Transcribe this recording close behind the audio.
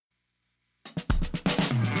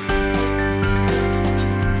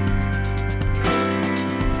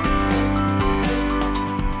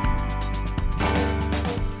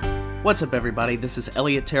What's up, everybody? This is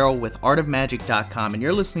Elliot Terrell with artofmagic.com, and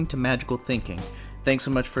you're listening to Magical Thinking. Thanks so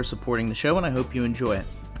much for supporting the show, and I hope you enjoy it.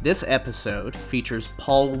 This episode features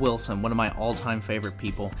Paul Wilson, one of my all-time favorite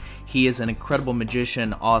people. He is an incredible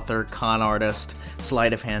magician, author, con artist,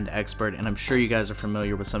 sleight of hand expert, and I'm sure you guys are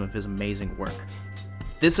familiar with some of his amazing work.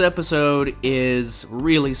 This episode is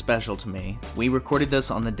really special to me. We recorded this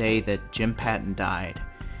on the day that Jim Patton died.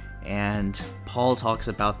 And Paul talks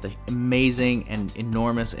about the amazing and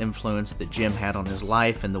enormous influence that Jim had on his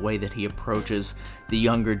life and the way that he approaches the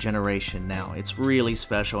younger generation now. It's really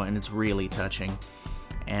special and it's really touching.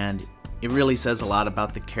 And it really says a lot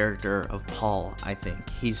about the character of Paul, I think.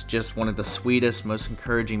 He's just one of the sweetest, most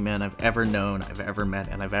encouraging men I've ever known, I've ever met,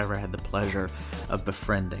 and I've ever had the pleasure of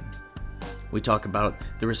befriending. We talk about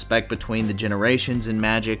the respect between the generations in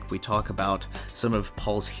magic. We talk about some of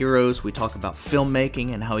Paul's heroes. We talk about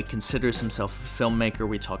filmmaking and how he considers himself a filmmaker.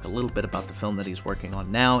 We talk a little bit about the film that he's working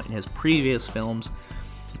on now and his previous films.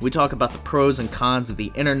 We talk about the pros and cons of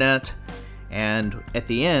the internet. And at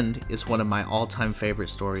the end is one of my all-time favorite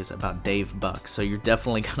stories about Dave Buck. So you're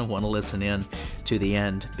definitely going to want to listen in to the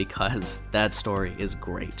end because that story is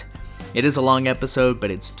great. It is a long episode,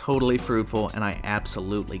 but it's totally fruitful, and I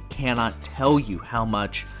absolutely cannot tell you how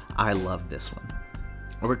much I love this one.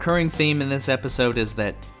 A recurring theme in this episode is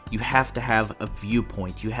that you have to have a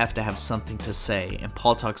viewpoint, you have to have something to say, and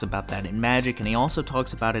Paul talks about that in magic, and he also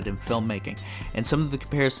talks about it in filmmaking, and some of the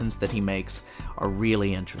comparisons that he makes are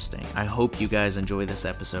really interesting. I hope you guys enjoy this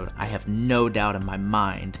episode. I have no doubt in my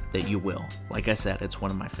mind that you will. Like I said, it's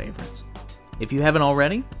one of my favorites. If you haven't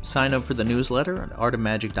already, sign up for the newsletter at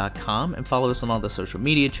artofmagic.com and follow us on all the social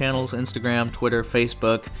media channels, Instagram, Twitter,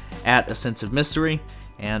 Facebook, at A Sense of Mystery,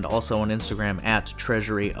 and also on Instagram at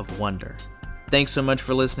Treasury of Wonder. Thanks so much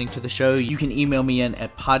for listening to the show. You can email me in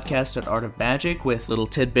at podcast@artofmagic with little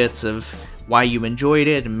tidbits of why you enjoyed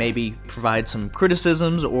it and maybe provide some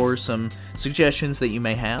criticisms or some suggestions that you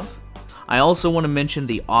may have. I also want to mention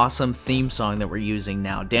the awesome theme song that we're using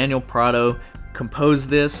now. Daniel Prado composed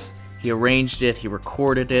this. He arranged it, he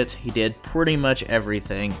recorded it, he did pretty much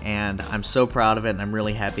everything, and I'm so proud of it, and I'm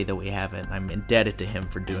really happy that we have it. I'm indebted to him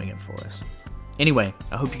for doing it for us. Anyway,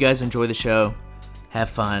 I hope you guys enjoy the show. Have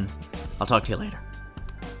fun. I'll talk to you later.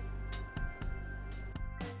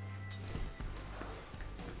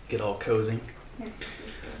 Get all cozy.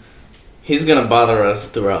 He's gonna bother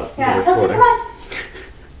us throughout the recording.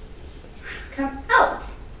 Come out.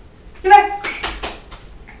 Come here.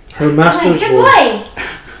 Her master's Good voice. boy.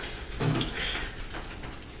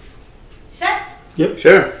 Shut. Yep.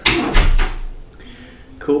 Sure.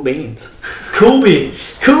 Cool beans. Cool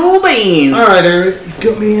beans. Cool beans! Alright, Eric, you've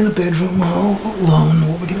got me in a bedroom all alone.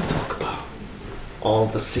 What are we going to talk about? All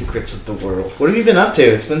the secrets of the world. What have you been up to?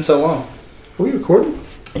 It's been so long. Are we recording?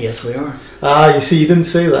 Yes, we are. You see, you didn't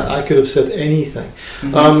say that. I could have said anything.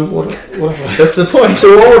 Mm-hmm. What have I... That's the point.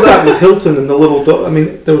 So all of that with Hilton and the little dog, I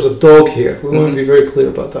mean, there was a dog here. We want to be very clear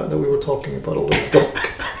about that we were talking about a little dog.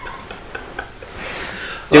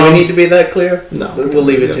 Do we need to be that clear? No. We'll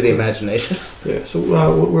leave it to the imagination. Yeah, so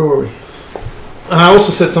where were we? And I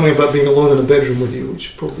also said something about being alone in a bedroom with you,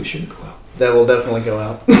 which probably shouldn't go out. That will definitely go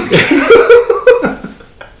out. I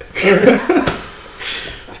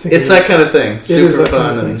think it's that kind of thing. Super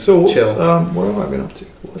fun kind of and so, chill. What have I been up to?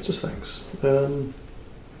 Lots of things.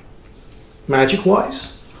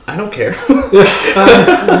 Magic-wise? I don't care.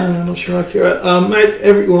 I'm not sure I care.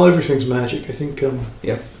 Everything's magic. I think.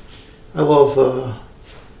 Yep. I love.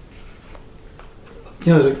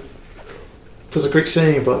 There's a great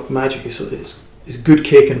saying about magic is good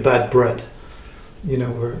cake and bad bread. You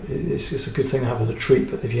know, where it's a good thing to have as a treat,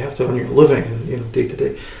 but if you have to earn your living and day to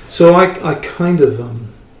day. So I kind of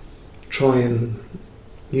try and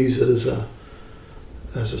use it as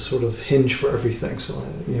a sort of hinge for everything. So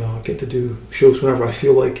I get to do shows whenever I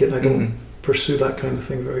feel like it. I don't pursue that kind of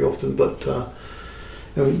thing very often, but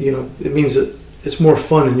it means that it's more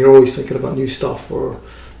fun, and you're always thinking about new stuff or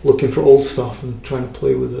looking for old stuff and trying to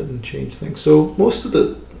play with it and change things. So most of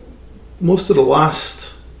the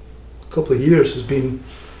last couple of years has been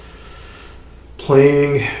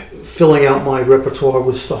playing, filling out my repertoire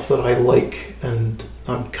with stuff that I like, and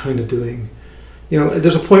I'm kind of doing.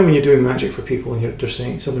 There's a point when you're doing magic for people, and they're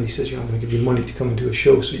saying, somebody says, I'm going to give you money to come and do a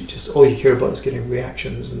show, so all you care about is getting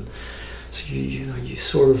reactions, and so you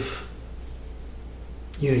sort of.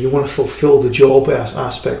 You want to fulfill the job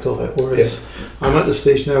aspect of it, whereas I'm at the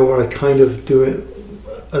stage now where I kind of do it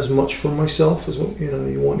as much for myself as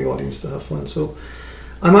you want the audience to have fun. So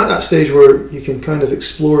I'm at that stage where you can kind of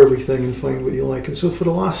explore everything and find what you like. And so for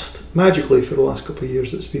the last couple of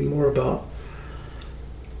years, it's been more about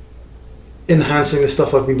enhancing the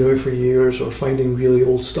stuff I've been doing for years, or finding really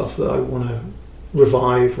old stuff that I want to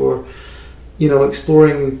revive, or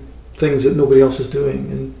exploring things that nobody else is doing.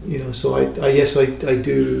 And so I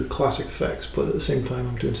do classic effects, but at the same time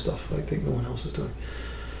I'm doing stuff I think no one else is doing.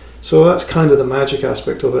 So that's kind of the magic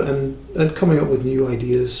aspect of it, and coming up with new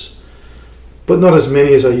ideas, but not as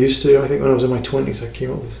many as I used to. I think when I was in my 20s I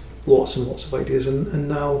came up with lots and lots of ideas, and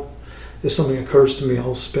now if something occurs to me,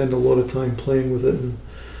 I'll spend a lot of time playing with it, and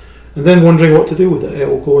then wondering what to do with it. It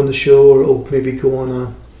will go on the show, or it will maybe go on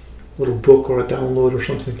a little book or a download or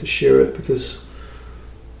something to share it, because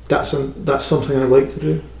that's something I like to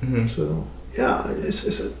do. Mm-hmm. So yeah,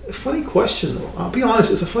 it's a funny question though. I'll be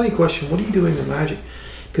honest, it's a funny question. What are you doing in magic?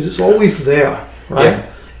 Because it's always there, right?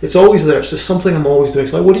 Yeah. It's always there. It's just something I'm always doing.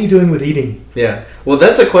 It's like, what are you doing with eating? Yeah. Well,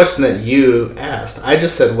 that's a question that you asked. I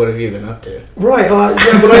just said, what have you been up to? Right.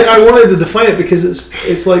 Yeah, but I wanted to define it, because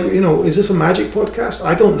it's like, is this a magic podcast?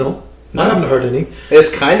 I don't know. No. I haven't heard any.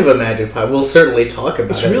 It's kind of a magic podcast. We'll certainly talk about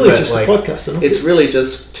it. It's really just a podcast, isn't it? It's really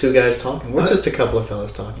just two guys talking. We're just a couple of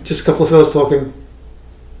fellas talking. Just a couple of fellas talking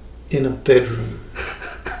in a bedroom.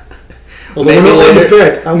 Although maybe we're not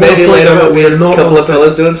later, on the bed. Maybe later we're not a couple of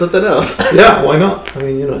fellas doing something else. Yeah, why not? I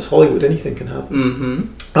mean, it's Hollywood. Anything can happen.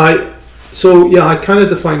 Mm-hmm. I kind of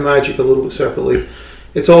define magic a little bit separately.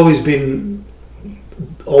 It's always been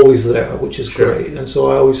there, which is great. And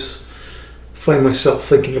so I always find myself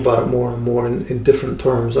thinking about it more and more in different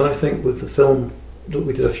terms. And I think with the film that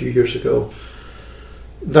we did a few years ago,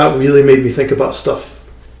 that really made me think about stuff,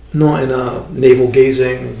 not in a navel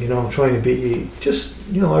gazing, trying to be just,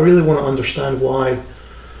 I really want to understand why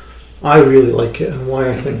I really like it, and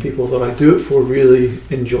why I think people that I do it for really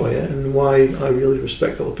enjoy it, and why I really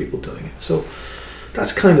respect other people doing it. So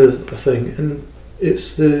that's kind of the thing. And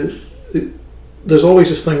there's always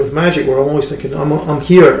this thing with magic where I'm always thinking, I'm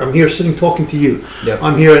here sitting talking to you. Yep.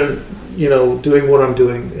 I'm here and, doing what I'm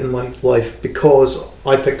doing in my life because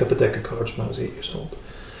I picked up a deck of cards when I was 8 years old.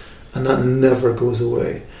 And that never goes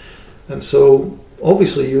away. And so,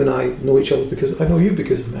 obviously, you and I know each other because I know you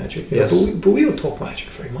because of magic. Yes. But we don't talk magic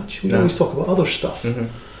very much. We always talk about other stuff.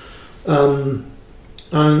 Mm-hmm.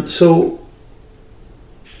 And so,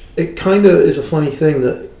 it kind of is a funny thing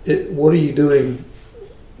that what are you doing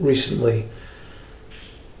recently?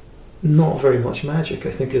 Not very much magic,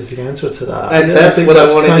 I think, is the answer to that. And that's what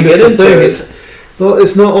I wanted to get into. Well,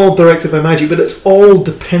 it's not all directed by magic, but it's all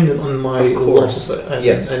dependent on my love of it,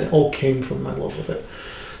 and it all came from my love of it.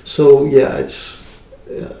 So yeah, it's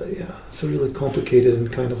a really complicated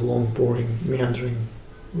and kind of long, boring, meandering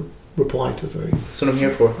reply to a very. That's what I'm here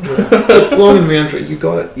for. Yeah. Long and meandering, you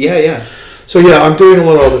got it. Yeah. So yeah, I'm doing a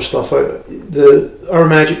lot of other stuff. Our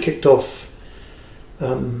magic kicked off.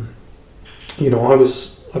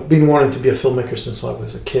 I've been wanting to be a filmmaker since I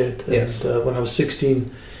was a kid. Yes. And when I was 16,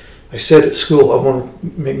 I said at school I want to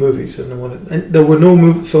make movies, and there were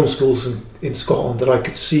no film schools in Scotland that I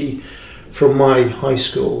could see from my high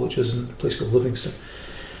school, which was in a place called Livingston.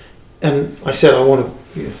 And I said I want to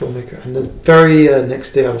be a filmmaker. And the very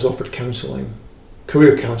next day I was offered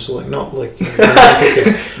career counselling, not like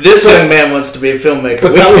this young man wants to be a filmmaker.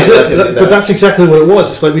 But that was it. But that's exactly what it was.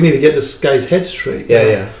 It's like we need to get this guy's head straight.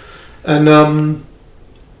 Yeah. And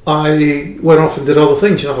I went off and did other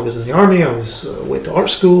things. I was in the army. I went to art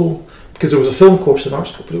school because there was a film course in art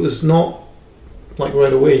school, but it was not like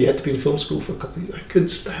right away. You had to be in film school for a couple of years. I couldn't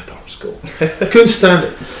stand art school. I couldn't stand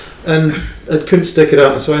it, and I couldn't stick it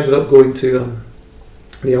out. And so I ended up going to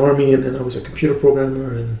the army, and then I was a computer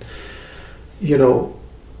programmer, and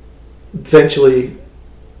eventually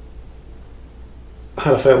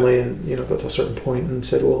had a family, and got to a certain point and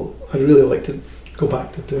said, well, I'd really like to go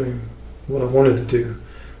back to doing what I wanted to do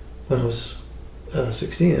when I was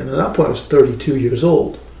 16, and at that point I was 32 years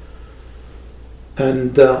old.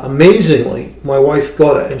 And amazingly, my wife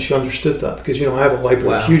got it, and she understood that because I have a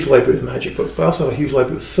library, a huge library of magic books, but I also have a huge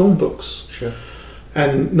library of film books. Sure.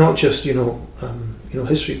 And not just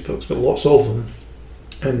history books, but lots of them,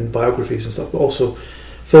 and biographies and stuff, but also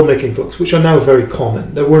filmmaking books, which are now very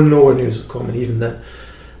common. They were nowhere near as common even then.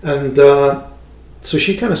 And so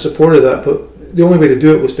she kind of supported that, but the only way to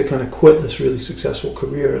do it was to kind of quit this really successful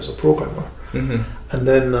career as a programmer, and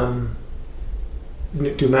then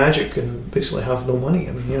do magic and basically have no money.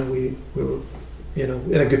 I mean, we were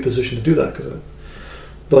in a good position to do that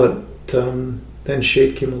but then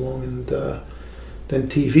Shade came along, and then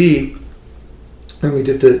TV, and we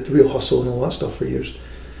did the Real Hustle and all that stuff for years.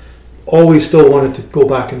 Always still wanted to go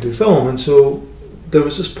back and do film, and so there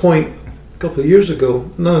was this point a couple of years ago.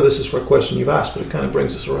 None of this is for a question you've asked, but it kind of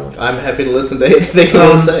brings us around. I'm happy to listen to anything you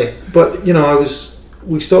want to say. But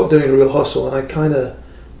we stopped doing a Real Hustle, and I kind of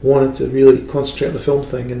wanted to really concentrate on the film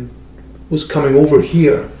thing, and was coming over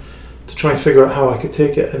here to try and figure out how I could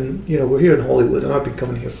take it. And we're here in Hollywood, and I've been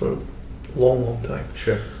coming here for a long, long time.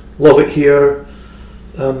 Sure. Love it here,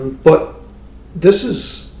 but this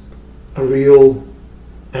is a real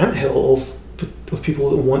anthill of people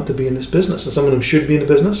that want to be in this business, and some of them should be in the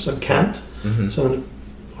business and can't. Mm-hmm. Some of them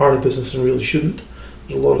are in the business and really shouldn't.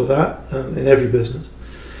 There's a lot of that in every business.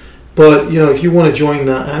 But if you want to join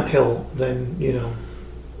that anthill, then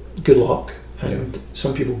good luck. And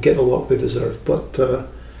some people get the luck they deserve. But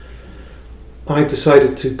I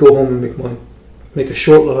decided to go home and make a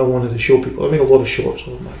short that I wanted to show people. I make a lot of shorts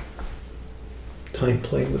over my time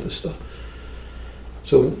playing with this stuff.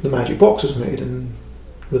 So The Magic Box was made, and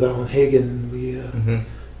with Alan Hagen,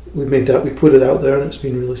 we made that. We put it out there, and it's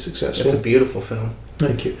been really successful. It's a beautiful film.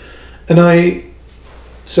 Thank you. And I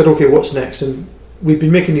said, okay, what's next? And we've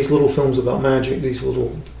been making these little films about magic, these little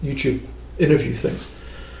YouTube interview things.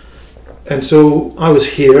 And so I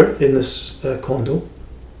was here in this condo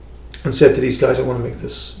and said to these guys, I want to make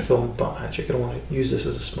this film about magic. I want to use this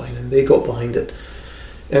as a spine. And they got behind it.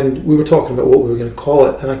 And we were talking about what we were going to call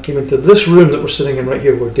it. And I came into this room that we're sitting in right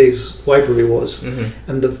here where Dave's library was. Mm-hmm.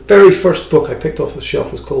 And the very first book I picked off the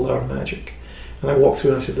shelf was called Our Magic. And I walked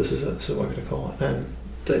through and I said, this is it. This is what I'm going to call it. And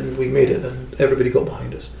then we made it, and everybody got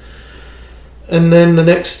behind us. And then the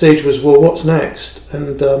next stage was, well, what's next?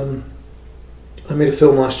 And I made a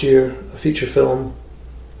film last year, a feature film,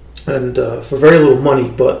 and for very little money,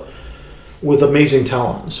 but with amazing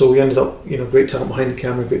talent. So we ended up, great talent behind the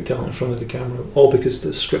camera, great talent in front of the camera, all because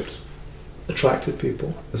the script attracted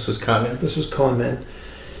people. This was Con Men? This was Con Men.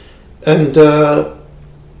 And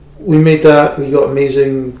we made that. We got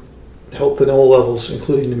amazing help in all levels,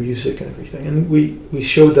 including the music and everything. And we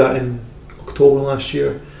showed that in October last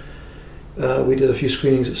year. We did a few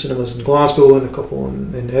screenings at cinemas in Glasgow and a couple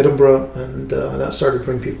in Edinburgh, and that started to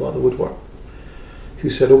bring people out of the woodwork who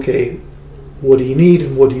said, okay, what do you need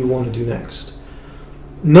and what do you want to do next?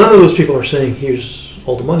 None of those people are saying, here's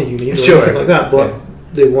all the money you need or anything like that, but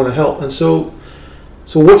they want to help. And so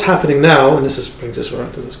what's happening now, and this brings us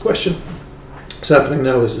around to this question, what's happening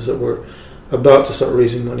now is that we're about to start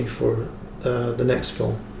raising money for the next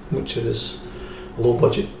film, which is a low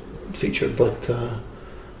budget feature, but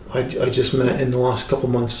I just met in the last couple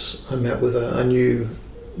of months. I met with a new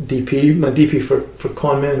DP. My DP for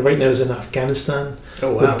Con Men right now is in Afghanistan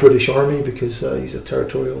with the British Army because he's a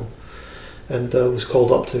territorial, and was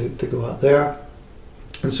called up to go out there.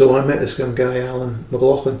 And so I met this guy Alan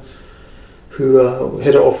McLaughlin, who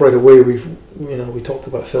hit it off right away. We talked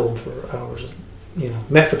about film for hours.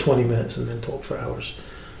 Met for 20 minutes and then talked for hours.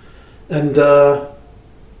 And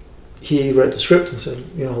he read the script and said,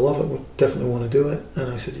 I love it, we definitely want to do it.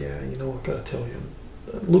 And I said, yeah, I've got to tell you.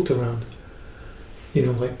 I looked around,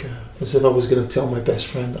 like as if I was going to tell my best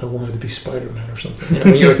friend I wanted to be Spider-Man or something.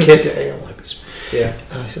 When you're a kid, I want to be Spider-Man. Yeah.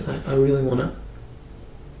 And I said, I really want to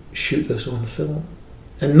shoot this on film.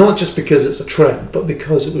 And not just because it's a trend, but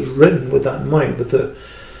because it was written with that in mind, with the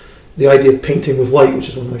idea of painting with light, which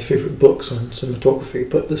is one of my favourite books on cinematography,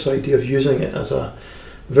 but this idea of using it as a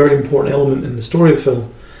very important element in the story of the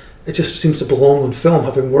film, it just seems to belong on film,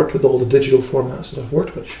 having worked with all the digital formats that I've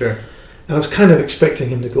worked with. Sure. And I was kind of expecting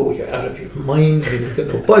him to go, you're out of your mind, you've got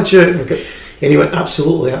no budget. And he went,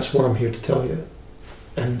 absolutely, that's what I'm here to tell you.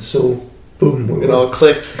 And so, boom. It all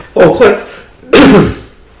clicked. All clicked.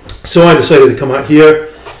 So I decided to come out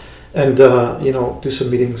here and, do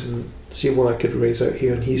some meetings and see what I could raise out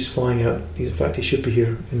here. And he's flying out. He should be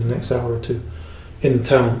here in the next hour or two in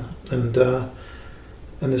town.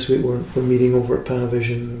 And this week we're meeting over at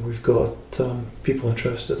Panavision. We've got people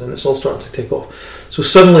interested, and it's all starting to take off. So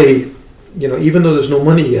suddenly, even though there's no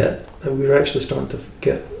money yet, we're actually starting to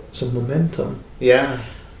get some momentum. Yeah.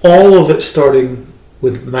 All of it starting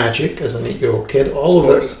with magic as an 8-year-old kid. All of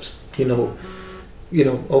it,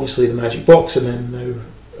 obviously the Magic Box, and then now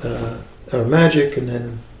Our Magic, and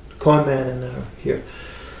then Con Men, and now here.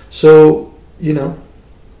 So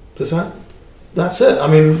that's it. I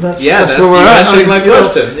mean, that's where we're at. Answering my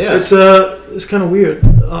question. Yeah. It's kind of weird,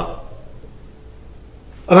 and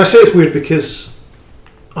I say it's weird because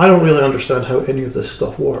I don't really understand how any of this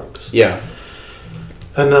stuff works. Yeah.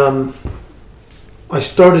 And I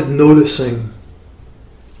started noticing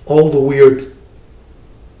all the weird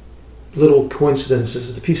little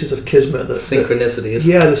coincidences, the pieces of kismet, the synchronicities.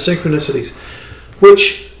 The synchronicities,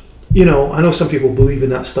 which. I know some people believe in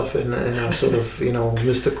that stuff in a sort of,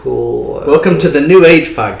 mystical... Welcome to the New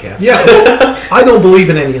Age podcast. Yeah, well, I don't believe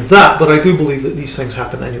in any of that, but I do believe that these things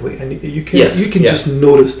happen anyway, and you can just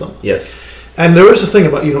notice them. Yes. And there is a thing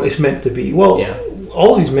about, it's meant to be. Well,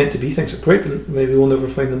 all these meant to be things are great, but maybe we'll never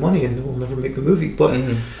find the money and we'll never make the movie. But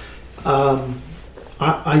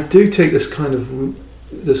I do take this kind of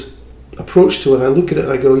this approach to it. I look at it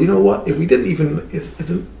and I go, you know what? If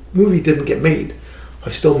the movie didn't get made,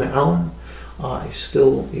 I've still met Alan. I've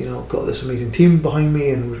still, got this amazing team behind me,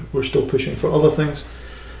 and we're still pushing for other things.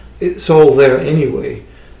 It's all there anyway,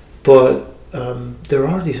 but there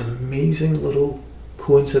are these amazing little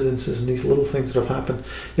coincidences and these little things that have happened.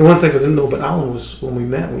 One of the things I didn't know about Alan was when we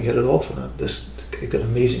met and we hit it off, and he got an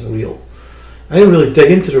amazing reel. I didn't really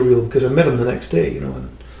dig into the reel because I met him the next day, and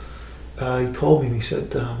he called me and he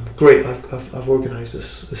said, "Great, I've organised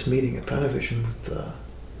this meeting at Panavision with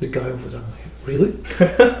the guy over there." I'm like, "Really?"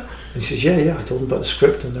 And he says, "Yeah." I told him about the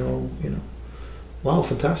script, and they're all, wow,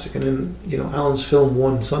 fantastic. And then, Alan's film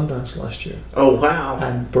won Sundance last year. Oh, wow.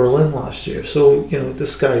 And Berlin last year. So,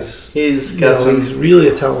 this guy's... He's really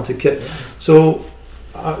a talented kid. Yeah. So,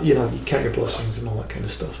 you count your blessings and all that kind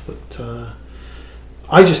of stuff. But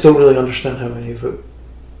I just don't really understand how any of it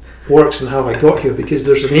works and how I got here, because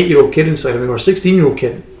there's an 8-year-old kid inside of me, or a 16-year-old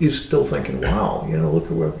kid who's still thinking, wow, look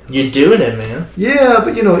at where... You're doing it, man. Yeah,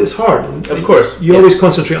 but, it's hard. And, of course. You always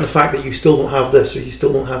concentrate on the fact that you still don't have this, or you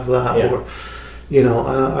still don't have that, or... and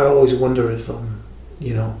I always wonder if,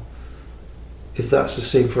 if that's the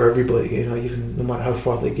same for everybody, even no matter how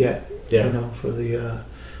far they get, for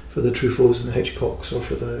the Truffauts and the Hitchcocks, or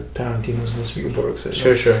for the Tarantinos and the Spielbergs.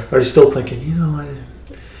 Sure. Are they still thinking,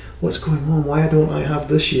 what's going on? Why don't I have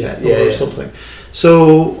this yet, or something?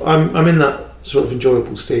 So I'm in that sort of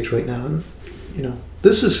enjoyable stage right now, and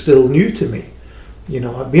this is still new to me.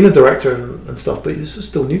 I've been a director and stuff, but this is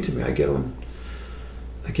still new to me. I get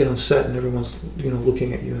on set and everyone's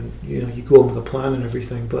looking at you, and you go on with a plan and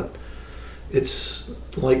everything, but it's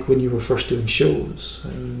like when you were first doing shows,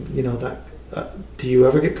 and that do you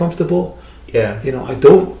ever get comfortable? Yeah. I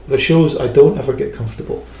don't ever get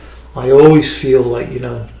comfortable. I always feel like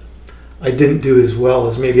I didn't do as well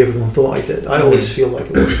as maybe everyone thought I did. I always feel like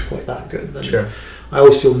it wasn't quite that good. And sure. I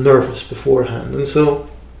always feel nervous beforehand, and so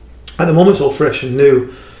at the moment it's all fresh and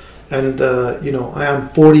new. And, I am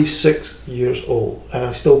 46 years old, and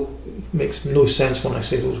I still makes no sense when I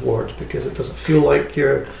say those words, because it doesn't feel like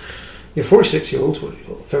you're 46-year-olds were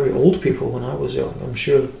very old people when I was young. I'm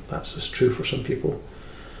sure that's as true for some people.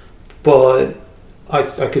 But I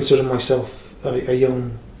consider myself a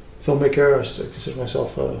young filmmaker. I consider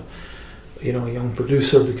myself a young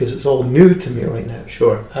producer, because it's all new to me right now.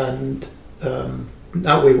 Sure. And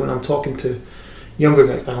that way, when I'm talking to younger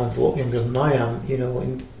guys, Alan's a lot younger than I am,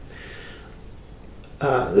 and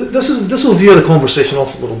this will veer the conversation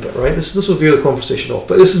off a little bit, right? This will veer the conversation off,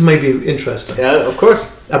 but this is maybe interesting. Yeah, of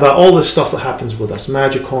course. About all this stuff that happens with us,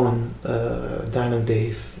 MagicCon, Dan and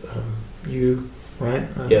Dave, you, right?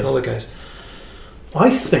 Yes. Other guys. I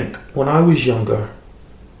think when I was younger,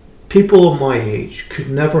 people of my age could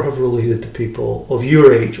never have related to people of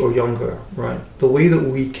your age or younger, right? The way that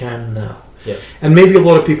we can now. Yeah. And maybe a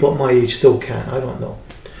lot of people at my age still can, I don't know.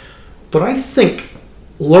 But I think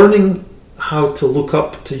learning how to look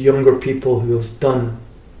up to younger people who have done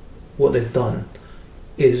what they've done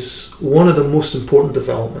is one of the most important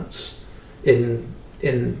developments in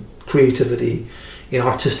creativity, in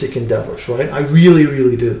artistic endeavours, right? I really,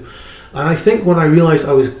 really do. And I think when I realised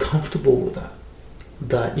I was comfortable with that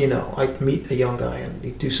I'd meet a young guy and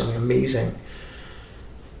he'd do something amazing.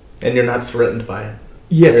 And you're not threatened by it.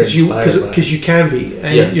 Yeah, because you can be.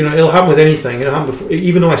 And, it'll happen with anything. It'll happen before,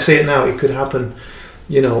 even though I say it now, it could happen,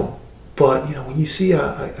 But, when you see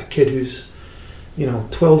a kid who's,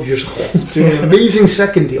 12 years old doing amazing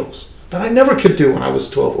second deals that I never could do when I was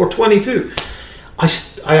 12 or 22,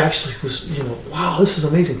 I actually was, wow, this is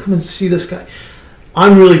amazing. Come and see this guy.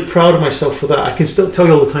 I'm really proud of myself for that. I can still tell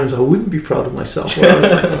you all the times I wouldn't be proud of myself. Where I was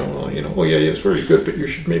like, it's very good, but you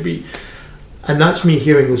should maybe... And that's me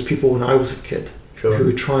hearing those people when I was a kid, sure, who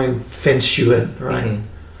would try and fence you in, right?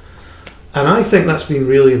 Mm-hmm. And I think that's been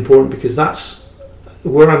really important, because that's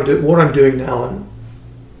what I'm doing now, and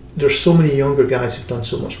there's so many younger guys who've done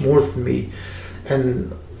so much more than me,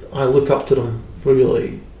 and I look up to them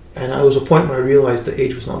really. And I was a point where I realised that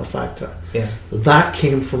age was not a factor. Yeah. That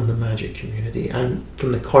came from the magic community, and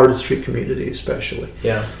from the cardistry community especially.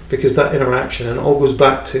 Yeah. Because that interaction, and it all goes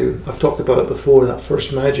back to, I've talked about it before, that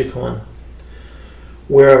first MagicCon,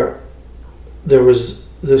 where there was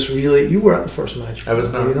this really... You were at the first MagicCon. I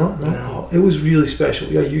was not. Were you not? No. Oh, it was really special.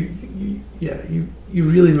 Yeah, you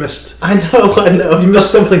really missed... I know. You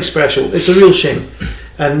missed something special. It's a real shame.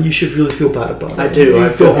 And you should really feel bad about it. I do. I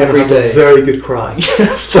feel every day. A very good cry.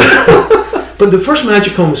 Yes. But the first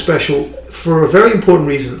MagicCon was special for a very important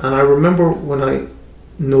reason, and I remember when I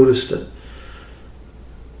noticed it.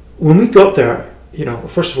 When we got there,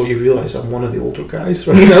 first of all, you realise I'm one of the older guys.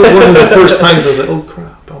 Right? That was one of the first times I was like, oh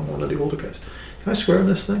crap, I'm one of the older guys. can I swear on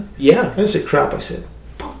this thing? Yeah. I didn't say crap, I said,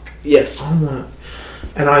 fuck. Yes. I want it.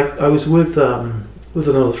 And I was with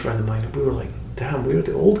another friend of mine, and we were like, damn, we were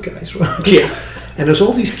the old guys, right? Yeah. And there's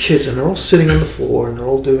all these kids, and they're all sitting on the floor, and they're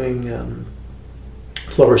all doing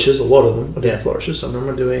flourishes, a lot of them are doing flourishes. Some of them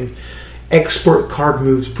are doing expert card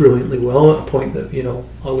moves brilliantly well at a point that, you know,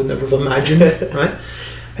 I would never have imagined, right?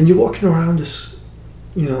 And you're walking around this,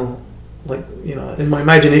 you know, like, you know, in my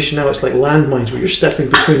imagination now it's like landmines where you're stepping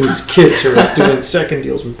between these kids who are doing second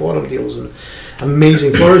deals and bottom deals and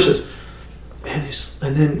amazing flourishes.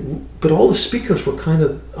 But all the speakers were kind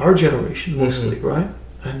of our generation mostly, right?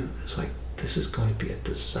 And it's like, this is going to be a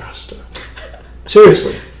disaster.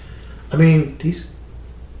 Seriously. I mean, this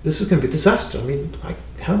is going to be a disaster. I mean,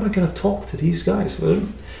 how am I going to talk to these guys? Well,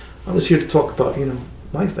 I was here to talk about, you know,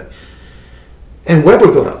 my thing. And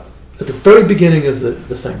Weber got up at the very beginning of the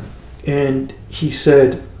thing, and he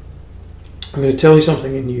said, I'm going to tell you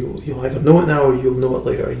something, and you'll either know it now or you'll know it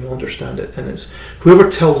later, and you'll understand it. And it's whoever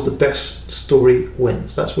tells the best story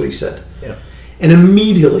wins. That's what he said. Yeah. And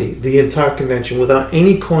immediately, the entire convention, without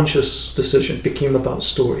any conscious decision, became about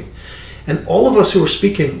story. And all of us who were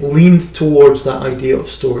speaking leaned towards that idea of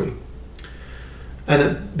story. And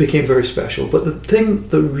it became very special. But the thing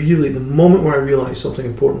that really, the moment where I realized something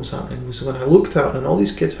important was happening was when I looked out and all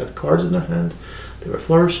these kids had cards in their hand, they were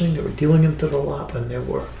flourishing, they were dealing into their lap, and they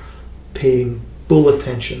were paying full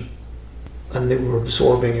attention. And they were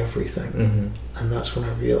absorbing everything. Mm-hmm. And that's when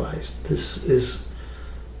I realized this is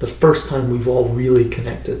the first time we've all really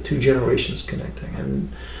connected, two generations connecting.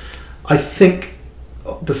 And I think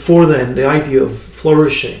before then, the idea of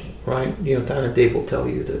flourishing, right? You know, Dan and Dave will tell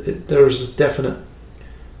you that there's a definite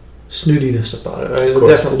snootiness about it. Right? There's a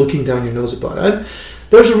definite looking down your nose about it. And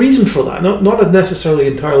there's a reason for that. Not a necessarily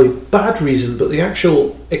entirely bad reason, but the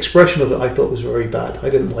actual expression of it I thought was very bad. I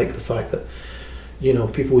didn't like the fact that, you know,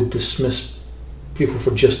 people would dismiss people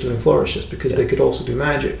for just doing flourishes because they could also do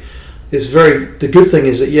magic. The good thing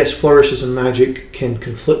is that yes, flourishes and magic can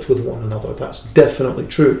conflict with one another. That's definitely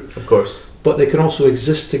true. Of course. But they can also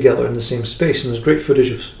exist together in the same space. And there's great footage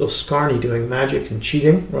of Scarney doing magic and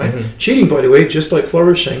cheating, right? Mm-hmm. Cheating, by the way, just like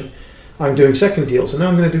flourishing, I'm doing second deals, and now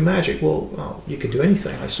I'm going to do magic. Well, you can do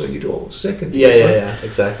anything. I saw you do all the second deals. Yeah,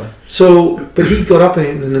 exactly. So, but he got up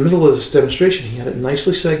and in the middle of this demonstration, he had it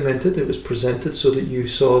nicely segmented. It was presented so that you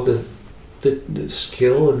saw the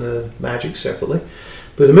skill and the magic separately.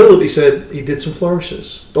 But in the middle of it, he said he did some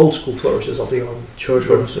flourishes, old school flourishes up the arm. Sure.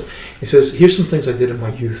 He says, here's some things I did in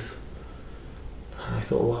my youth. And I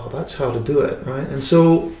thought, wow, that's how to do it, right? And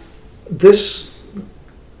so this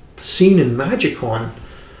scene in MagicCon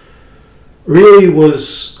really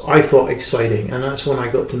was, I thought, exciting. And that's when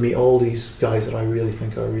I got to meet all these guys that I really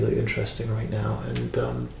think are really interesting right now.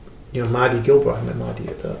 And, you know, Maddie Gilbert, I met Maddie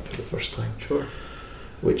at that for the first time. Sure.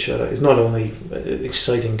 Which is not only an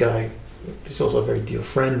exciting guy, he's also a very dear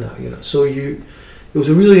friend now, you know. So it was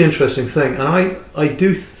a really interesting thing, and I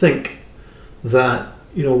do think that,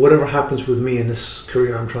 you know, whatever happens with me in this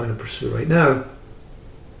career I'm trying to pursue right now,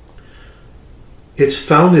 it's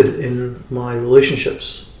founded in my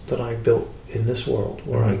relationships that I built in this world,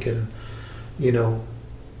 where I can, you know,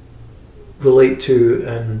 relate to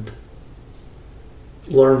and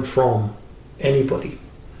learn from anybody.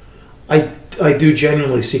 I do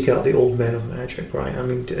genuinely seek out the old men of magic, right? I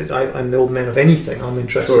mean, I'm the old men of anything. I'm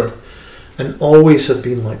interested. Sure. And always have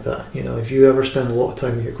been like that. You know, if you ever spend a lot of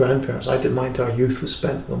time with your grandparents, I did, my entire youth was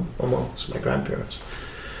spent amongst my grandparents.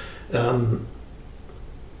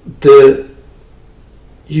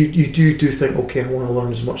 You do think, okay, I want to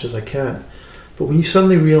learn as much as I can. But when you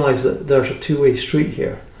suddenly realise that there's a two-way street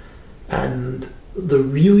here, and the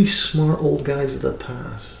really smart old guys of the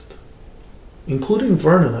past, including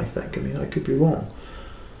Vernon, I think, I mean, I could be wrong,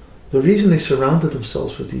 the reason they surrounded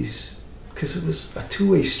themselves with these, because it was a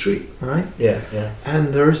two-way street, right? Yeah.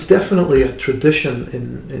 And there's definitely a tradition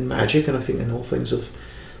in magic, and I think in all things, of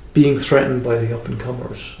being threatened by the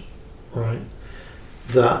up-and-comers, right?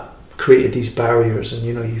 That created these barriers, and,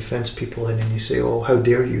 you know, you fence people in and you say, oh, how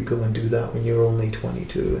dare you go and do that when you're only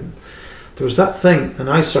 22, and there was that thing, and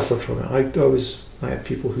I suffered from it. I had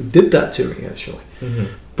people who did that to me, actually. Mm-hmm.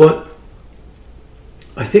 But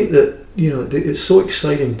I think that, you know, it's so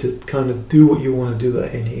exciting to kind of do what you want to do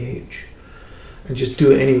at any age and just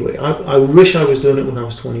do it anyway. I wish I was doing it when I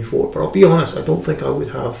was 24, but I'll be honest, I don't think I would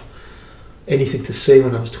have anything to say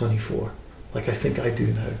when I was 24 like I think I do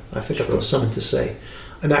now. I think I've got something to say,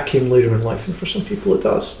 and that came later in life, and for some people it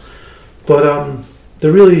does. But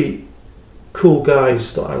the really cool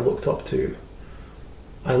guys that I looked up to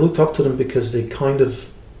them because they kind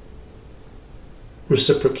of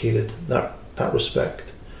reciprocated that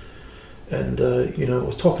respect. And I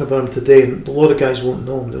was talking about him today, and a lot of guys won't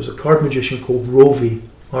know him. There was a card magician called Rovi,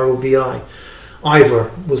 R-O-V-I.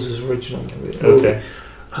 Ivor was his original name. Okay.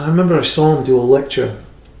 And I remember I saw him do a lecture,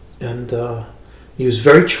 and he was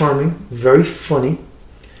very charming, very funny,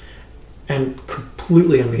 and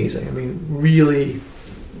completely amazing. I mean, really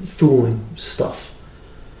fooling stuff.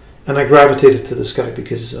 And I gravitated to this guy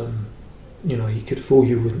because, he could fool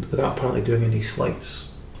you without apparently doing any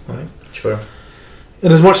sleights, right? Sure.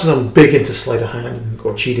 And as much as I'm big into sleight of hand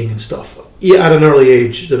and cheating and stuff, at an early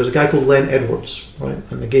age, there was a guy called Len Edwards, right?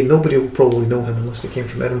 And again, nobody will probably know him unless they came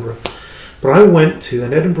from Edinburgh. But I went to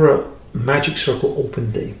an Edinburgh Magic Circle Open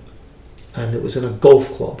Day, and it was in a golf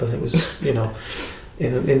club, and it was, in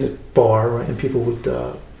a bar, right? And people would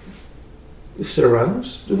sit around.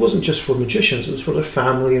 It wasn't just for magicians; it was for their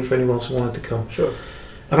family and for anyone else who wanted to come. Sure.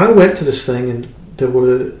 And I went to this thing, and there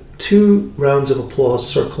were 2 rounds of applause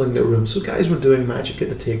circling the room. So guys were doing magic at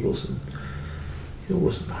the tables, and it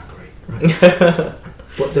wasn't that great, right?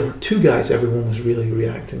 But there were 2 guys everyone was really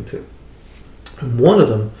reacting to, and one of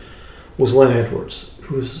them was Len Edwards,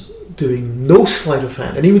 who was doing no sleight of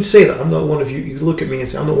hand. And he would say that, I'm not one of you. You look at me and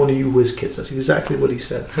say, I'm not one of you whiz kids. That's exactly what he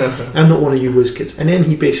said. I'm not one of you whiz kids. And then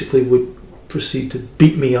he basically would proceed to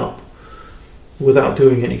beat me up without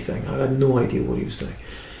doing anything. I had no idea what he was doing.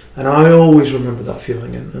 And I always remember that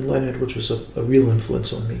feeling. And Len Edwards was a real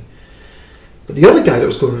influence on me. But the other guy that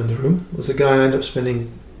was going around the room was a guy I ended up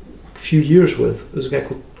spending a few years with. It was a guy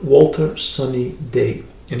called Walter Sonny Day.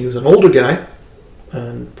 And he was an older guy,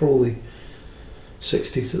 and probably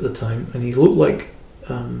 60s at the time, and he looked like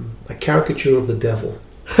a caricature of the devil.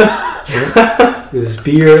 With his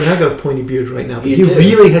beard, and I got a pointy beard right now, but he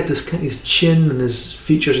really had his chin and his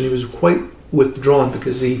features, and he was quite withdrawn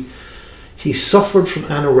because he suffered from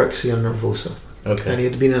anorexia nervosa. Okay. And he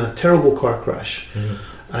had been in a terrible car crash.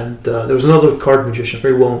 And there was another card magician, a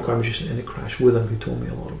very well-known card magician in the crash with him, who told me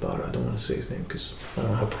a lot about it. I don't want to say his name because I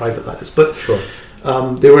don't know how private that is. But sure.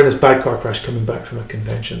 They were in this bad car crash coming back from a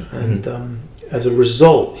convention, and as a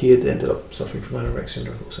result, he had ended up suffering from anorexia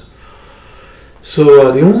nervosa.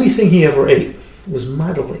 So the only thing he ever ate was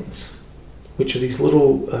madeleines, which are these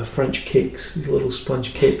little French cakes, these little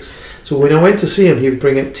sponge cakes. So when I went to see him, he would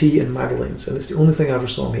bring out tea and madeleines, and it's the only thing I ever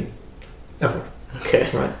saw him eat, ever. Okay.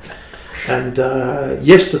 Right. And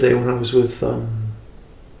yesterday, when I was with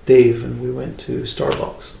Dave and we went to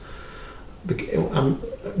Starbucks,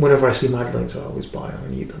 whenever I see madeleines, I always buy them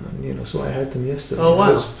and eat them, and so I had them yesterday. Oh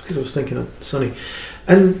wow! Because I was thinking of Sonny,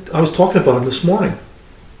 and I was talking about him this morning,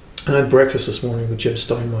 and I had breakfast this morning with Jim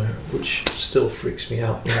Steinmeier, which still freaks me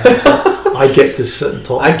out. So I get to sit and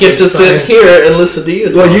talk. I get to sit here and listen to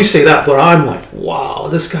you. Well, you say that, but I'm like, wow,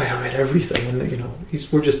 this guy read everything, and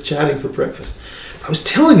we're just chatting for breakfast. I was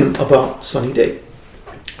telling him about Sonny Day.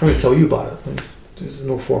 I'm going to tell you about it. There's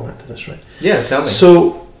no format to this, right? Yeah, tell me.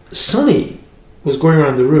 So Sonny was going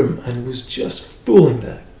around the room and was just fooling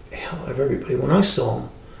the hell out of everybody. When I saw him,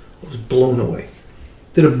 I was blown away.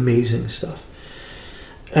 Did amazing stuff,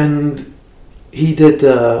 and he did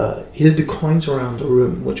the coins around the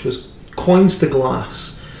room, which was coins to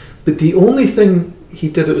glass. But the only thing he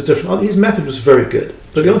did that was different, his method was very good,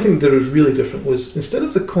 but the only thing that was really different was, instead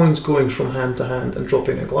of the coins going from hand to hand and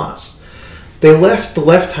dropping in glass, they left the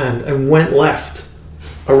left hand and went left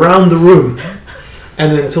around the room,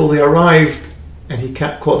 and until they arrived, and he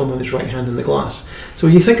caught them on his right hand in the glass. So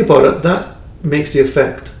when you think about it, that makes the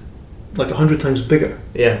effect like 100 times bigger.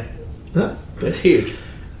 Yeah. That's huge.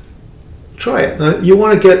 Try it. Now, you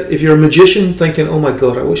want to get, if you're a magician thinking, oh my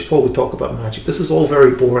god, I wish Paul would talk about magic, this is all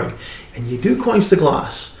very boring, and you do coins to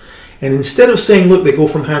glass, and instead of saying, look, they go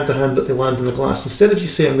from hand to hand but they land in the glass, instead of you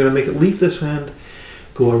say, I'm going to make it leave this hand,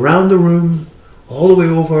 go around the room, all the way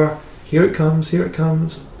over, here it comes,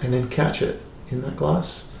 and then catch it in that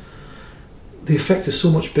glass, the effect is so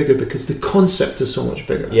much bigger because the concept is so much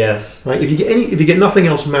bigger. Yes. Right? If you get nothing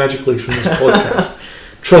else magically from this podcast,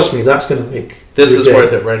 trust me, that's going to make this is day.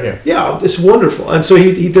 worth it right here. Yeah, it's wonderful. And so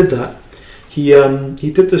he did that. He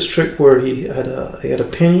did this trick where he had a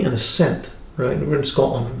penny and a cent. Right, we're in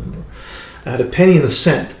Scotland, remember? I had a penny and a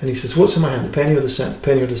cent, and he says, "What's in my hand? The penny or the cent? The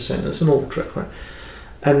penny or the cent?" It's an old trick, right?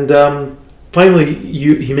 And finally,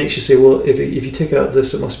 he makes you say, "Well, if you take out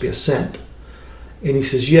this, it must be a cent." And he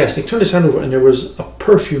says, "Yes." And he turned his hand over, and there was a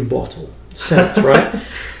perfume bottle, scent, right?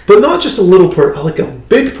 But not just a little like a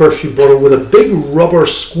big perfume bottle with a big rubber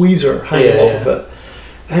squeezer hanging off of it,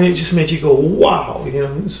 and it just made you go, "Wow!"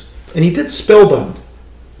 And he did Spellbound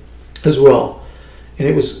as well. And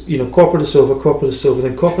it was, copper to silver,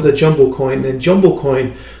 then copper to jumbo coin, then jumbo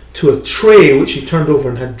coin to a tray which he turned over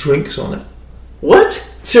and had drinks on it. What?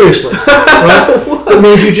 Seriously, right? That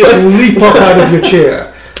made you just leap up out of your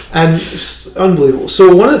chair. And it's unbelievable.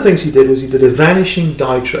 So one of the things he did was he did a vanishing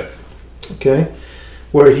die trick, okay,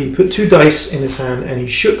 where he put 2 dice in his hand and he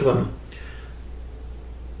shook them,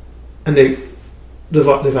 and they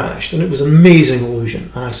vanished, and it was an amazing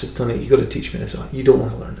illusion. And I said, Tony, you got to teach me this. You don't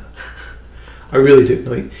want to learn that. I really do.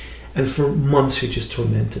 No, and for months he just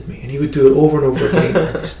tormented me, and he would do it over and over again.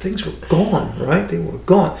 And these things were gone, right? They were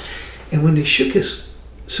gone. And when they shook his,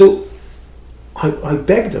 so I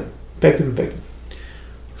begged him.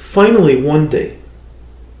 Finally, one day,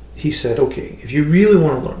 he said, "Okay, if you really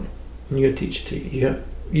want to learn it, I'm going to teach it to you.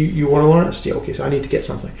 You want to learn it?" I said, "Yeah, okay, so I need to get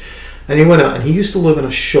something." And he went out, and he used to live in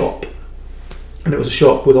a shop, and it was a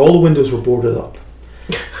shop with all the windows were boarded up,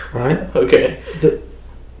 right? Okay.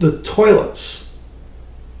 The toilets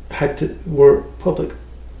were public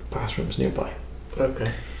bathrooms nearby.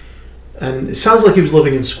 Okay. And it sounds like he was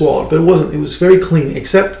living in squalor, but it wasn't. It was very clean,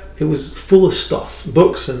 except it was full of stuff,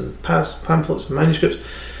 books and pamphlets and manuscripts.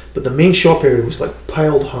 But the main shop area was like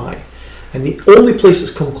piled high, and the only place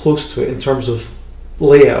that's come close to it in terms of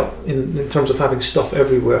layout, in terms of having stuff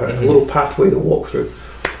everywhere and a little pathway to walk through,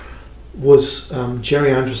 was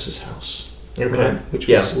Jerry Andrus's house, okay. Which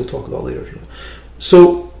we'll talk about later if you want.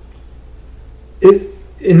 So,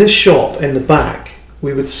 in this shop in the back,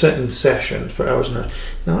 we would sit in session for hours and hours.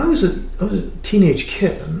 Now I was a teenage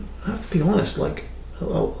kid, and I have to be honest, like a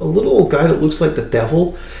little old guy that looks like the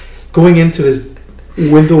devil, going into his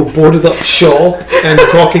window boarded up shop and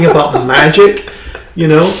talking about magic. You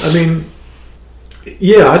know, I mean,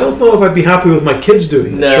 yeah, I don't know if I'd be happy with my kids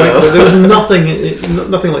doing this. No. Right? But there was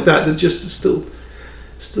nothing like that. It just still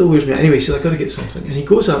weirds me out. Anyway, he said, I got to get something, and he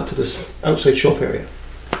goes out to this outside shop area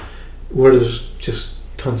where there's just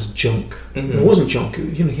tons of junk. Mm-hmm. It wasn't junk.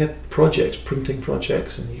 He had printing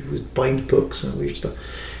projects, and he would bind books and weird stuff.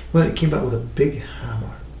 Well, he came back with a big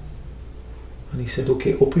hammer, and he said,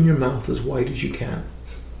 "Okay, open your mouth as wide as you can."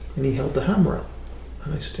 And he held the hammer up,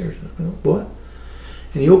 and I stared at him. What?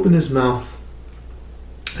 And he opened his mouth,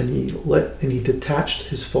 and he detached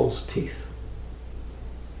his false teeth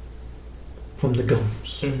from the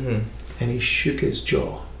gums, mm-hmm. and he shook his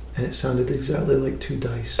jaw, and it sounded exactly like 2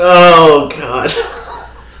 dice. Oh God!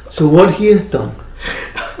 So what he had done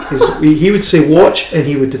is he would say, "Watch," and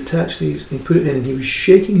he would detach these and put it in, and he was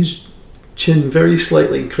shaking his chin very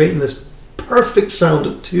slightly, creating this perfect sound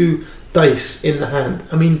of 2 dice in the hand.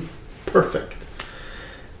 I mean, perfect.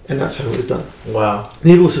 And that's how it was done. Wow.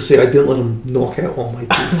 Needless to say, I didn't let him knock out all my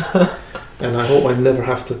teeth. And I hope I never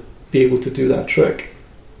have to be able to do that trick.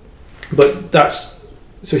 But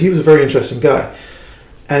so he was a very interesting guy.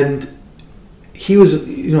 And he was,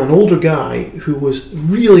 an older guy who was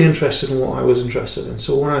really interested in what I was interested in.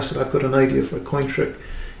 So when I said, I've got an idea for a coin trick,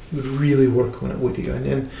 he would really work on it with you. And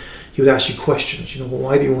then he would ask you questions, well,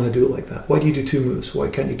 why do you want to do it like that? Why do you do 2 moves? Why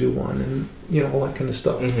can't you do 1? And, all that kind of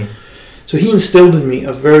stuff. Mm-hmm. So he instilled in me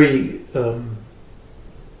a very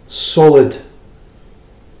solid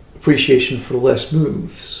appreciation for less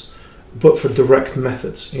moves, but for direct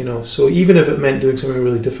methods, So even if it meant doing something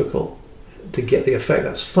really difficult to get the effect,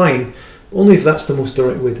 that's fine, only if that's the most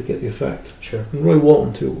direct way to get the effect. Sure. And Roy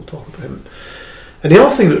Walton too, we'll talk about him. And the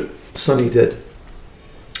other thing that Sonny did,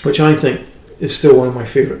 which I think is still one of my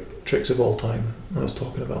favourite tricks of all time, I was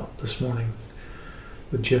talking about this morning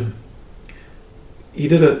with Jim. He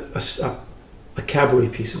did a cabaret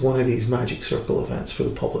piece at one of these magic circle events for the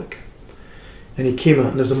public, and he came out,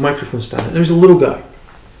 and there was a microphone stand, and there was a little guy,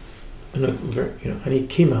 and he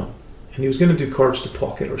came out, and he was going to do cards to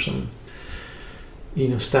pocket or some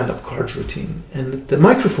stand-up cards routine, and the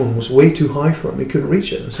microphone was way too high for him. He couldn't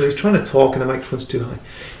reach it, and so he's trying to talk, and the microphone's too high,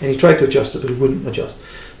 and he tried to adjust it, but he wouldn't adjust.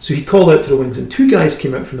 So he called out to the wings, and 2 guys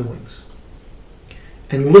came out from the wings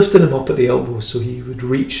and lifted him up at the elbows so he would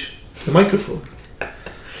reach the microphone.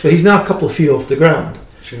 So he's now a couple of feet off the ground.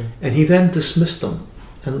 Sure. And he then dismissed them,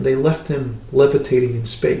 and they left him levitating in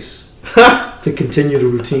space to continue the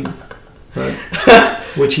routine, right?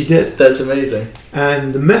 Which he did. That's amazing.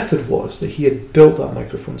 And the method was that he had built that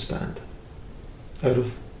microphone stand out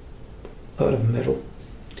of metal,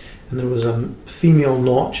 and there was a female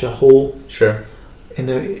notch, a hole. Sure.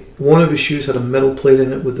 And one of his shoes had a metal plate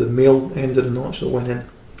in it with the male end of the notch that went in,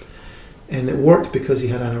 and it worked because he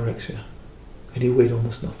had anorexia. And he weighed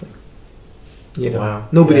almost nothing. Wow.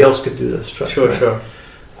 Nobody else could do this trick. Sure, right? sure.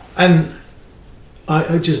 And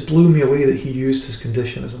it just blew me away that he used his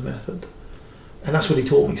condition as a method. And that's what he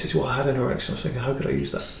told me. He says, "Well, I had anorexia." I was thinking, how could I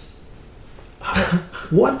use that?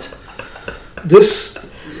 What? This,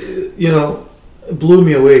 blew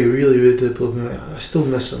me away. Really, really did blow me away. I still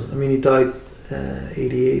miss him. I mean, he died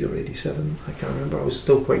 88 or 87. I can't remember. I was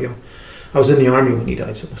still quite young. I was in the army when he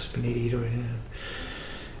died, so it must have been 88 or 89.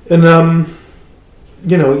 And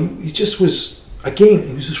you know, he just was, again,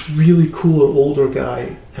 he was this really cool older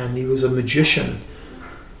guy, and he was a magician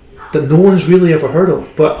that no one's really ever heard of.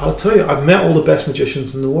 But I'll tell you, I've met all the best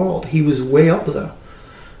magicians in the world. He was way up there,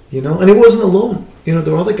 you know, and he wasn't alone. You know,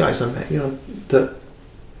 there were other guys I met, you know, that,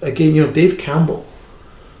 again, you know, Dave Campbell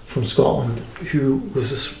from Scotland, who was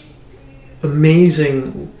this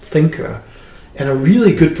amazing thinker and a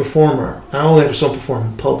really good performer. I only ever saw him perform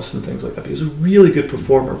in pubs and things like that, but he was a really good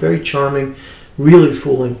performer, very charming, really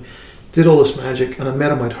fooling, did all this magic. And I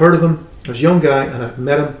met him, I'd heard of him, I was a young guy, and I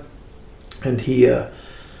met him, and he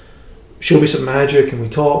showed me some magic, and we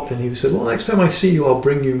talked, and he said, well, next time I see you, I'll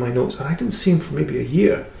bring you my notes. And I didn't see him for maybe a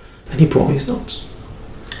year, and he brought me his notes.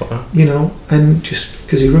 Okay. You know, and just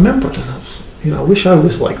because he remembered, and I was, you know, I wish I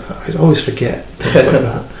was like that. I'd always forget things like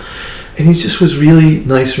that. And he just was really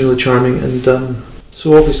nice, really charming, and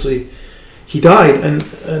so obviously he died, and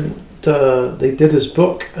they did his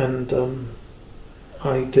book, and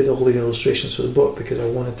I did all the illustrations for the book because I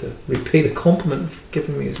wanted to repay the compliment of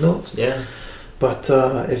giving me his notes. Yeah. But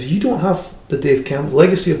if you don't have the Dave Campbell,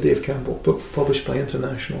 Legacy of Dave Campbell, book published by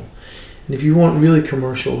International, and if you want really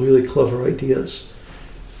commercial, really clever ideas,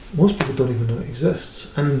 most people don't even know it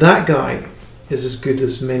exists. And that guy is as good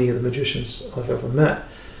as many of the magicians I've ever met,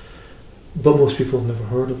 but most people have never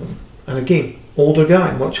heard of him. And again, older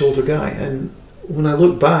guy, much older guy. And when I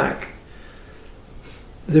look back,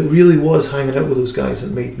 it really was hanging out with those guys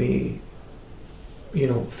that made me, you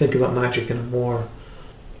know, think about magic in a more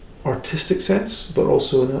artistic sense, but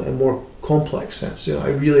also in a more complex sense. You know, I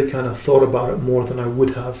really kind of thought about it more than I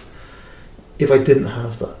would have if I didn't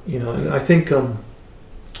have that. You know, and I think,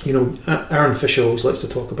 you know, Aaron Fisher always likes to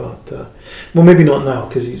talk about, well, maybe not now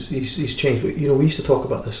because he's changed, but you know, we used to talk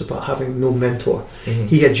about this, about having no mentor. Mm-hmm.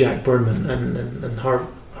 He had Jack Berman, and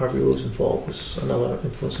Harvey Rosenthal was another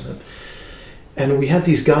influence on him. And we had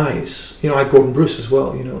these guys, you know, I had Gordon Bruce as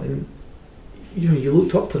well, you know, and you know, you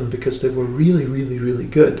looked up to them because they were really, really, really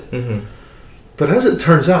good. Mm-hmm. But as it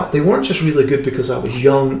turns out, they weren't just really good because I was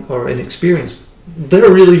young or inexperienced. They're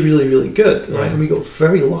really, really, really good, right? Mm-hmm. And we got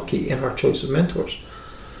very lucky in our choice of mentors.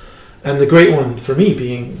 And the great one for me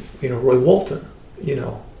being, you know, Roy Walton. You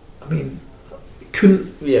know, I mean,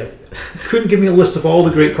 couldn't give me a list of all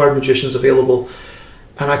the great card magicians available,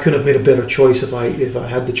 and I couldn't have made a better choice if I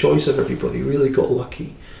had the choice of everybody. Really got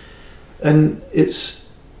lucky. And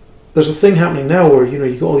there's a thing happening now where, you know,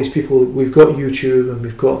 you got all these people. We've got YouTube and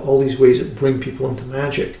we've got all these ways that bring people into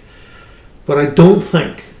magic, but I don't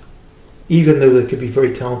think, even though they could be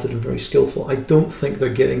very talented and very skillful, I don't think they're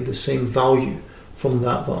getting the same value from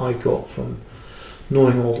that I got from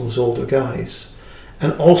knowing all those older guys,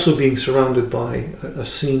 and also being surrounded by a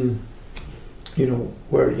scene, you know,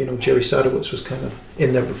 where, you know, Jerry Sadowitz was kind of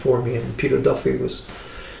in there before me, and Peter Duffy was,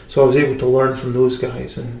 so I was able to learn from those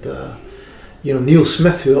guys. And you know, Neil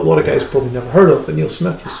Smith, who a lot of guys probably never heard of, but Neil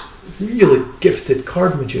Smith was a really gifted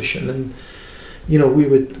card magician, and you know, we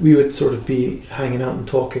would sort of be hanging out and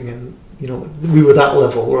talking, and you know, we were that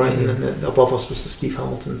level, right? Mm-hmm. And then above us was the Steve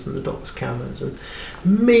Hamiltons and the Douglas Camerons, and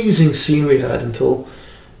amazing scene we had until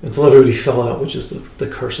everybody fell out, which is the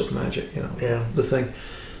curse of magic, you know, the thing.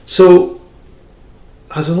 So,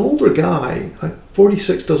 as an older guy,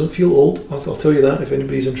 46 doesn't feel old. I'll tell you that if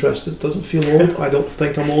anybody's interested. It doesn't feel old. I don't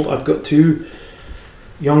think I'm old. I've got two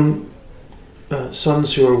young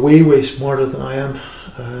sons who are way, way smarter than I am.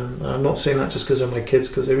 And I'm not saying that just because they're my kids,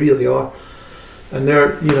 because they really are. And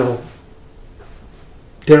they're, you know,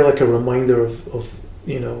 they're like a reminder of,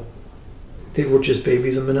 you know, they were just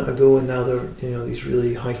babies a minute ago, and now they're, you know, these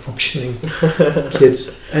really high functioning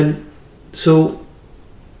kids. And so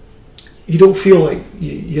you don't feel like,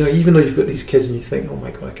 you know, even though you've got these kids and you think, oh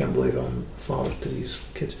my God, I can't believe I'm a father to these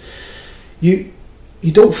kids, you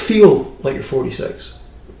don't feel like you're 46,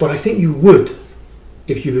 but I think you would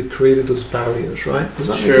if you had created those barriers, right? Does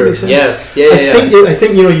that make any sense? Yes. I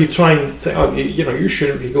think you know, you try and think, oh, you know, you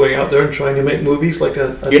shouldn't be going out there and trying to make movies like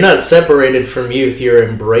you're not separated from youth, you're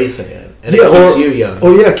embracing it, and it keeps you young.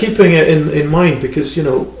 Oh yeah, keeping it in mind, because you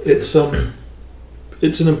know, it's an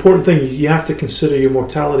important thing. You have to consider your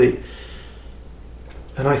mortality,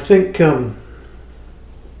 and I think the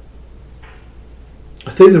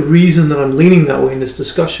reason that I'm leaning that way in this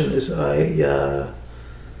discussion is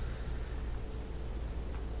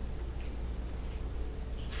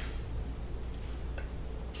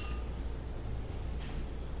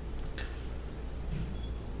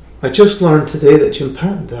I just learned today that Jim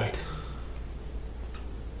Patton died.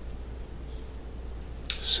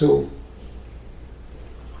 So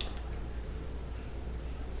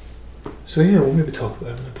yeah, we'll maybe talk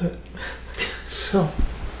about it in a bit. So,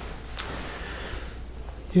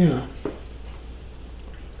 yeah.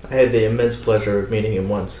 I had the immense pleasure of meeting him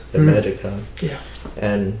once at MagicCon. Yeah.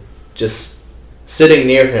 And just sitting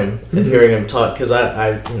near him and Mhm. hearing him talk, because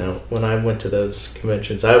I when I went to those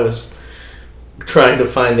conventions, I was trying to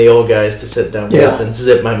find the old guys to sit down Yeah. with and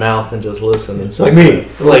zip my mouth and just listen and stuff. Like me.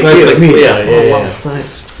 Like guys you. like me. Yeah, yeah, Oh, yeah. wow,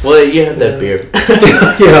 thanks. Well, you had that Yeah. beard.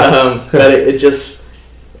 Yeah. But it just,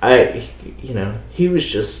 he was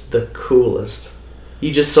just the coolest.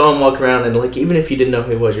 You just saw him walk around, and like, even if you didn't know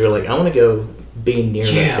who he was, you were like, I want to go be near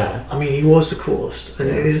that Yeah, guy. I mean, he was the coolest, and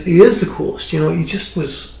he is the coolest. You know, he just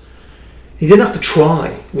was. He didn't have to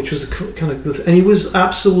try, which was the kind of good thing. And he was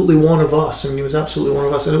absolutely one of us. I mean, he was absolutely one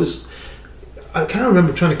of us. And it was. I kind of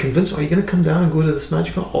remember trying to convince him, "Are you going to come down and go to this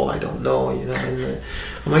MagicCon?" Oh, I don't know. You know, and,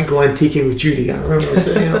 I might go antiquing with Judy. I remember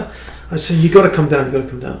saying, I said, "You got to come down. You got to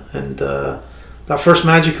come down." And that first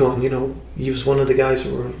MagicCon, he was one of the guys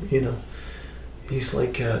who were, he's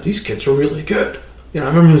like, "These kids are really good." I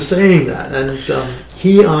remember him saying that, and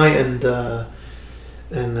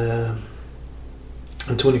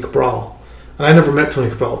and Tony Cabral, and I never met Tony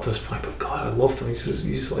Cabral at this point, but God, I loved him. He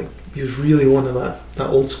was really one of that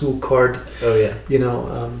old school card, Oh yeah.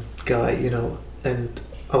 guy, and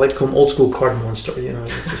I like to call him old school card monster.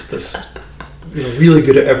 It's just this, really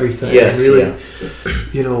good at everything, Yes, and really,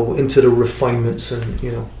 into the refinements, and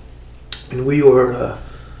we were.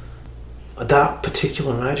 That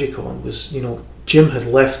particular MagicCon was, Jim had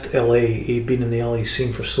left LA. He'd been in the LA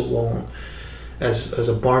scene for so long as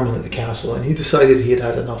a barman at the castle, and he decided he had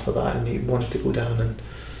had enough of that, and he wanted to go down and,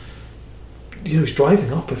 he was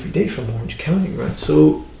driving up every day from Orange County, right?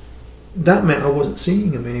 So that meant I wasn't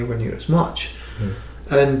seeing him anywhere near as much.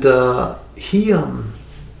 And he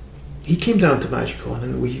came down to MagicCon,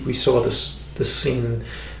 and we saw this scene.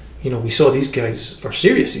 We saw these guys are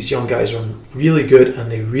serious. These young guys are really good,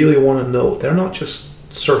 and they really want to know. They're not just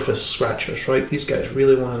surface scratchers, right? These guys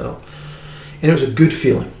really want to know. And it was a good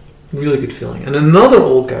feeling, really good feeling. And another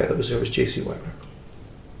old guy that was there was J.C. Wagner,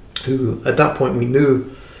 who at that point we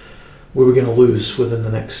knew we were going to lose within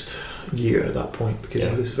the next year at that point, because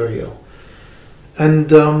he was very ill.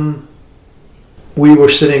 And we were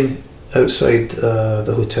sitting outside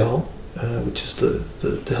the hotel, which is the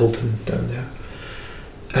Hilton down there.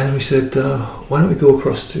 And we said, why don't we go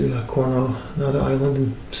across to Coronado Island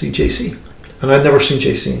and see JC? And I'd never seen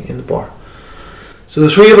JC in the bar. So the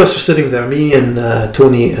three of us are sitting there, me and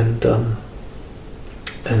Tony and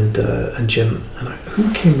Jim. And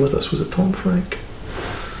who came with us? Was it Tom Frank?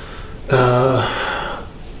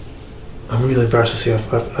 I'm really embarrassed to say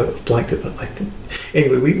I've blanked it, but I think...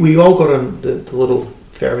 Anyway, we all got on the little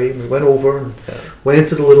ferry, and we went over and went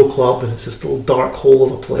into the little club, and it's this little dark hole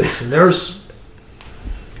of a place. And there's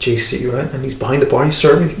JC, right? And he's behind the bar, he's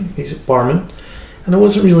serving, he's a barman, and there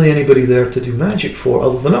wasn't really anybody there to do magic for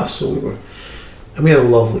other than us. So we had a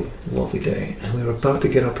lovely day, and we were about to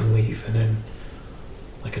get up and leave, and then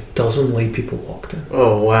like a dozen lay people walked in.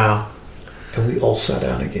 Oh wow. And we all sat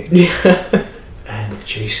down again. Yeah. And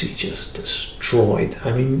JC just destroyed.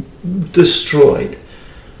 And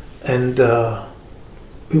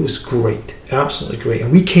it was great, absolutely great.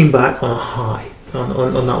 And we came back on a high.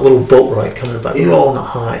 On that little boat ride coming back, we were all on a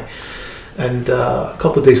high. And a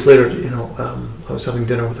couple of days later, I was having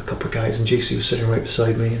dinner with a couple of guys, and JC was sitting right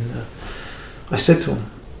beside me, and I said to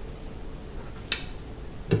him,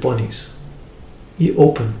 the bunnies. He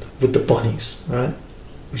opened with the bunnies, right?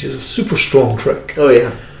 Which is a super strong trick. Oh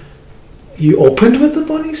yeah. You opened with the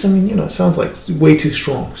bunnies? I mean, it sounds like way too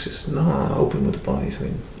strong. It's just, no, open with the bunnies. I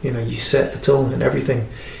mean, you set the tone, and everything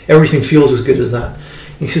feels as good as that.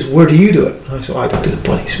 He says, where do you do it? And I said, I don't do the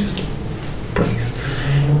bunnies, Mr. Bunnies.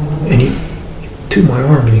 And he took my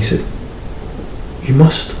arm and he said, you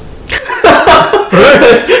must.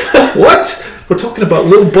 What? We're talking about a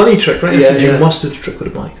little bunny trick, right? He said, you must do the trick with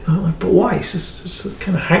a bunny. And I'm like, but why? It's a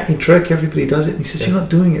kind of hackney trick. Everybody does it. And he says, you're not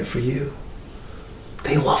doing it for you.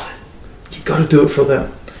 They love it. You got to do it for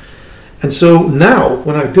them. And so now,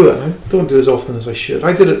 when I do it, I don't do it as often as I should.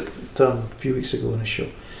 I did it a few weeks ago in a show.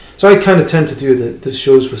 So I kind of tend to do the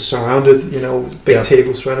shows with surrounded, big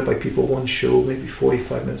tables surrounded by people, one show, maybe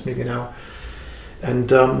 45 minutes, maybe an hour.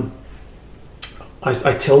 And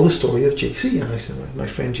I tell the story of JC, and I said, my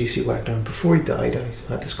friend JC Wagner, and before he died, I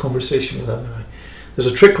had this conversation with him, and there's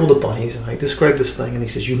a trick called the bunnies, and I described this thing, and he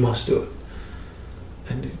says, you must do it.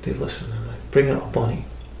 And they listen, and I bring out a bunny,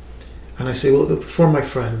 and I say, well, for my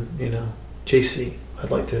friend, JC,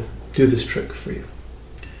 I'd like to do this trick for you.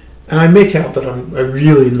 And I make out that I'm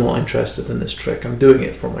really not interested in this trick. I'm doing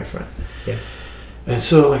it for my friend. Yeah. And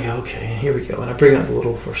so I go, okay, here we go. And I bring out the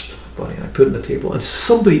little first bunny and I put it on the table. And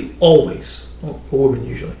somebody always, a woman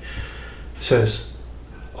usually, says,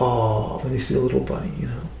 oh, when they see a little bunny,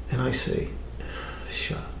 And I say,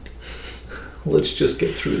 shut up. let's just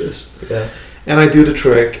get through this. Yeah. And I do the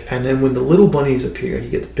trick, and then when the little bunnies appear, you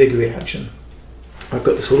get the big reaction. I've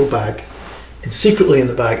got this little bag, and secretly in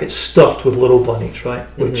the bag, it's stuffed with little bunnies, right?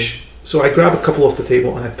 So I grab a couple off the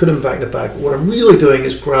table and I put them back in the bag. What I'm really doing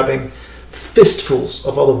is grabbing fistfuls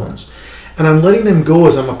of other ones, and I'm letting them go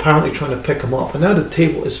as I'm apparently trying to pick them up. And now the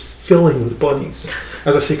table is filling with bunnies.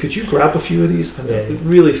 As I say, could you grab a few of these? And they're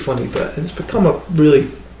really funny bit, and it's become a really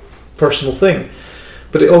personal thing.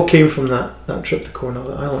 But it all came from that trip to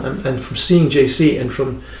Cornwall Island, and from seeing JC, and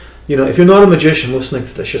from, if you're not a magician listening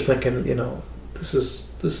to this, you're thinking, this is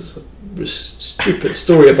a stupid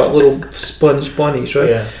story about little sponge bunnies, right?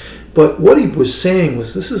 Yeah. But what he was saying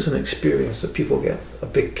was, this is an experience that people get a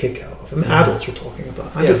big kick out of. I mean, adults we're talking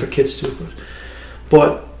about. I do it for kids too,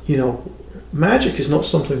 but magic is not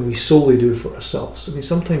something we solely do for ourselves. I mean,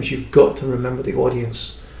 sometimes you've got to remember the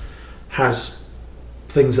audience has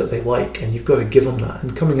things that they like, and you've got to give them that.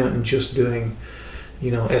 And coming out and just doing,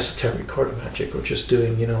 esoteric card magic, or just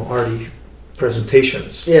doing, arty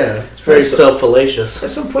presentations. Yeah, it's very self-fallacious. At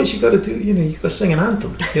some point, you got to do, you got to sing an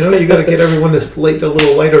anthem. You got to get everyone to light their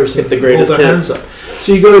little lighters and the greatest hold their hands up.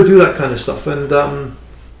 So you got to do that kind of stuff. And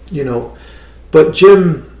but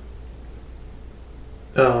Jim,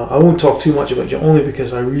 I won't talk too much about Jim, only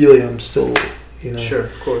because I really am still, Sure,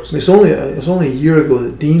 of course. I mean, it's only a year ago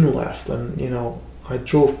that Dean left, and I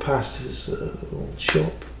drove past his old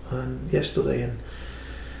shop yesterday, and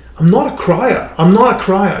I'm not a crier. I'm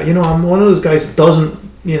one of those guys that doesn't,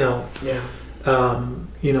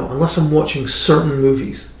 unless I'm watching certain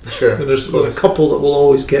movies. Sure. There's a couple that will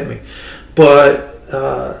always get me, but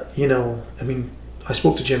I mean, I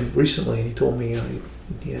spoke to Jim recently, and he told me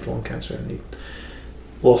he had lung cancer and he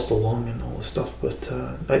lost a lung and all this stuff. But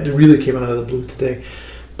it really came out of the blue today.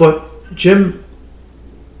 But Jim,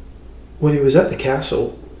 when he was at the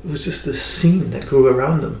castle, it was just this scene that grew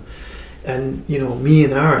around him. And, me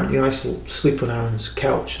and Aaron, I used to sleep on Aaron's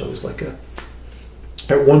couch. I was like at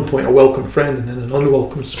one point, a welcome friend, and then an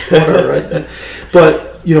unwelcome squatter, right?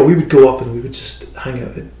 But, we would go up and we would just hang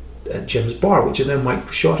out at Jim's bar, which is now Mike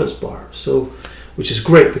Pushota's bar. So, which is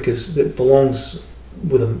great because it belongs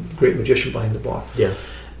with a great magician behind the bar. Yeah.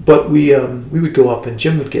 But we would go up, and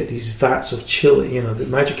Jim would get these vats of chili. The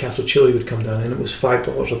Magic Castle chili would come down, and it was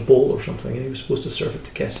 $5 a bowl or something, and he was supposed to serve it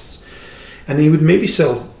to guests. And he would maybe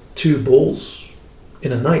sell 2 bowls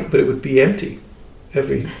in a night, but it would be empty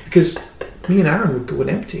because me and Aaron would go and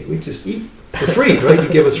empty. We'd just eat for free, right?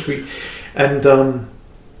 He'd give us free, and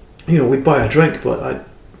we'd buy a drink, but I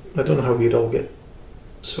don't know how we'd all get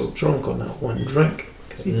so drunk on that one drink,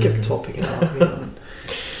 because he kept topping it up,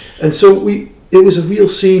 And so it was a real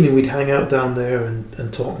scene, and we'd hang out down there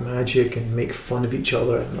and talk magic and make fun of each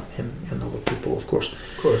other and other people, of course.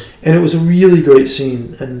 And it was a really great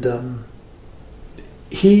scene, and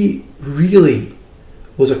he really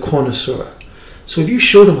was a connoisseur. So if you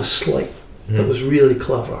showed him a sleight that was really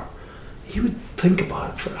clever, he would think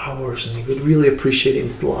about it for hours, and he would really appreciate it,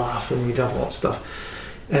 and he'd laugh, and he'd have all that stuff.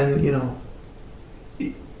 And,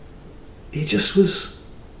 he just was,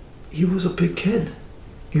 he was a big kid.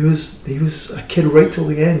 He was a kid right till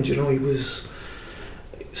the end, he was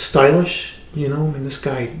stylish, I mean, this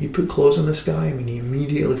guy, you put clothes on this guy, I mean, he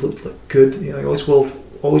immediately looked like good, he always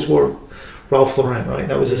wore Ralph Lauren, right?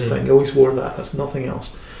 That was his thing. He always wore that. That's nothing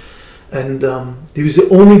else. And he was the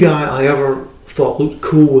only guy I ever thought looked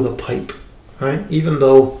cool with a pipe, right? Even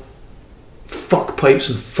though fuck pipes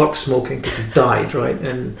and fuck smoking, because he died, right?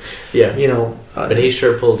 And but he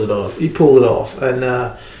sure pulled it off. He pulled it off, and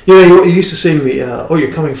he used to say to me, "Oh,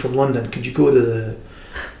 you're coming from London? Could you go to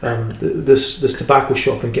this tobacco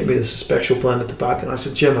shop and get me this special blend of tobacco?" And I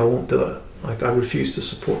said, "Jim, I won't do it. Like, I refuse to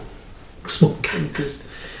support smoking, because."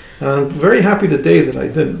 I'm very happy the day that I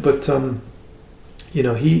didn't, but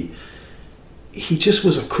he just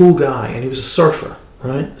was a cool guy, and he was a surfer,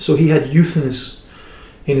 right? So he had youth in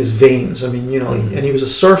his veins. I mean, and he was a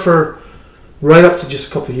surfer right up to just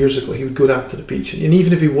a couple of years ago. He would go down to the beach, and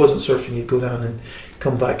even if he wasn't surfing, he'd go down and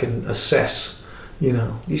come back and assess.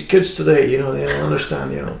 These kids today, they don't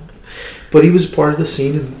understand. But he was part of the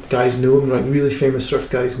scene, and guys knew him. Like, really famous surf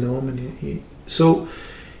guys knew him, and so.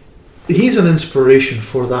 He's an inspiration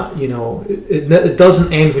for that, it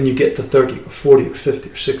doesn't end when you get to 30 or 40 or 50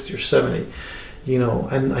 or 60 or 70,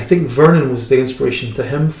 and I think Vernon was the inspiration to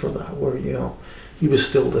him for that, where, he was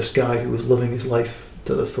still this guy who was living his life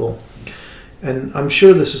to the full. And I'm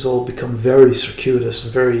sure this has all become very circuitous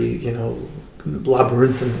and very,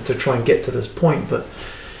 labyrinthine to try and get to this point, but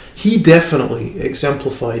he definitely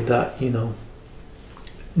exemplified that,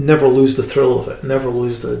 never lose the thrill of it, never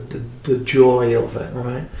lose the joy of it,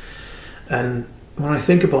 right? And when I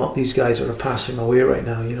think about these guys that are passing away right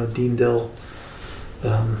now, Dean Dill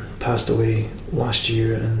passed away last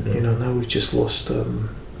year, and now we've just lost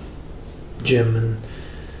Jim, and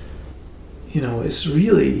it's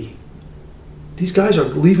really, these guys are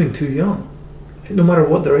leaving too young, no matter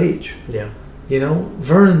what their age. Yeah.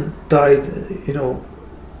 Vernon died, he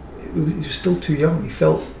was still too young. He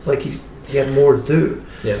felt like he had more to do.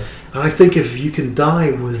 Yeah. And I think if you can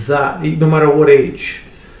die with that, no matter what age,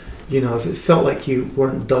 if it felt like you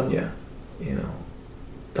weren't done yet,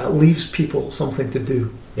 that leaves people something to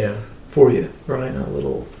do. Yeah. For you, right? A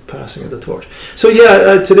little passing of the torch. So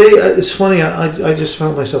today it's funny. I just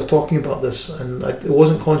found myself talking about this, and it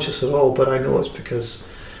wasn't conscious at all. But I know it's because,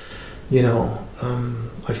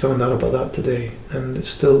 I found out about that today, and it's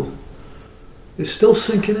still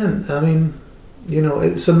sinking in. I mean,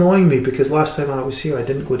 it's annoying me because last time I was here, I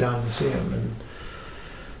didn't go down and see him, and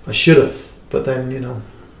I should have. But then,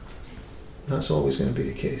 that's always going to be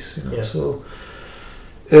the case. Yeah. So,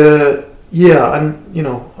 and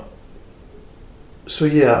So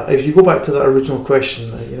if you go back to that original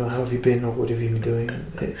question, how have you been or what have you been doing?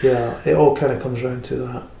 It all kind of comes around to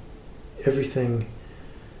that. Everything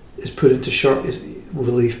is put into sharp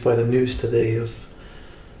relief by the news today of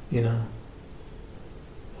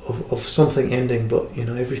something ending, but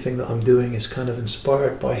everything that I'm doing is kind of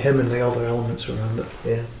inspired by him and the other elements around it.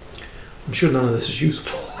 Yeah. I'm sure none of this is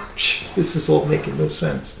useful. This is all making no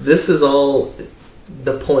sense. This is all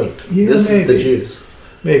the point. Yeah, this maybe. is the juice.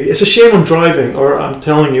 Maybe. It's a shame I'm driving, or I'm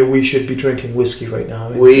telling you we should be drinking whiskey right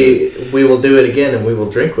now. We will do it again, and we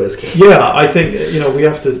will drink whiskey. Yeah, I think, we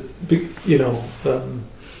have to be,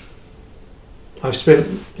 I've spent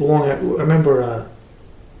long, I remember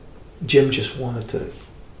Jim just wanted to,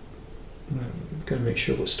 I'm going to make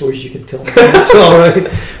sure what stories you can tell me. It's all right.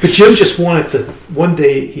 But Jim just wanted to, one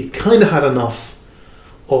day, he kind of had enough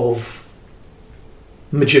of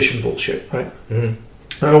magician bullshit, right? Mm-hmm.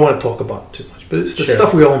 I don't want to talk about it too much, but it's the Sure.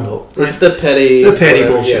 stuff we all know. Right? It's the petty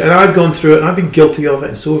bullshit. Yeah. And I've gone through it, and I've been guilty of it,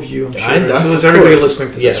 and so have you, I'm sure. And so is of everybody course.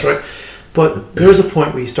 listening to Yes. this, right? But there's a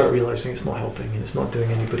point where you start realizing it's not helping, and it's not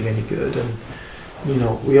doing anybody any good, and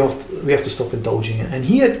we have to stop indulging it. And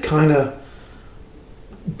he had kind of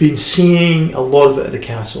been seeing a lot of it at the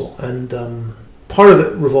castle, and part of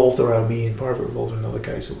it revolved around me, and part of it revolved around other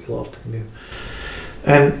guys that we loved and knew.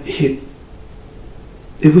 And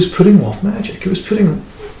it was putting off magic. It was putting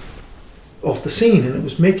off the scene, and it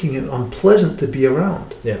was making it unpleasant to be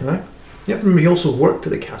around. Yeah. Right. You have to remember, he also worked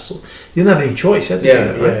at the castle. He didn't have any choice. He had to do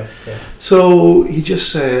that, right? Yeah. So he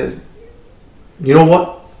just said, "You know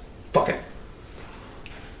what? Fuck it.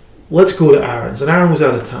 Let's go to Aaron's." And Aaron was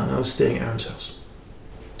out of town. I was staying at Aaron's house,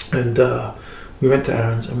 and we went to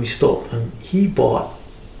Aaron's, and we stopped, and he bought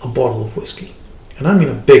a bottle of whiskey, and I mean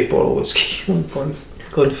a big bottle of whiskey,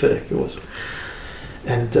 Glenfiddich it was,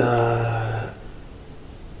 and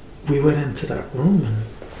we went into that room, and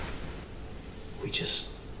we just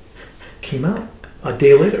came out a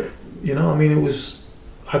day later. I mean,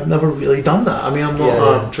 I've never really done that. I mean, I'm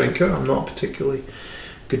not a drinker. I'm not a particularly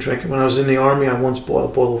good drinker. When I was in the army, I once bought a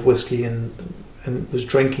bottle of whiskey and was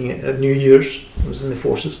drinking it at New Year's. I was in the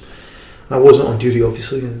forces. I wasn't on duty,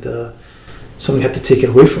 obviously, and somebody had to take it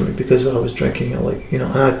away from me because I was drinking it, and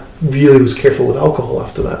I really was careful with alcohol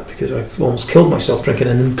after that because I almost killed myself drinking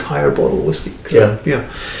an entire bottle of whiskey.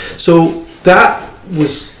 So that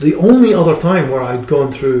was the only other time where I'd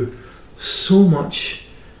gone through so much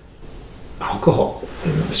alcohol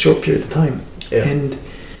in a short period of time. Yeah. And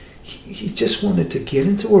he just wanted to get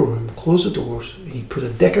into a room, close the doors, he put a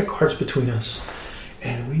deck of cards between us,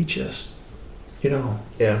 and we just, Yeah.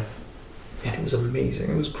 and it was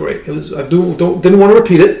amazing. It was great. It was. I didn't want to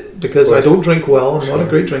repeat it because I don't drink well. I'm not a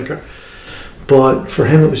great drinker, but for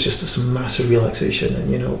him it was just this massive relaxation. And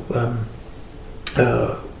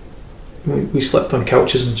we slept on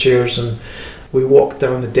couches and chairs, and we walked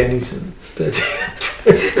down the Denny's and did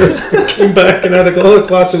breakfast and came back and had a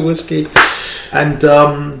glass of whiskey, and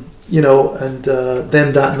then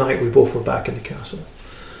that night we both were back in the castle,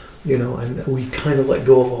 and we kind of let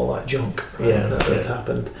go of all that junk that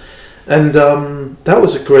happened. And that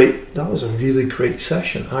was a really great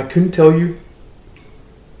session. I couldn't tell you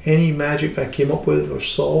any magic I came up with or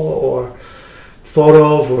saw or thought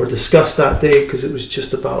of or discussed that day, because it was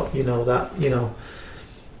just about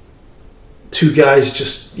two guys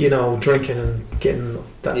just drinking and getting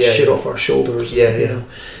that shit off our shoulders. It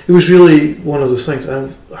was really one of those things. I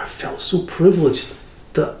felt so privileged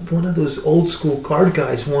that one of those old school card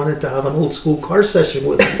guys wanted to have an old school card session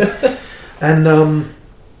with me. And I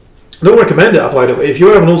don't recommend it, by the way. If you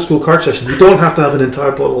have an old school card session, you don't have to have an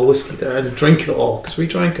entire bottle of whiskey there and drink it all, because we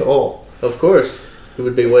drank it all. Of course. It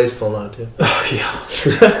would be wasteful not to. Yeah,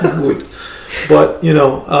 it would. But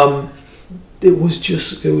it was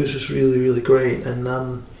just really, really great. And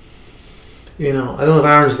I don't know if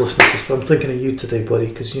Aaron's listening to this, but I'm thinking of you today, buddy,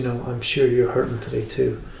 because I'm sure you're hurting today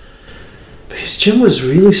too. Because Jim was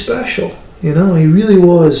really special. He really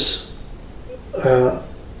was.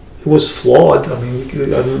 He was flawed. I mean,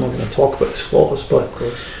 I'm not going to talk about his flaws, but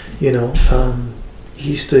he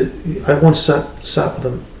used to. I once sat with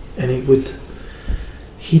him, and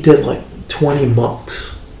he did like 20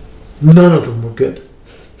 mucks. None of them were good.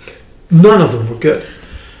 None of them were good.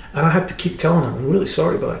 And I had to keep telling him, I'm really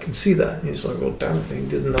sorry, but I can see that. And he's like, oh, damn it, he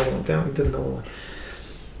did another one, damn it, he did another one.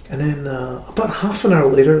 And then about half an hour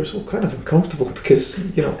later, it was all kind of uncomfortable because,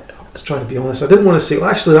 I was trying to be honest. I didn't want to say, well,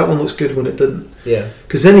 actually, that one looks good when it didn't. Yeah.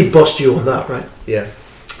 Because then he'd bust you on that, right? Yeah.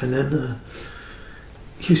 And then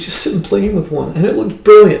he was just sitting playing with one, and it looked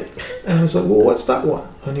brilliant. And I was like, well, what's that one?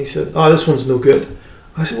 And he said, oh, this one's no good.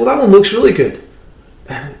 I said, well, that one looks really good.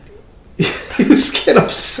 And he was getting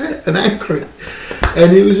upset and angry.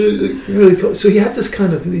 And it was really cool. So he had this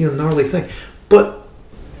kind of gnarly thing. But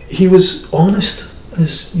he was honest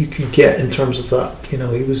as you could get in terms of that. He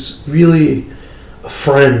was really a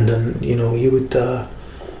friend, and, he would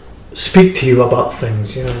speak to you about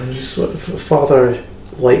things, and just sort of a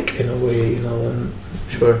father-like in a way, and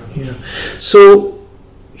sure. So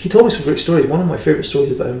he told me some great stories. One of my favourite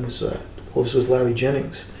stories about him was with Larry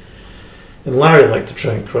Jennings. And Larry liked to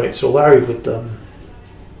drink, right? So Larry would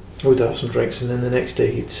have some drinks, and then the next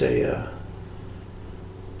day he'd say,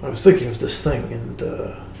 I was thinking of this thing, and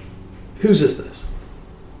whose is this?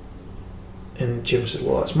 And Jim said,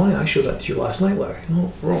 well, that's mine. I showed that to you last night, Larry.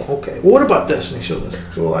 Oh, wrong. Okay. Well, what about this? And he showed this.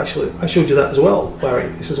 So, well, actually, I showed you that as well,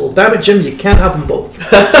 Larry. He says, well, damn it, Jim, you can't have them both.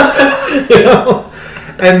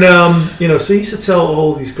 And, so he used to tell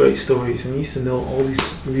all these great stories, and he used to know all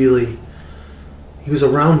these really... He was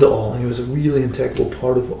around it all, and he was a really integral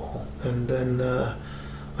part of it all. And then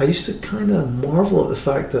I used to kind of marvel at the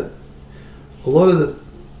fact that a lot of the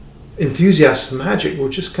enthusiasts of magic were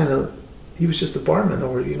just kind of... He was just a barman,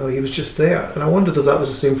 or he was just there. And I wondered if that was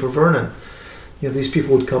the same for Vernon. These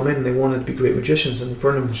people would come in and they wanted to be great magicians, and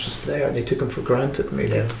Vernon was just there, and they took him for granted.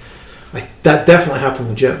 Maybe that definitely happened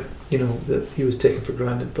with Jim. That he was taken for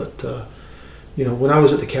granted. But when I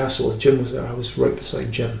was at the castle, if Jim was there, I was right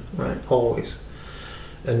beside Jim, right, always.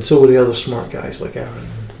 And so were the other smart guys like Aaron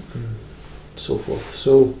and so forth.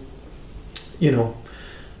 So,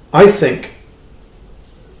 I think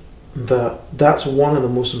that's one of the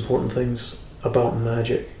most important things about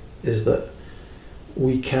magic, is that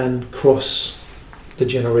we can cross the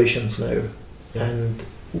generations now, and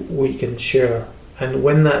we can share. And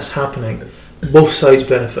when that's happening, both sides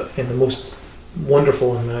benefit in the most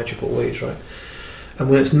wonderful and magical ways, right? And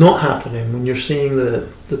when it's not happening, when you're seeing the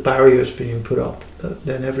barriers being put up,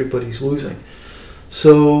 then everybody's losing.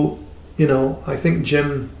 So, I think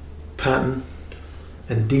Jim Patton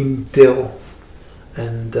and Dean Dill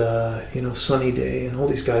and Sunny Day and all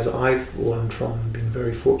these guys that I've learned from and been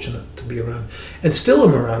very fortunate to be around, and still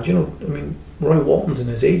am around. Roy Walton's in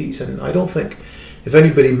his 80s, and I don't think if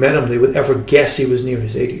anybody met him they would ever guess he was near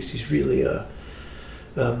his 80s. He's really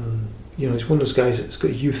he's one of those guys that's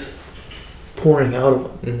got youth pouring out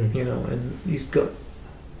of him, and he's got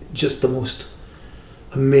just the most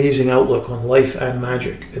amazing outlook on life and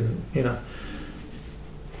magic. And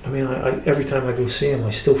I every time I go see him, I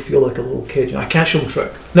still feel like a little kid. I can't show him a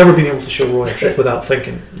trick. Never been able to show Roy a trick without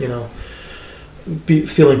thinking,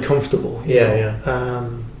 feeling comfortable.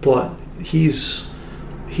 But he's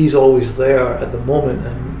always there at the moment,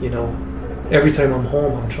 and every time I'm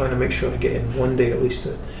home, I'm trying to make sure I get in one day at least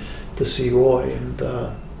to see Roy, and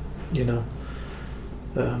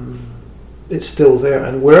it's still there.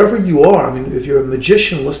 And wherever you are, if you're a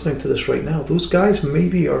magician listening to this right now, those guys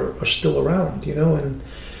maybe are still around, and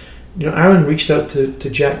Aaron reached out to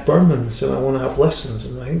Jack Berman and said, I want to have lessons.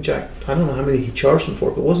 And I think Jack, I don't know how many he charged him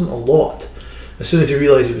for, but it wasn't a lot. As soon as he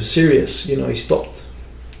realized he was serious, he stopped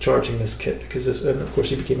charging this kid, and of course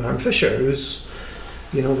he became Aaron Fisher, who's,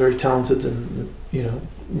 very talented and,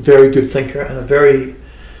 very good thinker, and a very,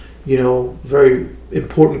 very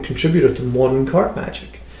important contributor to modern card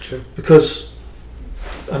magic. Sure. Because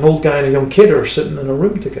an old guy and a young kid are sitting in a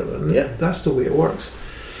room together, and that's the way it works.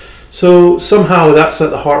 So somehow that's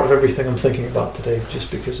at the heart of everything I'm thinking about today, just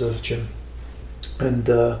because of Jim. And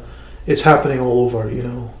it's happening all over,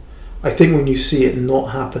 I think when you see it not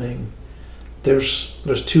happening,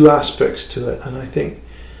 there's two aspects to it, and I think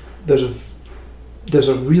there's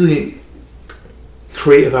a really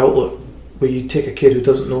creative outlook where you take a kid who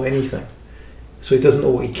doesn't know anything, so he doesn't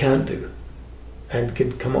know what he can't do, and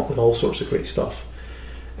can come up with all sorts of great stuff.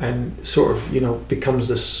 and sort of, becomes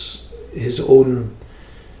his own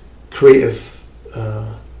creative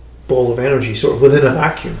ball of energy, sort of within a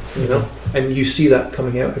vacuum, and you see that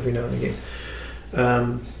coming out every now and again.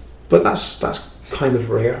 But that's kind of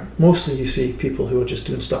rare. Mostly you see people who are just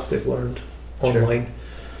doing stuff they've learned online. Sure.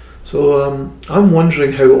 So I'm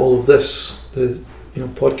wondering how all of this, the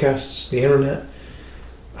podcasts, the internet,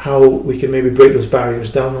 how we can maybe break those barriers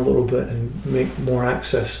down a little bit and make more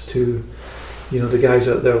access to, the guys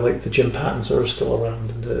out there like the Jim Pattons that are still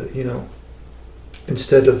around, and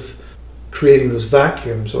instead of creating those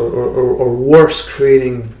vacuums, or worse,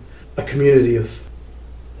 creating a community of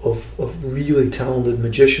really talented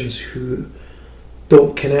magicians who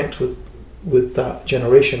don't connect with that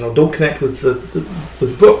generation, or don't connect with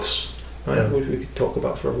with books, right? Yeah. Which we could talk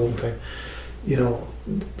about for a long time.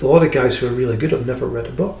 A lot of guys who are really good have never read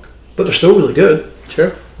a book, but they're still really good.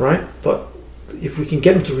 Sure. Right? But if we can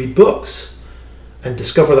get them to read books and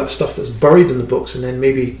discover that stuff that's buried in the books, and then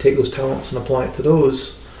maybe take those talents and apply it to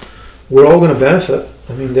those, we're all going to benefit.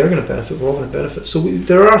 I mean, they're going to benefit, we're all going to benefit. So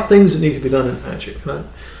there are things that need to be done in magic.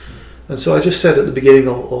 And so I just said at the beginning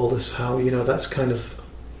of all this how, that's kind of,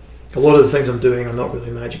 a lot of the things I'm doing are not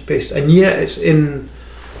really magic based, and yet it's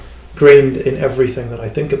ingrained in everything that I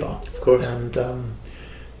think about. Of course. And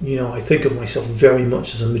I think of myself very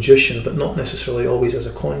much as a magician, but not necessarily always as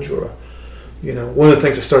a conjurer. One of the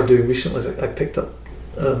things I started doing recently is I picked up.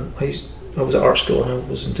 I was at art school and I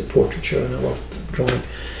was into portraiture and I loved drawing.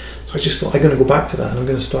 So I just thought I'm going to go back to that and I'm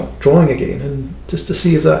going to start drawing again, and just to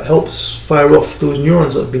see if that helps fire off those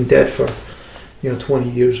neurons that have been dead for 20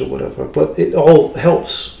 years or whatever. But it all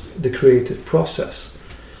helps the creative process.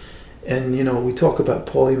 And we talk about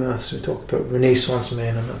polymaths, we talk about Renaissance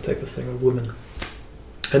men and that type of thing, or women,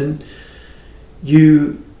 and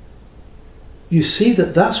you see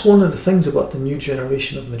that that's one of the things about the new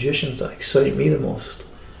generation of magicians that excite me the most,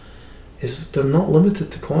 is they're not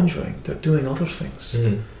limited to conjuring, they're doing other things.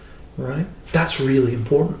 Right? That's really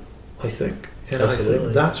important, I think, and Absolutely. I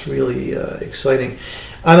think that's really exciting,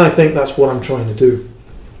 and I think that's what I'm trying to do,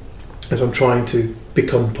 is I'm trying to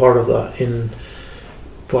become part of that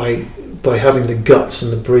by having the guts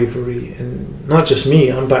and the bravery, and not just me.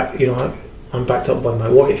 I'm I'm backed up by my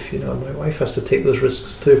wife. My wife has to take those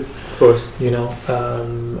risks too. Of course.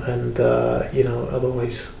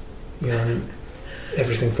 Otherwise,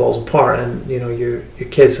 everything falls apart, and your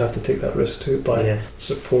kids have to take that risk too by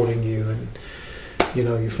supporting you, and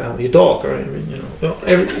your family, your dog, right? I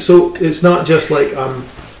mean, so it's not just like I'm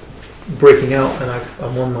breaking out and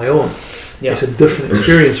I'm on my own. Yeah. It's a different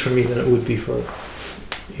experience for me than it would be for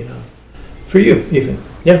you even.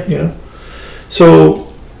 Yeah.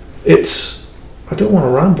 So it's, I don't want to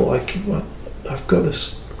ramble. I've got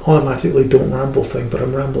this automatically don't ramble thing, but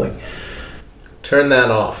I'm rambling. Turn that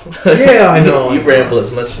off. Yeah, I know. You ramble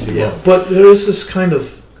as much as you want. But there is this kind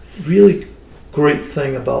of really great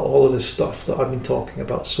thing about all of this stuff that I've been talking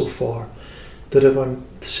about so far, that if I'm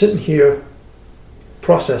sitting here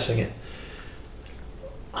processing it,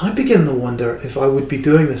 I begin to wonder if I would be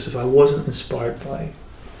doing this if I wasn't inspired by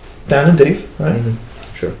Dan and Dave, right?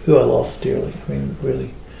 Mm-hmm. Sure. Who I love dearly. I mean,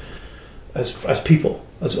 really, as people,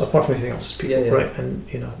 apart from anything else, as people, right? And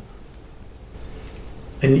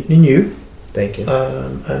and you. Thank you.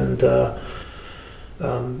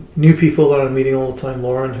 New people that I'm meeting all the time.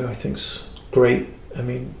 Lauren, who I think's great. I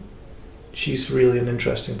mean, she's really an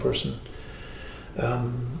interesting person.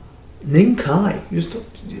 Ning Kai.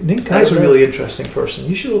 Ning Kai's a really interesting person.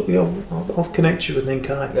 You should. I'll connect you with Ning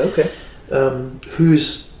Kai. Okay.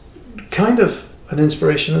 Who's kind of an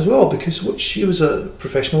inspiration as well, because she was a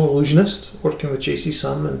professional illusionist working with J.C.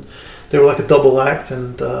 Sum, and they were like a double act,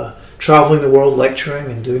 and traveling the world lecturing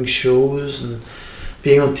and doing shows and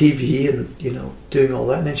being on TV and doing all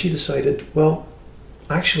that. And then she decided, well,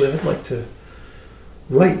 actually I'd like to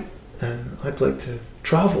write, and I'd like to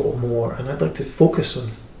travel more, and I'd like to focus on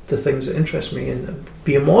the things that interest me and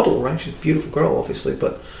be a model, right? She's a beautiful girl, obviously,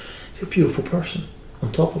 but she's a beautiful person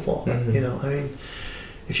on top of all that. I mean,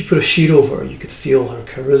 if you put a sheet over her, you could feel her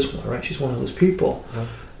charisma, right? She's one of those people.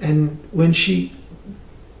 And when she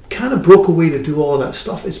kind of broke away to do all of that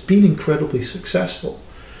stuff, it's been incredibly successful,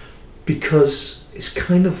 because it's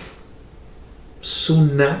kind of so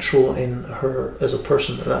natural in her as a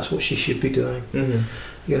person that that's what she should be doing. And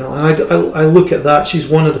I look at that. She's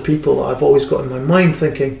one of the people that I've always got in my mind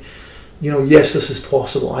thinking, yes, this is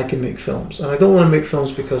possible. I can make films, and I don't want to make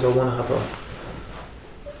films because I want to have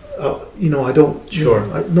I don't. Sure.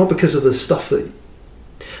 Not because of the stuff that.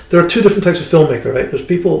 There are two different types of filmmaker, right? There's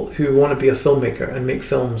people who want to be a filmmaker and make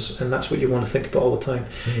films, and that's what you want to think about all the time.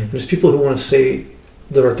 And there's people who want to say,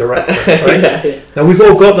 they're a director, right? Yeah. Now we've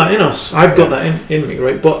all got that in us. I've got that in me,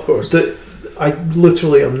 right? But Of course. I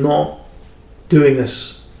literally am not doing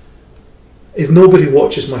this. If nobody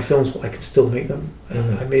watches my films, I can still make them.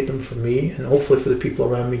 Mhm. I made them for me, and hopefully for the people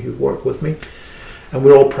around me who work with me, and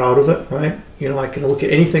we're all proud of it, right? You know, I can look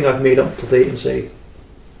at anything I've made up to date and say,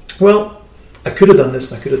 well, I could have done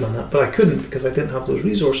this and I could have done that, but I couldn't because I didn't have those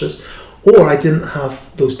resources, or I didn't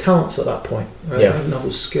have those talents at that point. Right? Yeah. I didn't have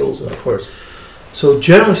those skills at that Of point. course. So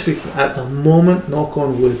generally speaking, at the moment, knock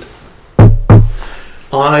on wood,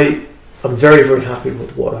 I am very, very happy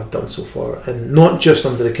with what I've done so far, and not just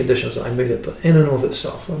under the conditions that I made it, but in and of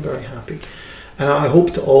itself, I'm very happy, and I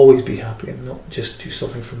hope to always be happy and not just do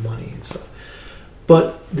something for money and stuff.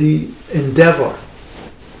 But the endeavor,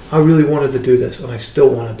 I really wanted to do this, and I still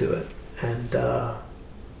want to do it, and I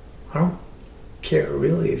don't care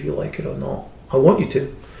really if you like it or not. I want you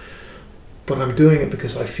to. But I'm doing it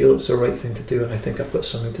because I feel it's the right thing to do, and I think I've got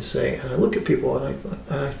something to say. And I look at people and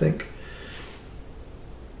I think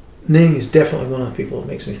Ning is definitely one of the people that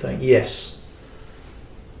makes me think, yes,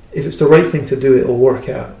 if it's the right thing to do, it'll work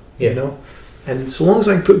out. Yeah. You know? And so long as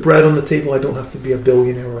I can put bread on the table, I don't have to be a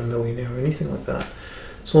billionaire or a millionaire or anything like that.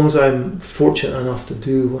 As long as I'm fortunate enough to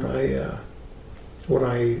do what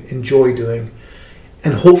I enjoy doing,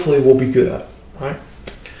 and hopefully will be good at, right?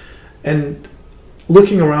 And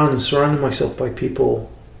looking around and surrounding myself by people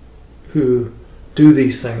who do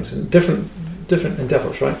these things in different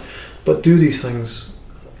endeavors, right? But do these things,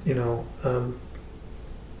 you know,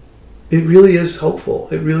 it really is helpful.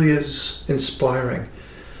 It really is inspiring.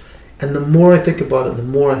 And the more I think about it, the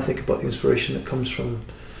more I think about the inspiration that comes from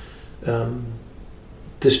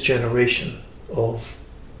this generation of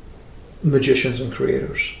magicians and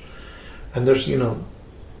creators. And there's, you know,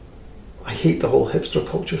 I hate the whole hipster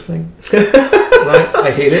culture thing. Right?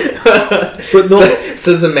 I hate it. But no,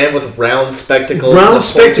 Says the man with round spectacles. round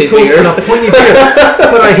spectacles and a pointy beard.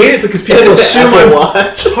 But I hate it because people assume Apple I'm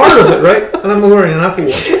Watch. part of it, right? And I'm wearing an Apple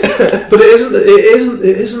Watch. But it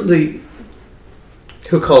isn't the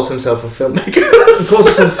Who calls himself a filmmaker? because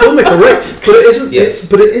it's a filmmaker, right? But it isn't. Yes.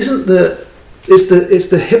 But it isn't the. It's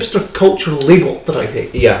the hipster culture label that I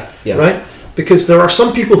hate. Yeah. Right? Because there are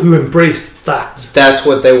some people who embrace that. That's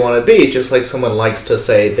what they want to be, just like someone likes to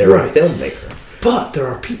say they're Right. a filmmaker. But there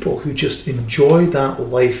are people who just enjoy that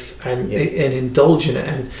life and indulge in it,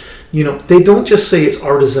 and you know, they don't just say it's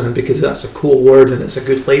artisan because that's a cool word and it's a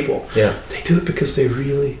good label. Yeah. They do it because they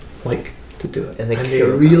really like to do it, And they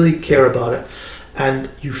really care about it, and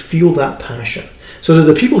you feel that passion. So there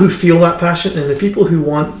are the people who feel that passion, and the people who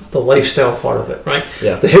want the lifestyle part of it, right?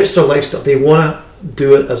 Yeah. The hipster lifestyle. They want to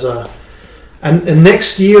do it as a, and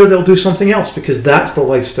next year they'll do something else because that's the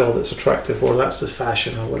lifestyle that's attractive, or that's the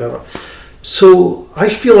fashion, or whatever. So I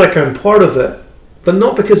feel like I'm part of it, but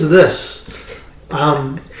not because of this.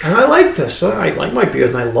 And I like this. I like my beard,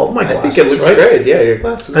 and I love my glasses. I think it looks right? great. Yeah, your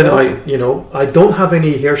glasses. And are awesome. I don't have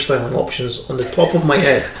any hairstyling options on the top of my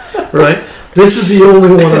head, right? This is the only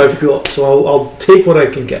one I've got, so I'll take what I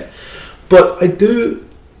can get. But I do.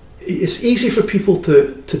 It's easy for people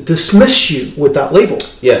to dismiss you with that label,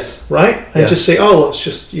 Yes. right? And Yeah. just say, oh, well, it's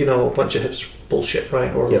just a bunch of hipster bullshit,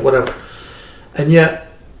 right, or Yep. whatever. And yet,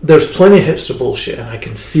 there's plenty of hipster bullshit, and I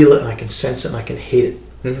can feel it, and I can sense it, and I can hate it.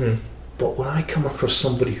 Mm-hmm. But when I come across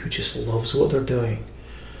somebody who just loves what they're doing,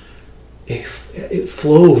 it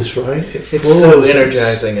flows, right? It flows. It's so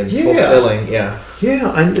energizing and Yeah. fulfilling. Yeah.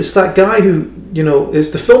 Yeah, and it's that guy who,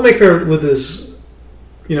 is the filmmaker with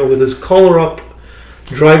his collar up,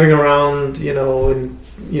 driving around, and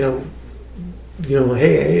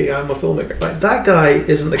hey, I'm a filmmaker. Right? That guy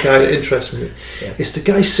isn't the guy that interests me. Yeah. It's the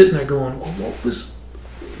guy sitting there going, well,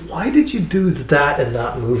 why did you do that in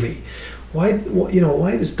that movie? Why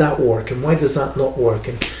does that work, and why does that not work?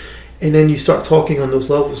 And then you start talking on those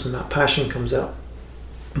levels, and that passion comes out.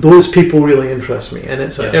 Those people really interest me, and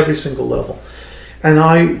it's at every single level. And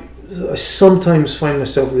I sometimes find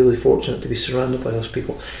myself really fortunate to be surrounded by those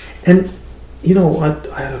people. And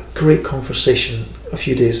I had a great conversation a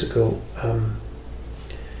few days ago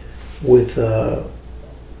with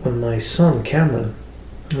when my son Cameron,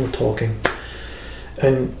 we were talking,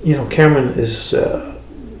 and Cameron is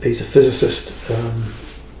he's a physicist.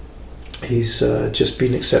 He's just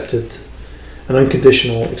been accepted, an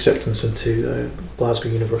unconditional acceptance into Glasgow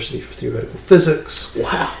University for theoretical physics.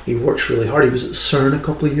 Wow. He works really hard. He was at CERN a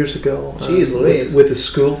couple of years ago. Jeez Louise. With his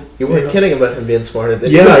school. You weren't kidding about him being smarter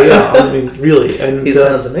than you. Yeah. I mean, really. And he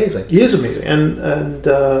sounds amazing. He is amazing, and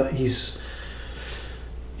he's,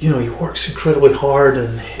 he works incredibly hard,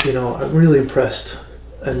 and I'm really impressed.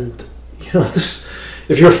 And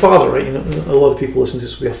if you're a father, right? A lot of people listen to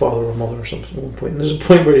this will be a father or a mother or something at one point. And there's a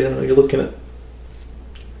point where you're looking at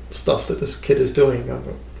stuff that this kid is doing. I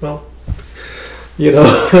go, well,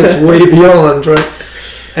 it's way beyond, right?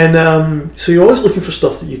 And so you're always looking for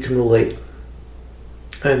stuff that you can relate.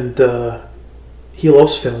 And he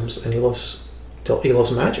loves films, and he loves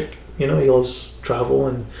magic. He loves travel,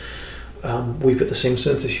 and we've got the same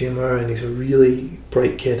sense of humor, and he's a really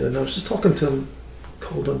bright kid. And I was just talking to him,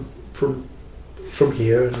 called him from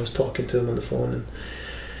here, and I was talking to him on the phone,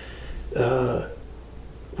 and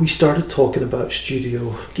we started talking about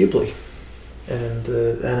Studio Ghibli and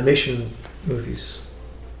the animation movies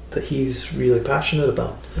that he's really passionate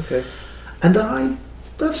about. Okay. And that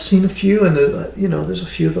I've seen a few, and there's a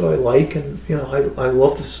few that I like, and I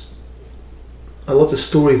love this. I love the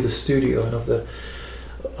story of the studio and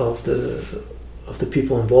of the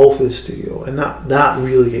people involved with the studio, and that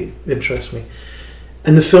really interests me.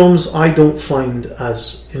 And the films I don't find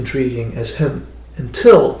as intriguing as him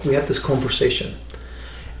until we had this conversation.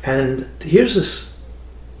 And here's this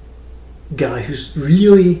guy who's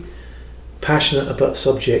really passionate about the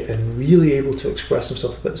subject and really able to express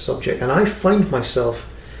himself about the subject, and I find myself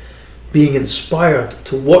being inspired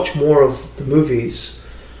to watch more of the movies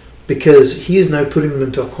because he is now putting them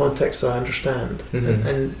into a context that I understand. Mm-hmm.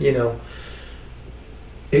 And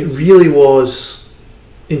it really was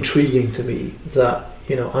intriguing to me that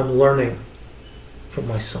I'm learning from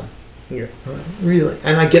my son. Yeah. Right? Really.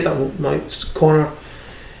 And I get that my Connor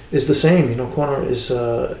is the same. Connor is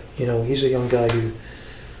he's a young guy who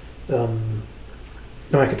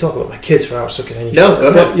I could talk about my kids for hours, so can anything. No, go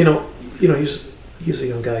ahead. But he's a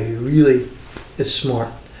young guy who really is smart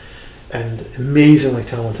and amazingly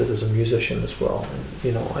talented as a musician as well.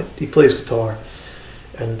 And, he plays guitar,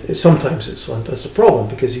 and sometimes it's a problem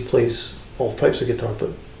because he plays all types of guitar, but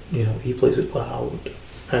he plays it loud.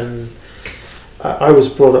 And I was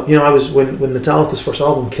brought up. I was when Metallica's first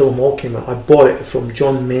album Kill 'Em All came out. I bought it from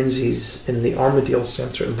John Menzies in the Armadale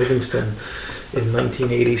Centre in Livingston in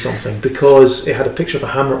 1980 something because it had a picture of a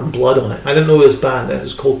hammer and blood on it. I didn't know this band, and it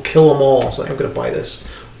was called Kill 'Em All. I was like, I'm going to buy this.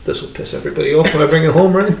 This will piss everybody off when I bring it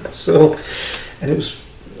home, right? So, and it was,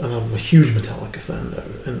 and I'm a huge Metallica fan now,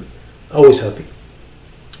 and I always have been.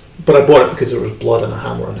 But I bought it because there was blood and a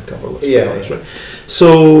hammer on the cover. Let's be honest, right?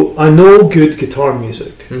 So I know good guitar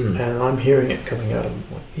music, and I'm hearing it coming out of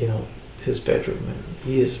his bedroom, and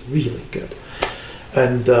he is really good.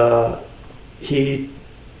 And he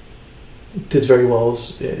did very well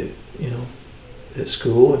as at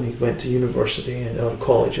school, and he went to university and out of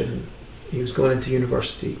college, and he was going into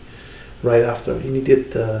university right after, and he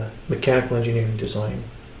did mechanical engineering design,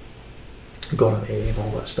 got an A and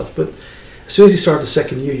all that stuff. But as soon as he started the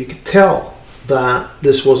second year, you could tell that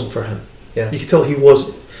this wasn't for him. Yeah. You could tell he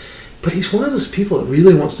wasn't. But he's one of those people that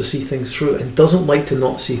really wants to see things through and doesn't like to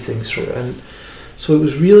not see things through. And so it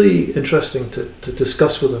was really interesting to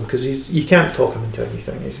discuss with him, because you can't talk him into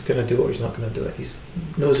anything. He's going to do it or he's not going to do it. He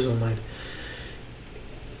knows his own mind.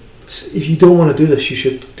 If you don't want to do this, you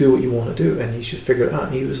should do what you want to do, and you should figure it out.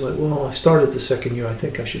 And he was like, well, I've started the second year, I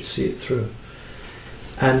think I should see it through.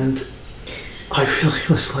 And I really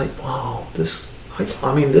was like, wow, this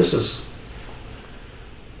is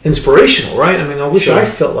inspirational, right? I wish I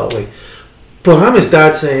felt that way. But I'm his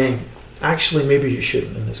dad saying, actually, maybe you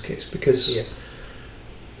shouldn't in this case, because,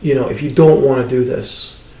 if you don't want to do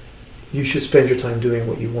this, you should spend your time doing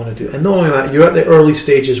what you want to do. And not only that, you're at the early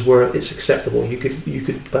stages where it's acceptable. You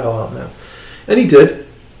could bow out now. And he did.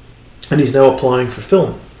 And he's now applying for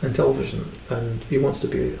film and television, and he wants to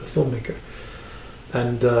be a filmmaker.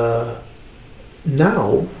 And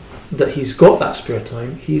now that he's got that spare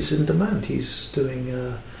time, he's in demand. He's doing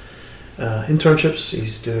internships.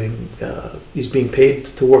 He's being paid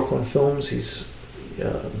to work on films. He's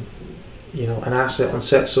an asset on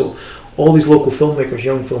set. So all these local filmmakers,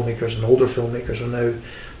 young filmmakers and older filmmakers, are now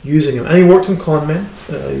using him. And he worked on Con Men.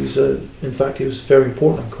 In fact, he was very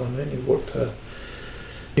important on Con Men. He worked.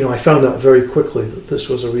 I found out very quickly that this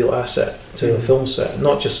was a real asset to a film set,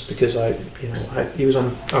 not just because he was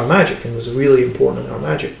on Our Magic and was really important in Our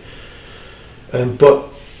Magic. But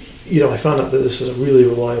I found out that this is a really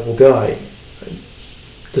reliable guy,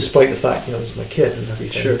 despite the fact he's my kid and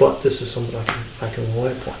everything. Sure. But this is something I can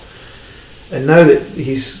rely upon. And now that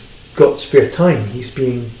he's got spare time, he's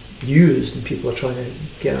being used, and people are trying to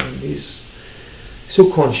get him. He's so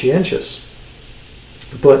conscientious.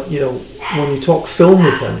 But when you talk film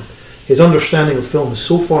with him, his understanding of film is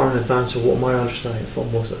so far in advance of what my understanding of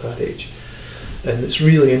film was at that age. And it's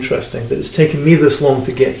really interesting that it's taken me this long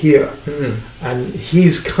to get here. Mm-hmm. And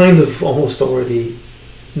he's kind of almost already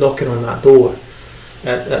knocking on that door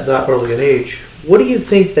at that early an age. What do you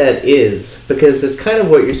think that is? Because it's kind of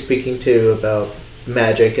what you're speaking to about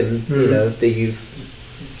magic, and that you've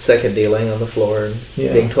second dealing on the floor and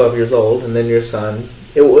Yeah. being 12 years old, and then your son.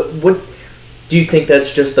 What do you think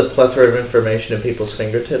that's just the plethora of information at people's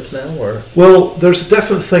fingertips now, or? Well, there's a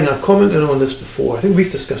definite thing, I've commented on this before, I think we've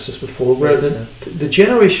discussed this before, where the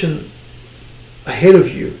generation ahead of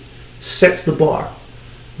you sets the bar,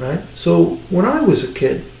 right? So when I was a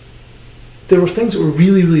kid, there were things that were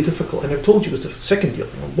really, really difficult, and I've told you it was difficult, second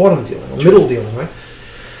dealing, or bottom dealing, or middle dealing, right?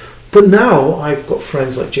 But now I've got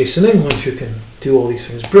friends like Jason England who can do all these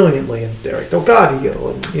things brilliantly, and Derek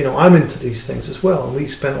Delgadio, and I'm into these things as well, and we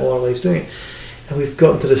spent all our lives doing it. And we've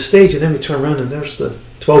gotten to this stage, and then we turn around and there's the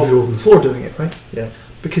 12-year-old on the floor doing it, right? Yeah.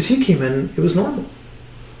 Because he came in, it was normal.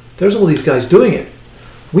 There's all these guys doing it.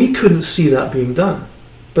 We couldn't see that being done.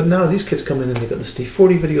 But now these kids come in and they've got the Steve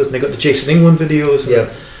Forty videos, and they've got the Jason England videos. And,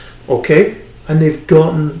 yeah. Okay. And they've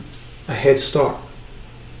gotten a head start.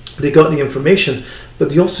 They got the information, but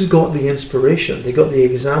they also got the inspiration. They got the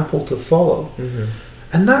example to follow. Mm-hmm.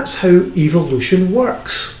 And that's how evolution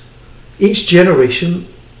works. Each generation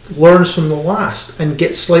learns from the last and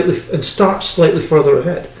starts slightly further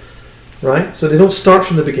ahead, right? So they don't start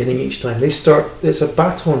from the beginning each time. It's a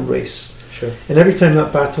baton race. Sure. And every time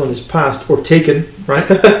that baton is passed or taken, right,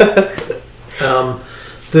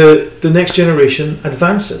 the next generation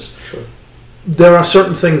advances. Sure. There are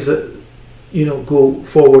certain things that go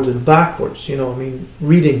forward and backwards.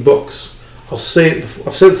 Reading books. I've said it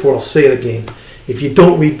before. I'll say it again. If you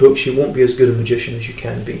don't read books, you won't be as good a magician as you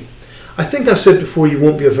can be. I think I said before you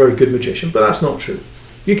won't be a very good magician, but that's not true.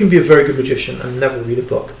 You can be a very good magician and never read a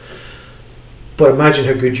book. But imagine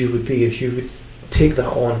how good you would be if you would take that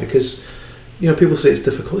on, because people say it's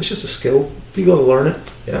difficult. It's just a skill. You got to learn it.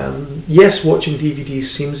 Yes, watching DVDs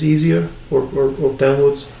seems easier or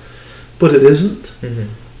downloads, but it isn't. Mm-hmm.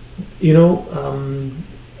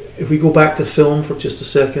 If we go back to film for just a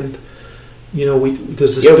second.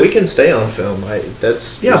 There's this. Yeah, we can stay on film. But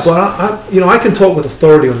I can talk with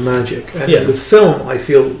authority on magic, and with film, I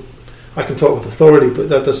feel I can talk with authority, but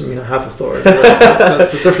that doesn't mean I have authority. Right?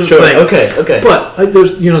 That's a different thing. Okay. But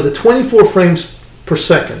there's the 24 frames per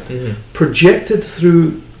second mm-hmm. projected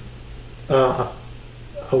through a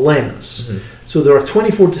lens. Mm-hmm. So there are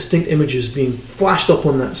 24 distinct images being flashed up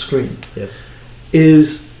on that screen. Yes,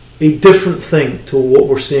 is a different thing to what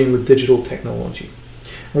we're seeing with digital technology.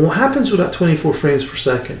 And what happens with that 24 frames per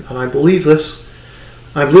second, and I believe this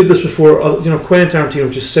before, Quentin Tarantino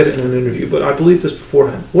just said it in an interview, but I believe this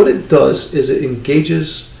beforehand. What it does is it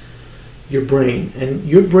engages your brain, and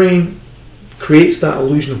your brain creates that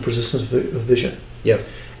illusion of persistence of vision. Yep.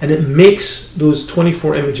 And it makes those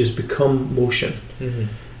 24 images become motion. Mm-hmm.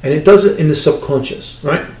 And it does it in the subconscious,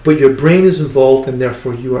 right? But your brain is involved, and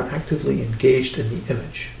therefore you are actively engaged in the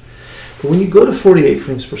image. But when you go to 48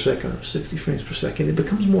 frames per second or 60 frames per second, it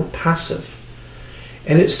becomes more passive.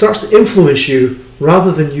 And it starts to influence you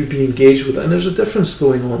rather than you be engaged with it. And there's a difference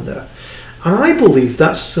going on there. And I believe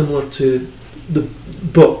that's similar to the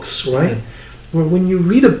books, right? Mm-hmm. Where when you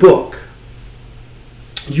read a book,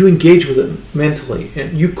 you engage with it mentally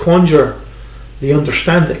and you conjure the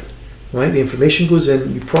understanding, right? The information goes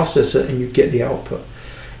in, you process it, and you get the output.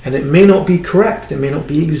 And it may not be correct, it may not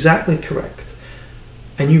be exactly correct.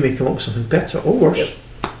 And you may come up with something better or worse, yep.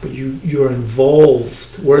 But you're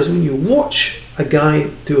involved. Whereas when you watch a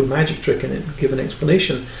guy do a magic trick and give an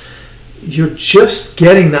explanation, you're just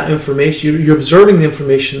getting that information, you're observing the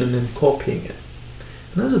information and then copying it.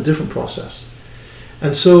 And that's a different process.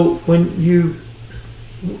 And so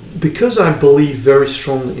because I believe very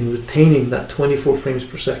strongly in retaining that 24 frames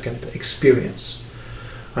per second experience,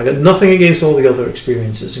 I got nothing against all the other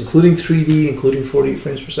experiences, including 3D, including 48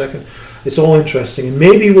 frames per second. It's all interesting, and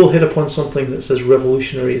maybe we'll hit upon something that's as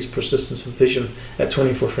revolutionary as persistence of vision at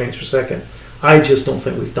 24 frames per second. I just don't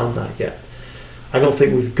think we've done that yet. I don't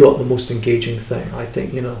think we've got the most engaging thing. I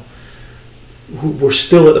think, we're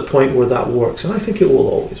still at the point where that works, and I think it will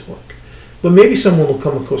always work. But maybe someone will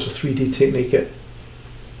come across a 3D technique at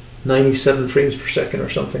 97 frames per second or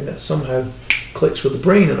something that somehow clicks with the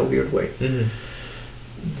brain in a weird way.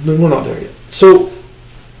 Mm-hmm. No, we're not there yet. So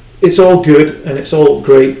it's all good and it's all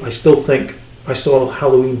great. I still think I saw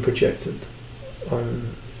Halloween projected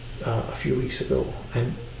on a few weeks ago,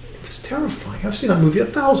 and it was terrifying. I've seen that movie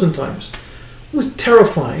 1,000 times. It was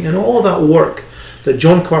terrifying, and all that work that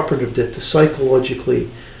John Carpenter did to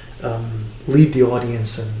psychologically lead the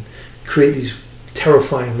audience and create these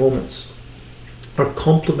terrifying moments are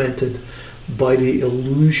complemented by the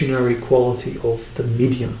illusionary quality of the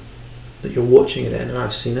medium that you're watching it in. And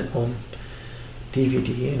I've seen it on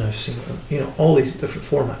DVD, and I've seen it, all these different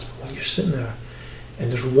formats. But when you're sitting there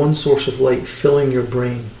and there's one source of light filling your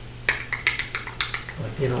brain,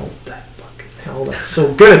 that fucking hell, that's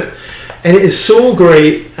so good. And it is so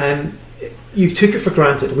great, and you took it for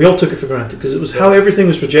granted. We all took it for granted because it was how everything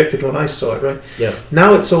was projected when I saw it, right? Yeah.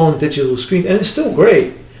 Now it's all on digital screen, and it's still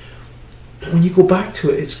great. But when you go back to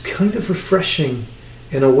it, it's kind of refreshing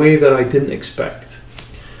in a way that I didn't expect.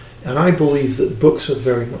 And I believe that books are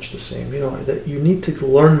very much the same. You know, that you need to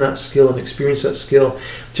learn that skill and experience that skill,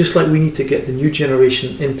 just like we need to get the new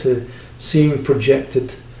generation into seeing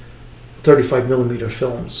projected 35mm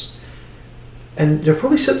films. And they'll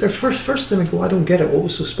probably sit there first thing and go, I don't get it, what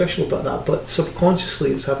was so special about that? But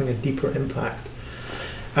subconsciously it's having a deeper impact.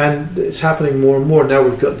 And it's happening more and more. Now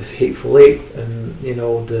we've got the Hateful Eight and, you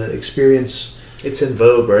know, the experience. It's in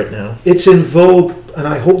vogue right now. It's in vogue, and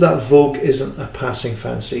I hope that vogue isn't a passing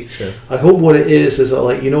fancy. Sure. I hope what it is that,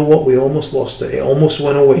 like, you know what, we almost lost it. It almost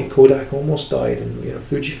went away. Kodak almost died, and, you know,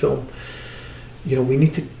 Fujifilm. You know, we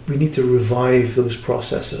need to revive those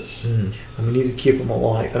processes, and we need to keep them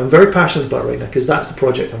alive. And I'm very passionate about it right now because that's the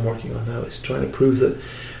project I'm working on now. Is trying to prove that,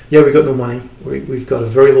 yeah, we've got no money. We've got a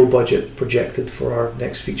very low budget projected for our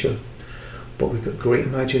next feature, but we've got great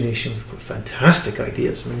imagination. We've got fantastic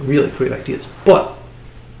ideas. I mean, really great ideas. But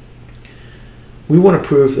we want to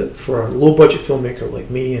prove that for a low budget filmmaker like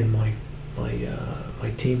me and my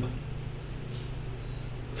team,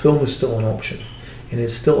 film is still an option. And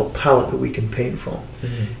it's still a palette that we can paint from.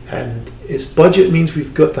 And its budget means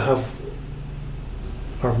we've got to have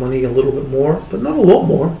our money a little bit more, but not a lot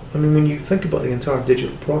more. I mean, when you think about the entire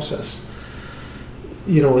digital process,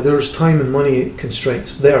 you know, there's time and money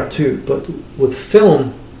constraints there too. But with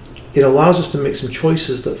film, it allows us to make some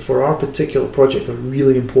choices that for our particular project are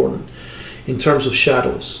really important in terms of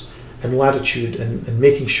shadows and latitude and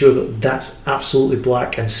making sure that that's absolutely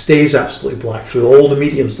black and stays absolutely black through all the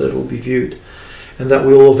mediums that it will be viewed. And that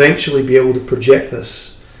we will eventually be able to project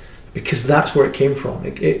this, because that's where it came from.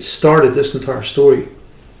 It started this entire story,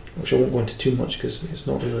 which I won't go into too much because it's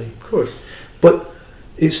not really. Of course. But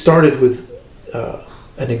it started with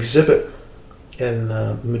an exhibit in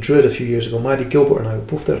Madrid a few years ago. Maddie Gilbert and I were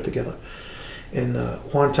both there together, and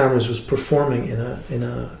Juan Tamariz was performing in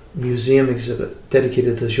a museum exhibit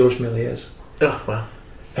dedicated to Georges Méliès. Oh wow!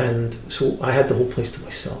 And so I had the whole place to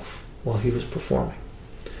myself while he was performing.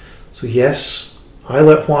 So yes, I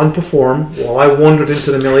let Juan perform while I wandered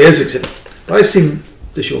into the Méliès exhibit. I've seen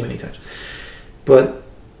the show many times, but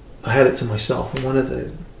I had it to myself. And one of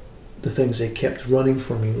the things they kept running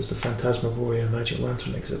for me was the Phantasmagoria Magic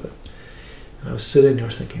Lantern exhibit. And I was sitting there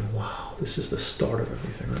thinking, wow, this is the start of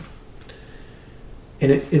everything, right?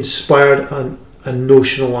 And it inspired a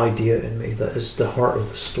notional idea in me that is the heart of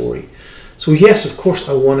the story. So yes, of course,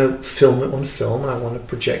 I want to film it on film, and I want to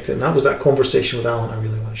project it. And that was that conversation with Alan. I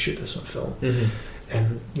really want to shoot this on film.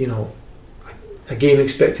 And, you know, again,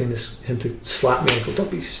 expecting him to slap me and go, don't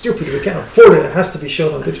be stupid, we can't afford it, it has to be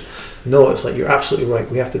shot on digital. No, it's like, you're absolutely right,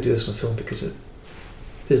 we have to do this on film because it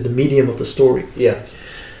is the medium of the story. Yeah.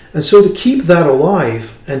 And so to keep that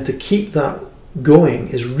alive and to keep that going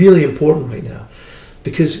is really important right now,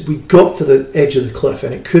 because we got to the edge of the cliff,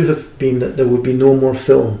 and it could have been that there would be no more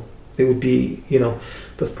film. It would be, you know,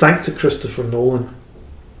 but thanks to Christopher Nolan,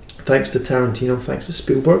 thanks to Tarantino, thanks to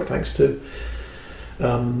Spielberg, thanks to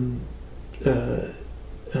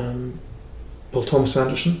Paul Thomas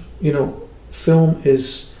Anderson, you know, film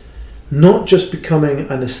is not just becoming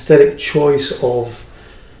an aesthetic choice of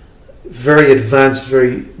very advanced,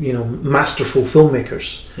 very, you know, masterful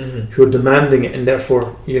filmmakers who are demanding it, and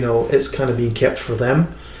therefore, you know, it's kind of being kept for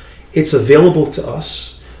them. It's available to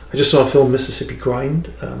us. I just saw a film, Mississippi Grind.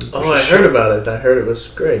 I heard about it. I heard it was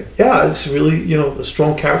great. Yeah, it's really, you know, a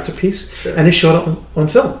strong character piece. Sure. And they shot it on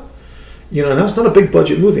film. You know, and that's not a big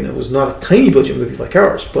budget movie. And it was not a tiny budget movie like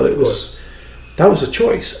ours, but it was, that was a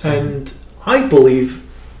choice. And I believe,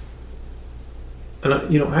 and I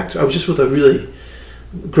was just with a really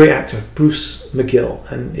great actor, Bruce McGill.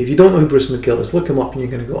 And if you don't know who Bruce McGill is, look him up and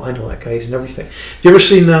you're going to go, I know that guy, he's in everything. Have you ever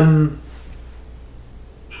seen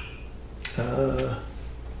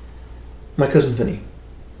My Cousin Vinny?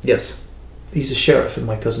 Yes. He's a sheriff in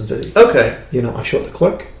My Cousin Vinny. Okay. You know, I Shot the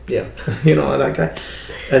Clerk. Yeah. You know, that guy.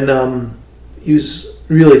 And he was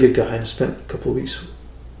a really good guy, and spent a couple of weeks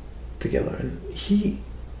together. And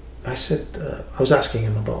I was asking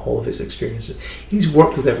him about all of his experiences. He's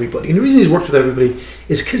worked with everybody. And the reason he's worked with everybody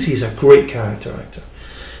is because he's a great character actor.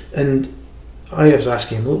 And I was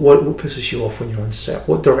asking him, what pisses you off when you're on set?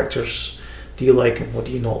 What directors do you like and what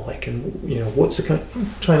do you not like? And, you know, what's the kind... I'm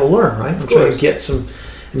trying to learn, right? I'm trying to get some...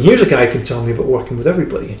 And here's a guy who can tell me about working with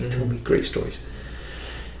everybody. And he told me great stories.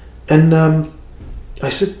 And I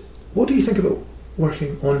said, what do you think about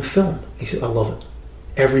working on film? He said, I love it.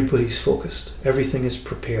 Everybody's focused. Everything is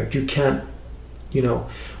prepared. You can't, you know...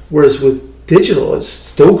 Whereas with digital, it's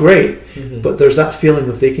still great, but there's that feeling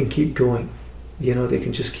of they can keep going. You know, they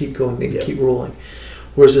can just keep going, they can keep rolling.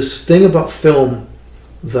 Whereas this thing about film,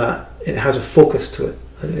 that it has a focus to it,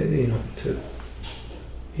 a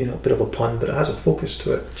bit of a pun, but it has a focus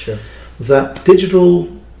to it. Sure. That digital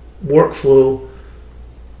workflow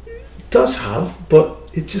does have, but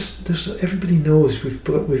it just, everybody knows we've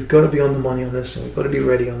got to be on the money on this, and we've got to be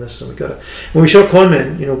ready on this, and when we shot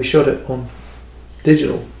Conman, we shot it on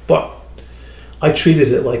digital, but I treated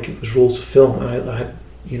it like it was rolls of film, and I had,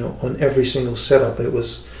 on every single setup, it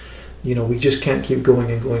was, we just can't keep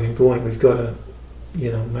going and going and going. We've got to,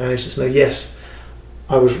 manage this. Now, yes,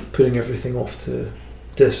 I was putting everything off to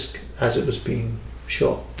disc as it was being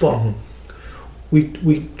shot, but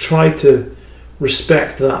we tried to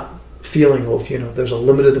respect that feeling of, there's a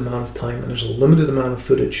limited amount of time and there's a limited amount of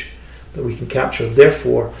footage that we can capture.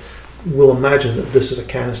 Therefore, we'll imagine that this is a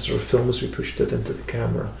canister of film as we pushed it into the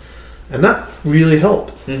camera. And that really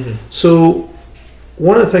helped. So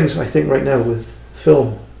one of the things I think right now with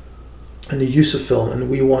film and the use of film, and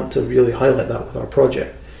we want to really highlight that with our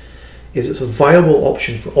project, is it's a viable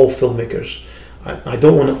option for all filmmakers. I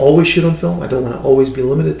don't want to always shoot on film. I don't want to always be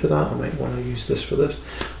limited to that. I might want to use this for this.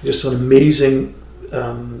 Just an amazing,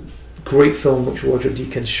 great film which Roger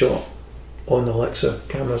Deakins shot on Alexa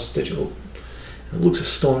cameras, digital. And it looks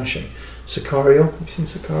astonishing. Sicario. Have you seen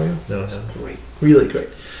Sicario? No, it's great. Really great.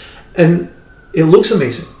 And it looks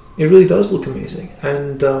amazing. It really does look amazing.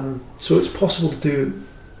 And so it's possible to do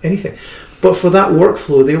anything. But for that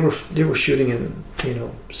workflow, they were shooting in,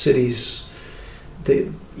 cities.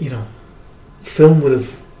 Film would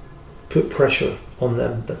have put pressure on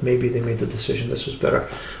them that maybe they made the decision this was better.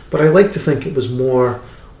 But I like to think it was more,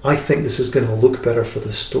 I think this is going to look better for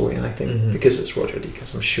this story, and I think because it's Roger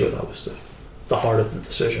Deakins, I'm sure that was the heart of the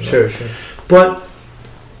decision. Sure. But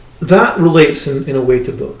that relates in a way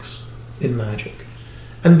to books, in magic,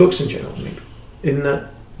 and books in general, maybe. In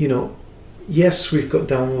that, yes, we've got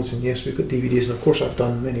downloads, and yes, we've got DVDs, and of course I've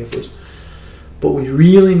done many of those. But we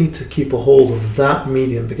really need to keep a hold of that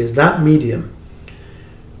medium, because that medium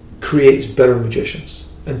creates better magicians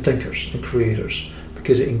and thinkers and creators,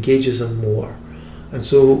 because it engages them more. And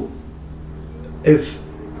so if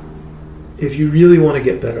you really want to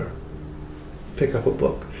get better, pick up a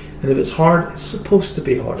book. And if it's hard, it's supposed to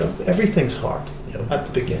be hard. Everything's hard at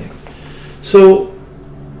the beginning. So,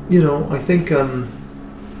 I think, I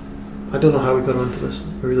don't know how we got onto this.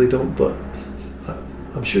 I really don't, but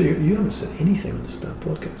I'm sure you haven't said anything on this damn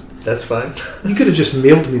podcast. That's fine. You could have just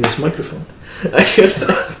mailed me this microphone. I could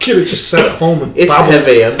have just sat at home and it's babbled.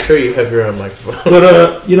 Heavy. I'm sure you have your own microphone. But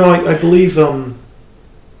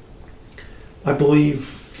I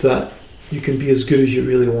believe that you can be as good as you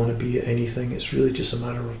really want to be at anything. It's really just a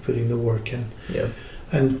matter of putting the work in. Yeah.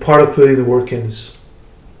 And part of putting the work in is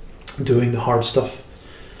doing the hard stuff.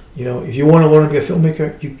 If you want to learn to be a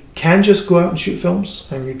filmmaker, you can just go out and shoot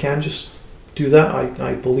films, and you can just do that.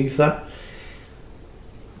 I believe that.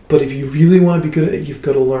 But if you really want to be good at it, you've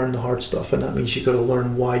got to learn the hard stuff, and that means you've got to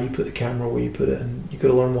learn why you put the camera where you put it, and you've got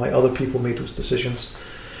to learn why other people made those decisions,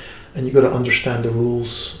 and you've got to understand the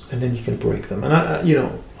rules, and then you can break them. And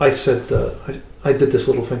I said I did this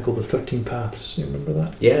little thing called the 13 Paths. You remember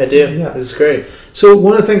that? Yeah, I do. Yeah, it was great. So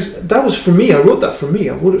one of the things that was for me, I wrote that for me.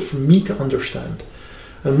 I wrote it for me to understand,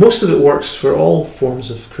 and most of it works for all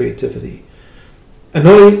forms of creativity. And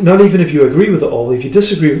not even if you agree with it all, if you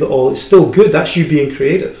disagree with it all, it's still good. That's you being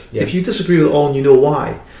creative. Yeah. If you disagree with it all and you know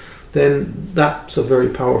why, then that's a very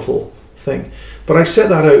powerful thing. But I set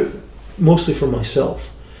that out mostly for myself.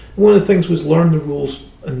 And one of the things was learn the rules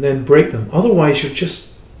and then break them. Otherwise,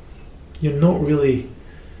 you're not really,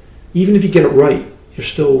 even if you get it right, you're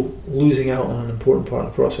still losing out on an important part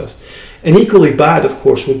of the process. And equally bad, of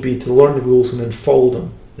course, would be to learn the rules and then follow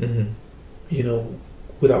them,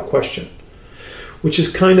 without question. Which is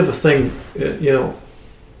kind of a thing,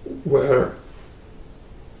 where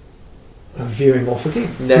I'm veering off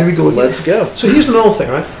again. Here we go again. Let's go. So here's another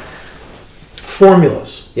thing, right?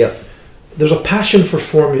 Formulas. Yeah. There's a passion for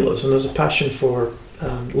formulas, and there's a passion for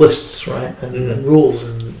lists, right? And rules,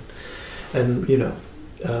 and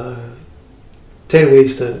 10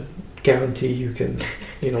 ways to guarantee you can,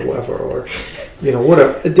 whatever, or,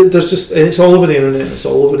 whatever. There's just, it's all over the internet, it's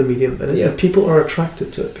all over the medium, and people are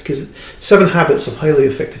attracted to it because 7 Habits of Highly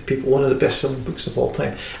Effective People, one of the best-selling books of all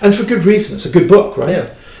time, and for good reason. It's a good book, right?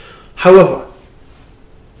 Yeah. However,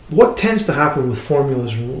 what tends to happen with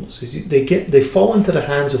formulas and rules is they fall into the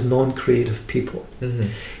hands of non-creative people, and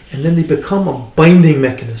then they become a binding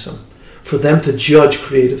mechanism for them to judge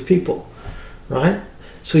creative people, right?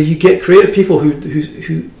 So you get creative people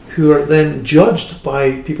who are then judged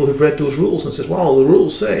by people who've read those rules and says, "Well, the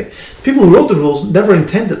rules say." The people who wrote the rules never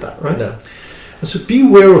intended that, right? No. And so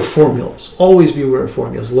beware of formulas. Always beware of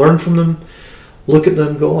formulas. Learn from them. Look at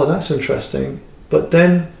them. Go, "Oh, that's interesting," but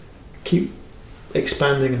then keep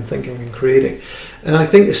expanding and thinking and creating. And I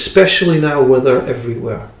think especially now where they're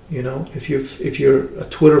everywhere. You know, if you're a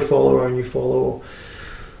Twitter follower and you follow,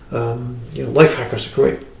 Lifehacker's a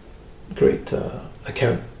great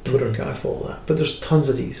account, Twitter account. I follow that, but there's tons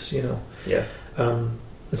of these. You know. Yeah. And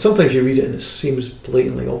sometimes you read it and it seems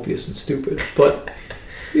blatantly obvious and stupid, but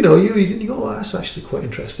you read it and you go, "Oh, that's actually quite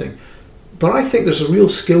interesting." But I think there's a real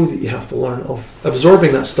skill that you have to learn of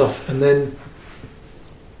absorbing that stuff and then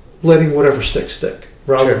letting whatever stick,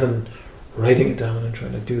 rather than writing it down and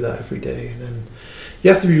trying to do that every day. And then you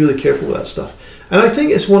have to be really careful with that stuff. And I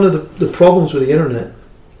think it's one of the problems with the internet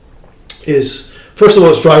is, first of all,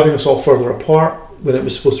 it's driving us all further apart when it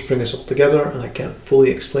was supposed to bring us all together, and I can't fully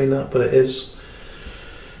explain that, but it is.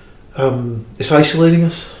 It's isolating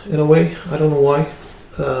us in a way. I don't know why.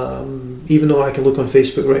 Even though I can look on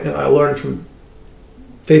Facebook right now, I learned from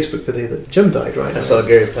Facebook today that Jim died, right? I saw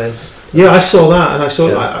Gary Plants. Yeah, I saw that, and I saw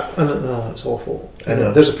it's awful. I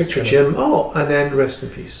know. There's a picture of Jim. Oh, and then rest in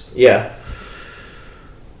peace. Yeah.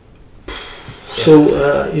 So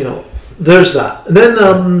there's that. And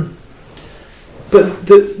then, but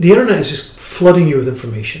the internet is just flooding you with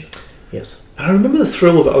information. Yes. And I remember the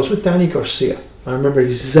thrill of it. I was with Danny Garcia. I remember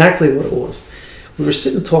exactly what it was. We were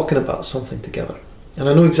sitting talking about something together, and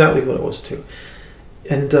I know exactly what it was too.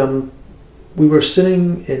 And we were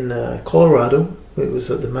sitting in Colorado. It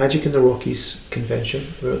was at the Magic in the Rockies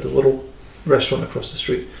convention. We were at the little restaurant across the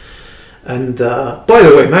street. And by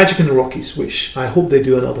the way, Magic in the Rockies, which I hope they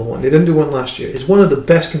do another one. They didn't do one last year. It's one of the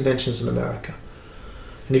best conventions in America.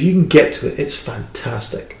 And if you can get to it, it's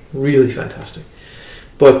fantastic. Really fantastic.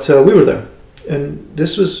 But we were there. And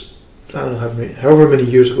this was, I don't know however many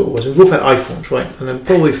years ago it was. We both had iPhones, right? And then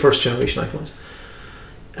probably first generation iPhones.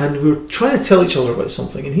 And we were trying to tell each other about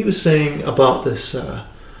something. And he was saying about this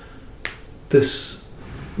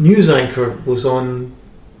news anchor was on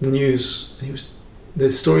the news. The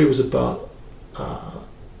story was about a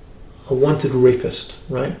wanted rapist,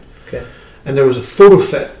 right? Okay. And there was a photo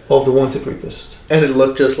fit of the wanted rapist. And it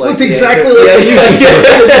looked just like... Looked exactly like the news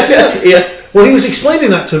anchor. Yeah. Well, he was explaining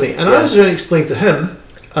that to me. And I was trying to explain to him,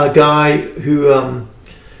 a guy who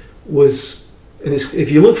was... if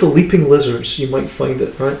you look for leaping lizards, you might find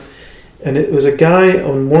it, right? And it was a guy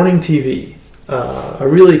on morning TV, a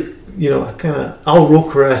really, a kind of Al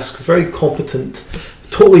Roker-esque, very competent,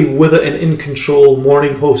 totally with it and in control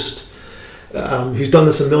morning host who's done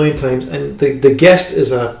this a million times. And the guest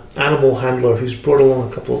is a animal handler who's brought along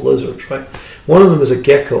a couple of lizards, right? One of them is a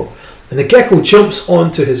gecko. And the gecko jumps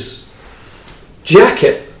onto his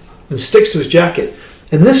jacket and sticks to his jacket.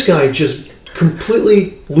 And this guy just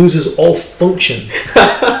completely loses all function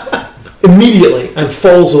immediately and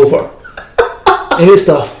falls over. And it's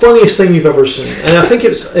the funniest thing you've ever seen. And I think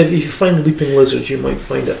if you find leaping lizards, you might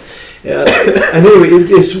find it. And anyway,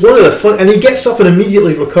 it's one of the fun. And he gets up and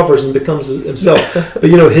immediately recovers and becomes himself. But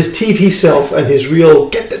his TV self and his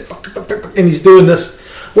real and he's doing this.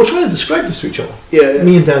 We're trying to describe this to each other. Yeah.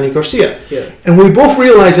 Me and Danny Garcia. Yeah. And we both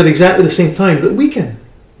realize at exactly the same time that we can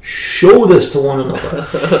show this to one another.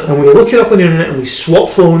 And we look it up on the internet and we swap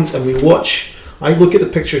phones and we watch. I look at the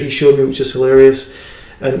picture he showed me, which is hilarious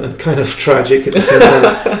and kind of tragic at the same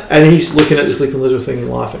time. And he's looking at the sleeping lizard thing and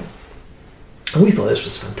laughing. And we thought this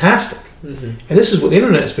was fantastic. Mm-hmm. And this is what the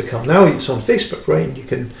internet has become. Now it's on Facebook, right? And you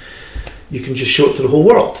can just show it to the whole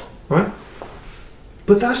world, right?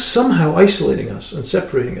 But that's somehow isolating us and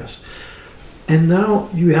separating us. And now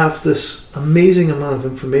you have this amazing amount of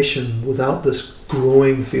information without this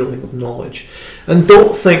growing feeling of knowledge. And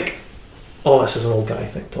don't think, oh, this is an old guy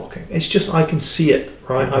thing talking. It's just I can see it,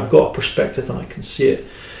 right? Mm-hmm. I've got a perspective and I can see it.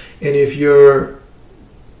 And if you're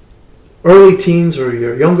early teens or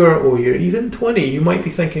you're younger or you're even 20, you might be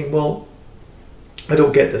thinking, well, I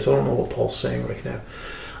don't get this. I don't know what Paul's saying right now.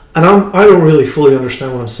 And I don't really fully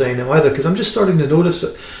understand what I'm saying now either, because I'm just starting to notice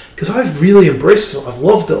it. Because I've really embraced it. I've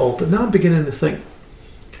loved it all. But now I'm beginning to think,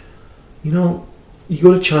 you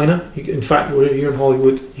go to China. In fact, we're here in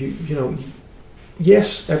Hollywood.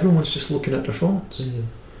 Yes, everyone's just looking at their phones. Mm-hmm.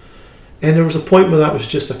 And there was a point where that was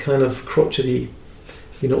just a kind of crotchety,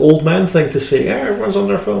 old man thing to say. Yeah, everyone's on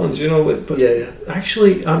their phones, But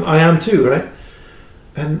actually, I am too, right?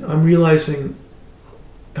 And I'm realizing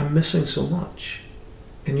I'm missing so much.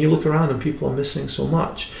 And you look around and people are missing so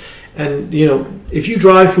much. And, if you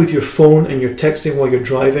drive with your phone and you're texting while you're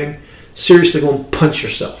driving, seriously go and punch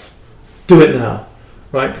yourself. Do it now,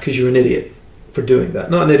 right? Because you're an idiot. for doing that.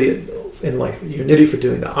 Not an idiot in life. You're an idiot for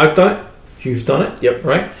doing that. I've done it. You've done it. Yep.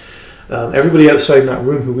 Right? Everybody outside in that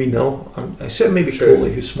room who we know, I said maybe Sure.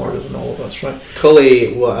 Coley, who's smarter than all of us, right?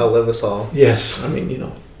 Coley will outlive us all. Yes, I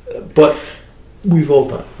mean, but we've all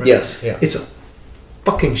done it. Right? Yes, yeah. It's a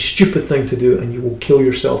fucking stupid thing to do, and you will kill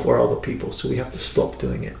yourself or other people, so we have to stop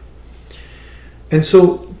doing it. And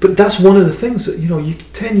so, but that's one of the things that,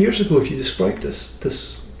 10 years ago, if you described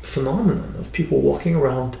this phenomenon of people walking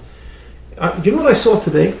around, you know what I saw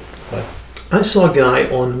today? What? I saw a guy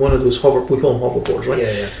on one of those we call them hoverboards, right?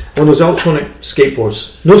 Yeah. One of those electronic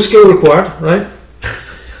skateboards. No skill required, right?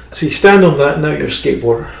 So you stand on that, now you're a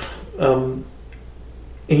skateboarder. And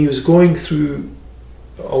he was going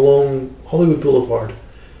along Hollywood Boulevard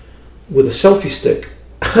with a selfie stick,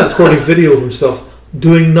 recording video of himself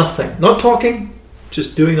doing nothing. Not talking,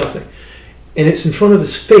 just doing nothing. And it's in front of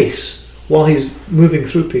his face while he's moving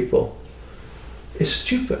through people. It's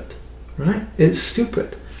stupid, right? It's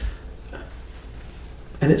stupid.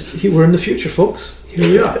 And we're in the future, folks. Here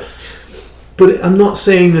we are. But I'm not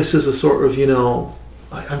saying this as a sort of,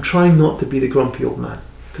 I'm trying not to be the grumpy old man,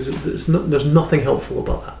 because there's nothing helpful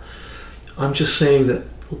about that. I'm just saying that,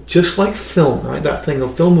 just like film, right? That thing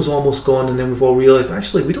of film was almost gone, and then we've all realised,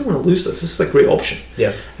 actually, we don't want to lose this. This is a great option.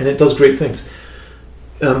 Yeah. And it does great things.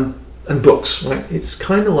 And books, right? It's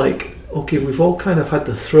kind of like, okay, we've all kind of had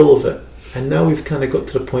the thrill of it, and now we've kind of got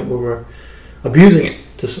to the point where we're abusing it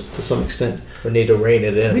to some extent. We need to rein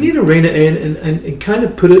it in. We need to rein it in and kind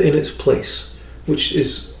of put it in its place, which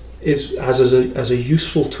is as a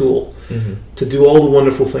useful tool to do all the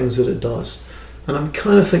wonderful things that it does. And I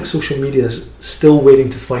kind of think social media is still waiting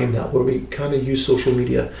to find that, where we kind of use social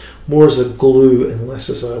media more as a glue and less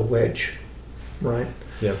as a wedge, right?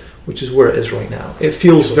 Yeah. Which is where it is right now. It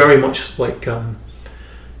feels very much like, I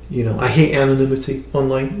hate anonymity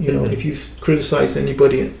online. If you've criticized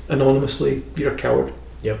anybody anonymously, you're a coward.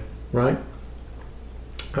 Yep. Right?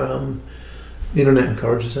 The internet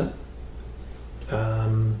encourages that.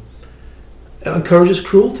 It encourages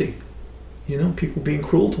cruelty. People being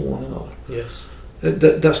cruel to one another. Yes.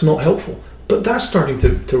 That's not helpful. But that's starting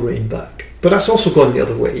to rein back. But that's also gone the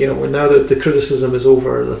other way. Where now that the criticism is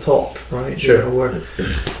over the top, right? Sure. But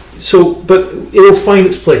it'll find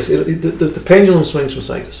its place. The pendulum swings from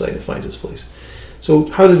side to side. It finds its place. So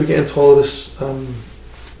how did we get into all of this?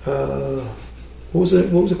 What was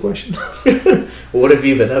the question? What have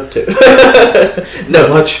you been up to? Not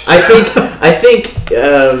much. I think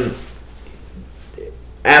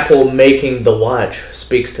Apple making the watch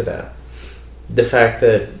speaks to that. The fact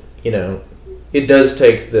that, it does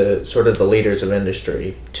take the sort of the leaders of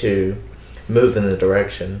industry to move in the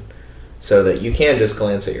direction so that you can just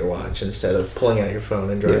glance at your watch instead of pulling out your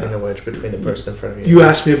phone and driving a wedge between the person in front of you. You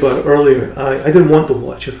asked me about it earlier. I didn't want the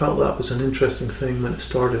watch. I felt that was an interesting thing when it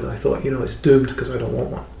started. I thought, it's doomed because I don't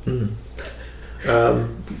want one.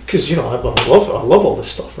 Because I love all this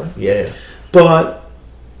stuff, right? Yeah. But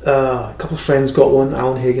a couple of friends got one,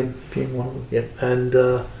 Alan Hagen being one of them. Yeah. And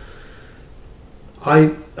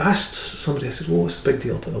I asked somebody, I said, well, what's the big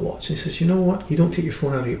deal about the watch? And he says, you know what? You don't take your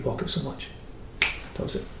phone out of your pocket so much. That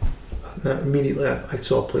was it. And immediately I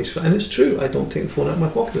saw a place for it. And it's true, I don't take the phone out of my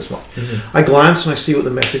pocket as much. I glance and I see what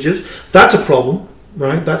the message is. That's a problem,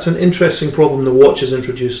 right? That's an interesting problem the watch has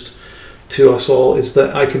introduced to us all, is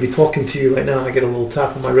that I could be talking to you right now and I get a little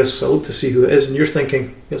tap on my wrist, so I look to see who it is, and you're thinking,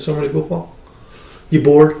 you got somewhere to go, Paul? You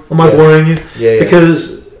bored? Am I boring you? Yeah.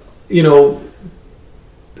 Because,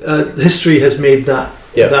 history has made that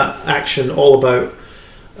action all about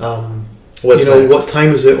What's next? What time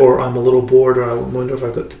is it, or I'm a little bored, or I wonder if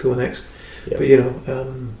I've got to go next. Yeah. But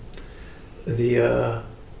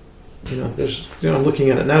there's I'm looking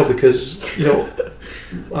at it now because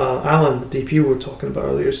Alan, the DP we were talking about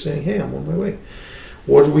earlier, is saying, hey, I'm on my way.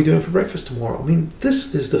 What are we doing for breakfast tomorrow? I mean,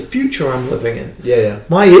 this is the future I'm living in. Yeah.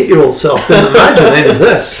 My 8-year-old self didn't imagine any of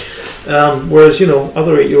this. Whereas,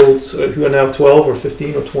 other 8-year-olds who are now 12 or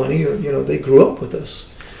 15 or 20, or, they grew up with this.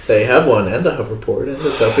 They have one, and a hoverboard, and a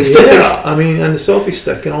selfie stick. Yeah, I mean, and the selfie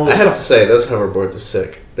stick and all this I have to say, those hoverboards are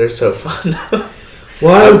sick. They're so fun.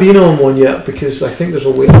 Well, I haven't been on one yet because I think there's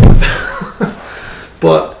a wait.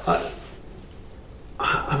 But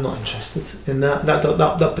I'm not interested in that.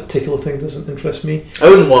 That particular thing doesn't interest me. I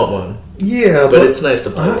wouldn't want one. Yeah, but it's nice to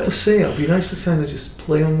play I have with. to say, it'd be nice to kind of just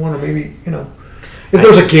play on one, or maybe, if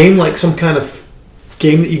there's a game, like some kind of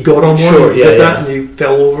game that you got on one, Sure, you did that and you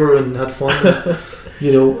fell over and had fun,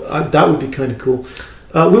 that would be kind of cool.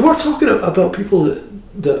 We were talking about people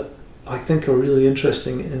that I think are really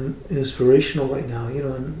interesting and inspirational right now,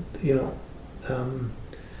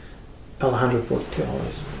 Alejandro Portillo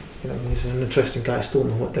is, he's an interesting guy. I still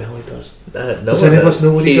don't know what the hell he does. No Does any of us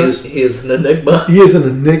know what he does? He is an enigma. He is an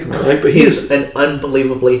enigma, right? But He's an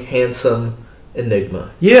unbelievably handsome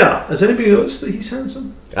enigma. Yeah. Has anybody noticed that he's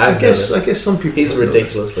handsome? I guess some people. He's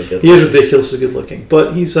ridiculously good. He is ridiculously good looking,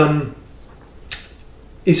 but he's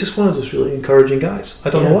just one of those really encouraging guys.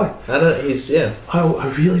 I don't know why. I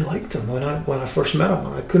really liked him when I first met him,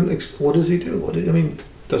 and I couldn't. What does he do? And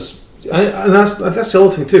that's the other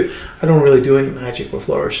thing too. I don't really do any magic or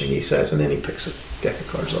flourishing, he says, and then he picks a deck of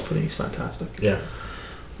cards up and he's fantastic. Yeah,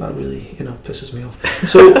 that really pisses me off.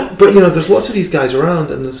 So, but there's lots of these guys around,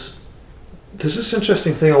 and there's this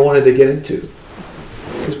interesting thing I wanted to get into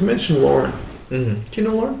because we mentioned Lauren. Mm-hmm. Do you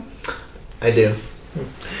know Lauren? I do.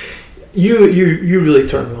 You really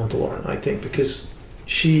turned me on to Lauren, I think, because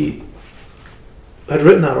she had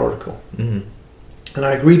written that article. Mm-hmm. And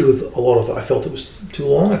I agreed with a lot of it. I felt it was too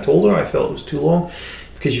long. I told her I felt it was too long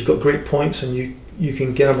because you've got great points and you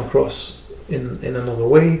can get them across in another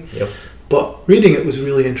way. Yep. But reading it was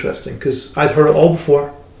really interesting because I'd heard it all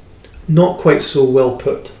before, not quite so well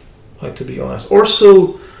put, to be honest, or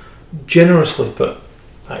so generously put,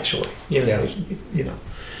 actually.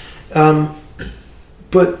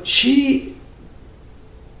 But she,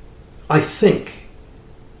 I think,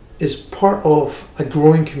 is part of a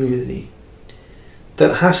growing community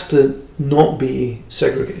that has to not be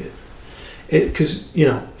segregated. Because,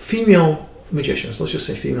 female magicians, let's just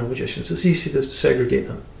say female magicians, it's easy to segregate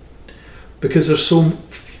them because there's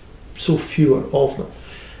so fewer of them.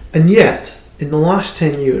 And yet, in the last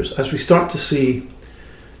 10 years, as we start to see,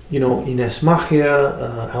 Ines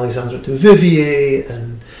Machia, Alexandra de Vivier,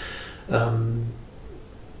 and,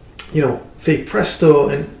 Faye Presto,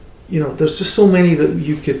 and, there's just so many that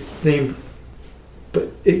you could name, but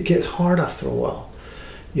it gets hard after a while.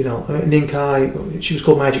 Ning Kai, she was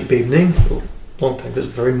called Magic Babe Ning for a long time. It was a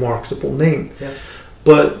very marketable name. Yeah.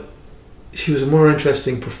 But she was a more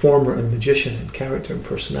interesting performer and magician and character and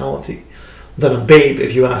personality than a babe,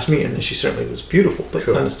 if you ask me. And she certainly was beautiful, but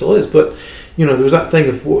sure. And still is. But, there was that thing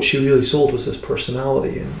of what she really sold was this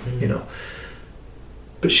personality. And,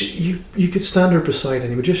 but you could stand her beside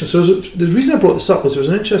any magician. So the reason I brought this up was there was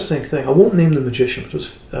an interesting thing. I won't name the magician, but it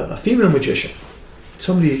was a female magician.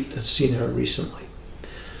 Somebody had seen her recently.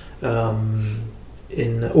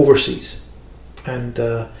 In overseas, and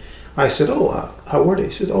I said, how were they?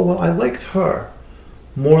 He said, I liked her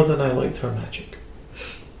more than I liked her magic.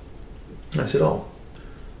 And I said,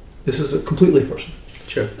 this is a completely person.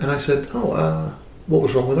 Sure. And I said, what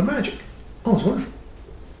was wrong with her magic? It's wonderful.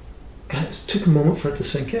 And it took a moment for it to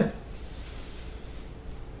sink in.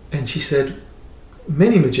 And she said,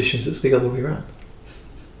 many magicians, it's the other way around.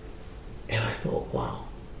 And I thought, wow,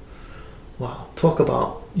 talk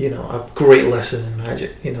about, a great lesson in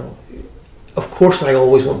magic. Of course I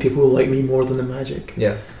always want people who like me more than the magic.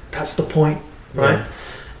 Yeah. That's the point, right? Yeah.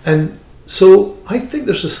 And so I think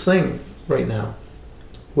there's this thing right now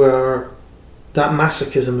where that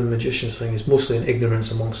masochism in magicians thing is mostly an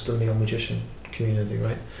ignorance amongst the male magician community,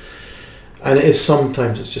 right? And it is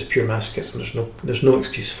sometimes it's just pure masochism. There's no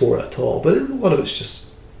excuse for it at all. But a lot of it's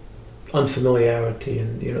just unfamiliarity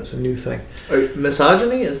and, it's a new thing.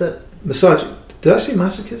 Misogyny, is that? Misogyny. Did I say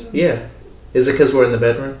masochism? Yeah. Is it because we're in the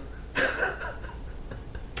bedroom?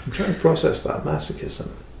 I'm trying to process that. Masochism.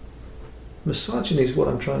 Misogyny is what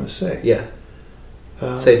I'm trying to say. Yeah.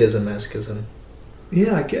 Sadism, masochism.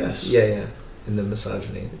 Yeah, I guess. Yeah. In the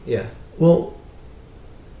misogyny. Yeah. Well,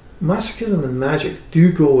 masochism and magic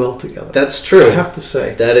do go well together. That's true. I have to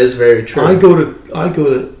say. That is very true. I go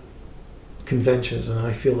to conventions and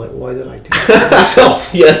I feel like, why did I do that to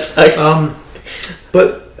myself? Yes.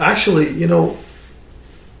 But actually, you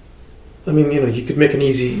could make an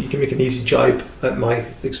easy jibe at my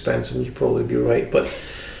expense, and you'd probably be right. But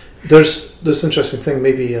there's this interesting thing.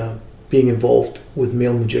 Maybe being involved with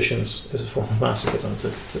male magicians is a form of masochism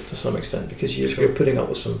to some extent, because you're putting up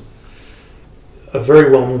with a very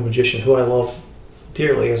well-known magician who I love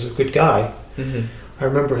dearly as a good guy. Mm-hmm. I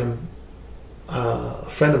remember him. A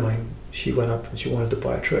friend of mine, she went up and she wanted to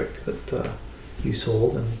buy a trick that you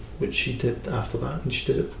sold, and which she did after that, and she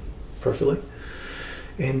did it perfectly.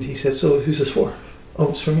 And he said, "So who's this for?" "Oh,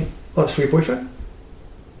 it's for me." "Oh, it's for your boyfriend?"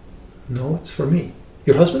 "No, it's for me."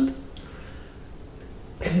 "Your husband?"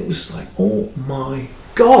 And it was like, oh my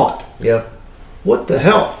God. Yeah. What the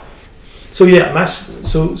hell? So yeah,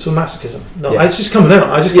 masochism. No, Yeah. it's just coming out.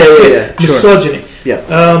 I just can't say it. Sure. Misogyny.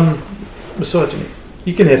 Yeah. Misogyny.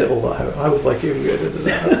 You can edit all that out. I would like you to edit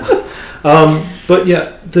that out. But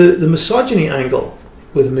yeah, the misogyny angle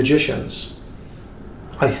with magicians,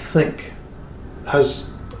 I think,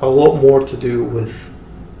 has a lot more to do with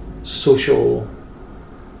social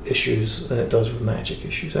issues than it does with magic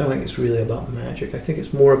issues. I don't think it's really about magic. I think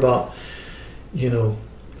it's more about,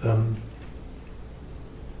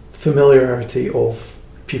 familiarity of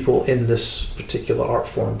people in this particular art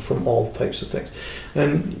form from all types of things.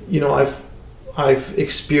 And I've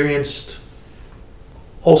experienced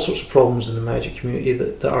all sorts of problems in the magic community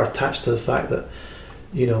that are attached to the fact that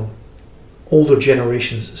older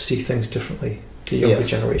generations see things differently to younger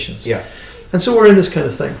generations. Yeah. And so we're in this kind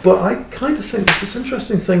of thing. But I kind of think there's this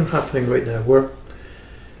interesting thing happening right now where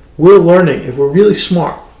we're learning, if we're really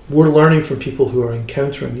smart, we're learning from people who are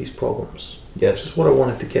encountering these problems. Yes. Which is what I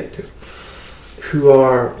wanted to get to. Who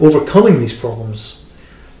are overcoming these problems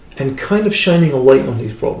and kind of shining a light on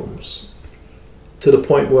these problems to the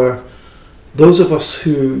point where those of us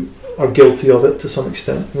who are guilty of it to some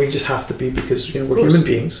extent, we just have to be because we're human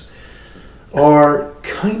beings, are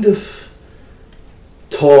kind of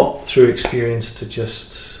taught through experience to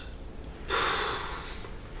just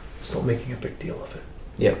stop making a big deal of it.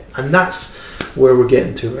 Yeah. And that's where we're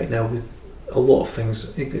getting to right now with a lot of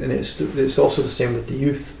things. And it's also the same with the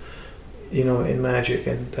youth, in magic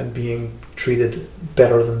and being treated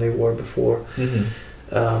better than they were before.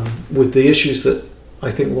 Mm-hmm. With the issues that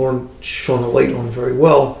I think Lauren shone a light on very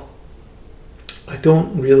well, I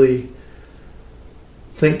don't really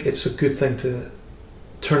think it's a good thing to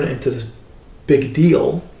turn it into this big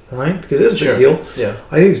deal, right? Because it is a big deal. Yeah.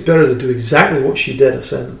 I think it's better to do exactly what she did. I've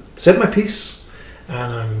said my piece,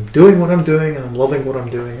 and I'm doing what I'm doing, and I'm loving what I'm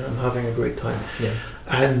doing, and I'm having a great time. Yeah.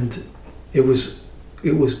 And it was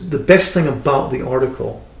the best thing about the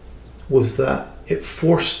article was that it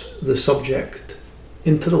forced the subject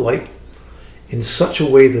into the light in such a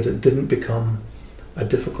way that it didn't become a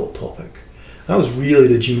difficult topic. That was really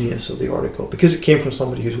the genius of the article, because it came from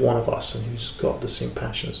somebody who's one of us and who's got the same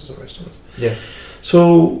passions as the rest of us. Yeah.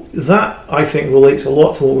 So that, I think, relates a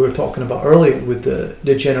lot to what we were talking about earlier with the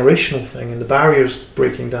generational thing and the barriers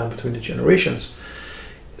breaking down between the generations,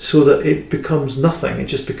 so that it becomes nothing. It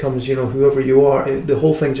just becomes, whoever you are, the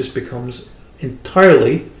whole thing just becomes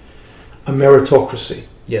entirely a meritocracy.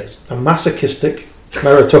 Yes. A masochistic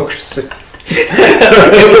meritocracy.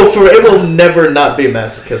 it will never not be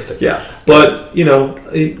masochistic. Yeah, but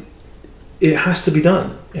it has to be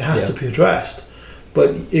done. It has to be addressed.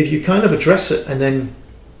 But if you kind of address it and then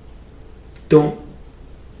don't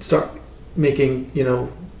start making,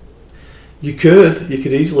 you could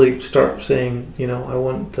easily start saying, I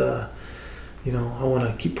want to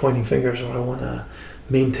keep pointing fingers, or I want to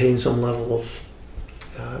maintain some level of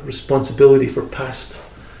responsibility for past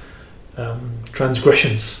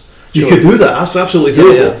transgressions. You could do that. That's absolutely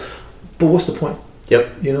doable. Yeah. But what's the point?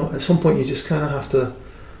 Yep. At some point you just kind of have to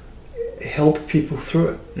help people through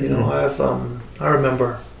it. Mm-hmm. I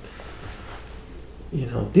remember.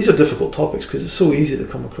 These are difficult topics because it's so easy to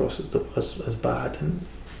come across as bad, and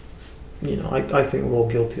I think we're all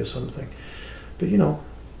guilty of something. But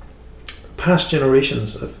past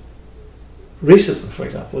generations of racism, for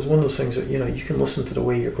example, is one of those things that you can listen to the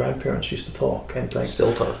way your grandparents used to talk and think,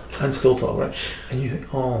 still talk, right? And you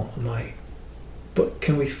think, oh my! But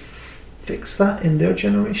can we fix that in their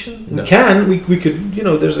generation? No. We can. We could.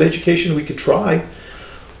 There's an education we could try.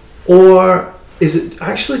 Or is it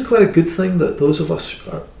actually quite a good thing that those of us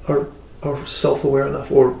are self-aware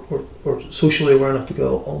enough or socially aware enough to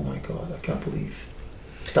go, oh my God, I can't believe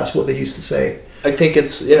that's what they used to say. I think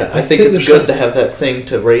it's I think it's good to have that thing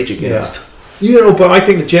to rage against. Yeah. But I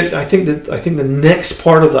think the next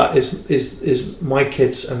part of that is my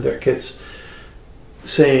kids and their kids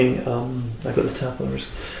saying, I got the tap on the wrist.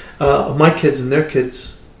 My kids and their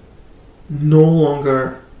kids no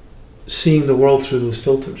longer seeing the world through those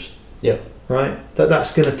filters. Yeah. Right?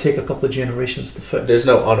 That's going to take a couple of generations to fix. There's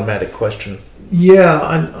no automatic question.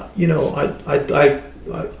 Yeah, and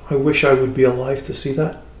I wish I would be alive to see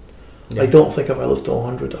that. Yeah. I don't think if I live to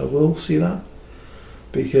 100 I will see that,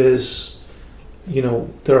 because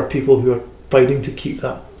there are people who are fighting to keep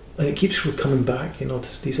that, and it keeps coming back.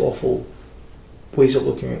 These awful ways of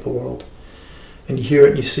looking at the world, and you hear it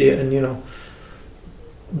and you see it, and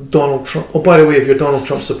Donald Trump. Oh, by the way, if you're a Donald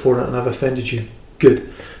Trump supporter and I've offended you, good.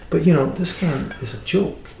 But this man is a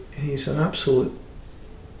joke. He's an absolute.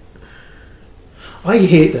 I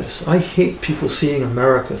hate this. I hate people seeing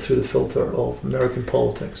America through the filter of American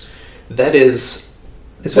politics. That's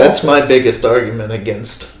awful. My biggest argument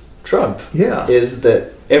against Trump. Yeah. Is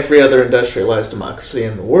that every other industrialized democracy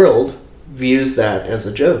in the world views that as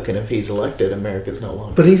a joke, and if he's elected, America's no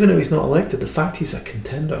longer. But even if he's not elected, the fact he's a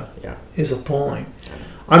contender is appalling. Yeah.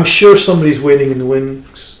 I'm sure somebody's waiting in the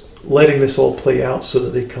wings, letting this all play out so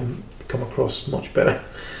that they come across much better.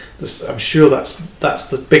 I'm sure that's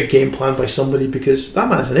the big game plan by somebody, because that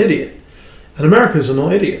man's an idiot, And Americans are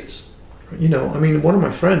not idiots. You know, I mean, one of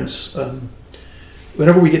my friends,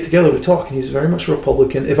 whenever we get together, we talk, and he's very much a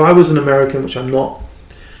Republican. If I was an American, which I'm not,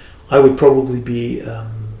 I would probably be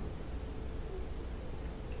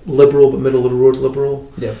liberal, but middle of the road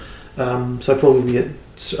liberal. Yeah. So I'd probably be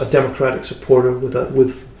a Democratic supporter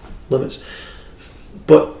with limits.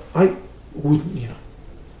 But I wouldn't, you know,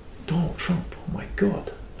 Donald Trump, oh my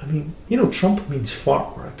God. I mean, you know, Trump means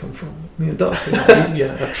fart where I come from. I mean, it does. You know,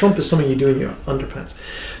 yeah, a Trump is something you do in your underpants.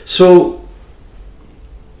 So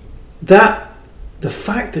the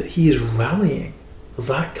fact that he is rallying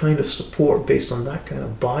that kind of support based on that kind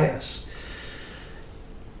of bias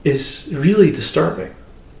is really disturbing.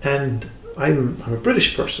 And I'm a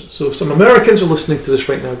British person, so if some Americans are listening to this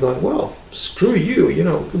right now going, well, screw you, you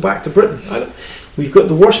know, go back to Britain. We've got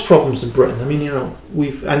the worst problems in Britain. I mean, you know,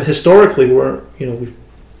 and historically our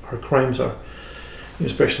crimes are, you know,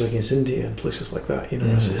 especially against India and places like that, you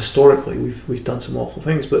know, so historically we've done some awful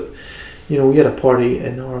things. But, you know, we had a party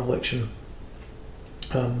in our election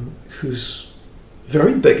who's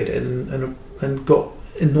very bigoted and got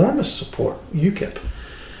enormous support, UKIP.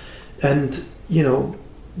 And, you know,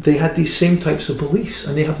 they had these same types of beliefs,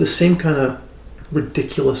 and they have the same kind of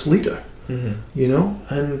ridiculous leader, you know,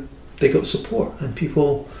 and they got support, and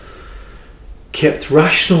people kept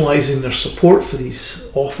rationalizing their support for these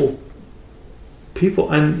awful people.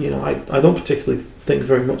 And, you know, I don't particularly think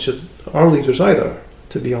very much of our leaders either,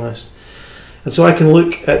 to be honest. And so I can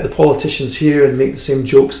look at the politicians here and make the same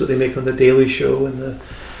jokes that they make on the Daily Show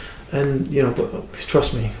and you know, but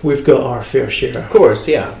trust me, we've got our fair share. Of course,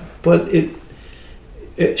 yeah. But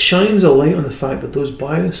it shines a light on the fact that those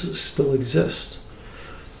biases still exist.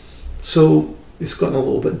 So it's gotten a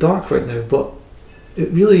little bit dark right now, but it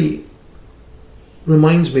really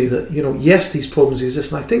reminds me that, you know, yes, these problems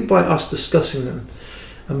exist, and I think by us discussing them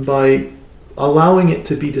and by allowing it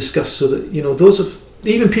to be discussed so that, you know,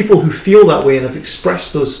 even people who feel that way and have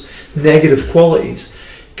expressed those negative qualities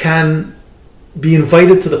can be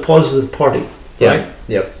invited to the positive party, right?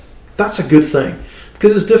 Yep. That's a good thing,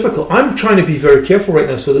 because it's difficult. I'm trying to be very careful right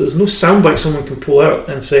now so that there's no soundbite someone can pull out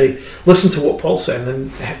and say, listen to what Paul said,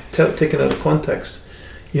 and taken out of context.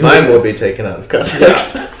 You know, mine will be taken out of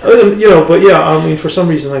context. Yeah. You know, but yeah, I mean, for some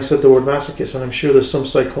reason I said the word masochist, and I'm sure there's some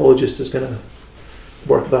psychologist who's going to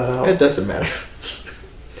work that out. It doesn't matter.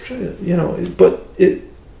 You know, but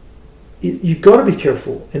you got to be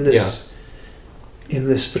careful in this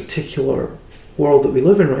particular world that we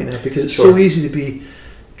live in right now, because it's so easy to be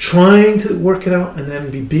trying to work it out and then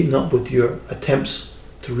be beaten up with your attempts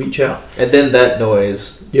to reach out. And then that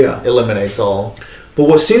noise eliminates all. But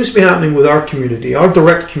what seems to be happening with our community, our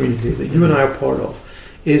direct community that you and I are part of,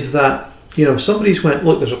 is that, you know, somebody's went,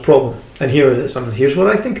 look, there's a problem, and here it is. I mean, here's what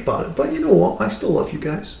I think about it. But you know what? I still love you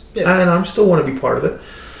guys, and I still want to be part of it.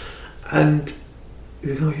 And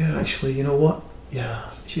you go, yeah, actually, you know what? Yeah,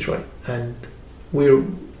 she's right, and we're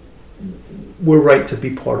right to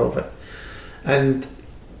be part of it. And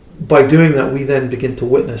by doing that, we then begin to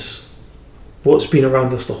witness what's been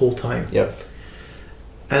around us the whole time. Yep.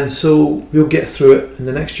 And so we'll get through it, and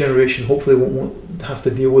the next generation hopefully won't have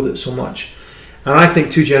to deal with it so much. And I think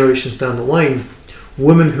 2 generations down the line,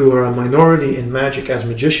 women who are a minority in magic as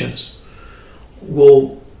magicians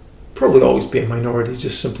will probably always be a minority,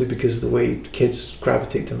 just simply because of the way kids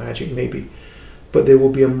gravitate to magic, maybe. But they will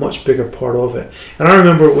be a much bigger part of it. And I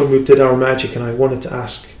remember when we did our magic, and I wanted to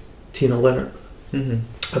ask Tina Leonard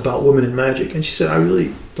about women in magic, and she said, I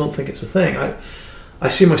really don't think it's a thing. I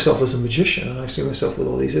see myself as a magician, and I see myself with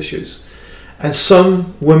all these issues. And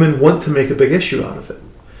some women want to make a big issue out of it,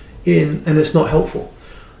 and it's not helpful.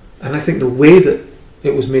 And I think the way that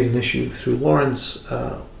it was made an issue through Lauren's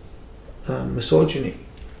misogyny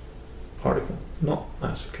article, not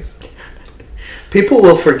masochism. People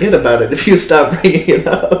will forget about it if you stop bringing it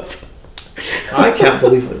up. I can't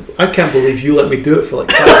believe it. I can't believe you let me do it for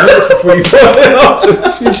like 5 minutes before you brought it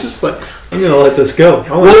up. You're just like, I'm going to let this go.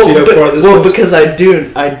 I want to see how far this goes. Well, because I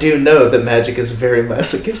do know that magic is very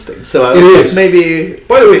masochistic. So I was maybe.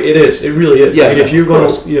 By the way, it is. It really is. Yeah, I mean, if you're going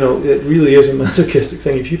to, you know, it really is a masochistic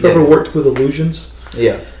thing. If you've ever worked with illusions,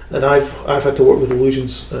 and I've had to work with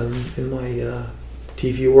illusions in my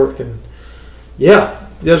TV work, and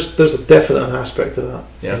there's a definite aspect of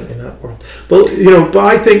that in that world. But you know,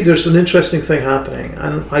 I think there's an interesting thing happening,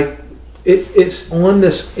 and it's on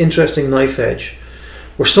this interesting knife edge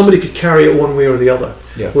where somebody could carry it one way or the other.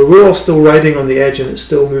 Where we're all still riding on the edge, and it's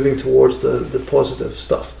still moving towards the positive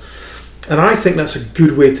stuff. And I think that's a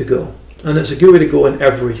good way to go, and it's a good way to go in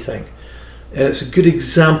everything. And it's a good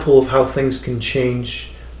example of how things can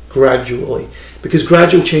change gradually, because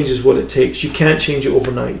gradual change is what it takes. You can't change it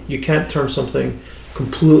overnight. You can't turn something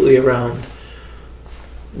completely around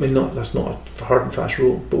mean, that's not a hard and fast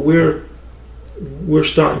rule, but we're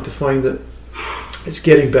starting to find that it's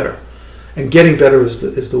getting better, and getting better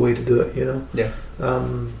is the way to do it. Yeah.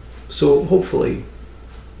 So hopefully,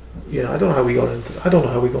 I don't know how we got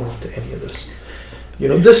into any of this.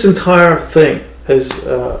 This entire thing is.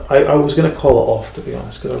 I was going to call it off, to be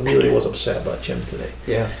honest, because I really was upset about Jim today.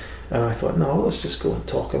 Yeah. And I thought, no, let's just go and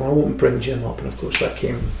talk. And I won't bring Jim up, and of course that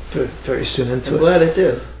came very, very soon into it. I'm glad it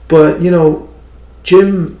did. But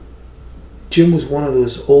Jim was one of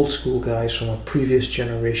those old school guys from a previous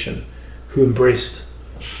generation who embraced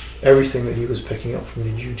everything that he was picking up from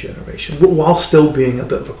the new generation, but while still being a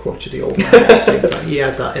bit of a crotchety old man at the same time. He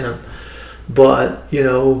had that in him. But,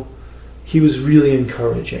 he was really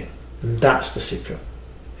encouraging. And that's the secret.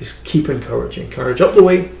 Is keep encouraging. Encourage up the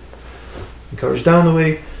way, encourage down the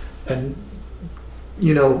way, and,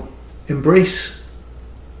 embrace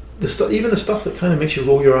the stuff, even the stuff that kind of makes you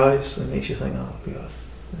roll your eyes and makes you think, oh God,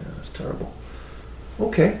 yeah, that's terrible.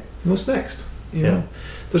 Okay, what's next?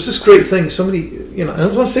 There's this great thing, somebody, and it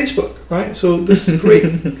was on Facebook, right? So this is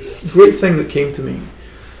great thing that came to me.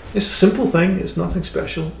 It's a simple thing, it's nothing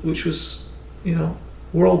special, which was,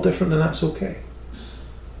 we're all different and that's okay.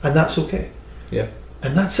 And that's okay. Yeah.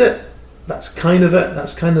 And that's it. That's kind of it.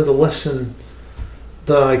 That's kind of the lesson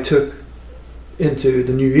that I took into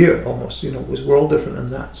the new year almost, was we're all different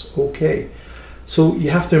and that's okay. So you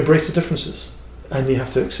have to embrace the differences and you have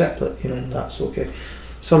to accept that, that's okay.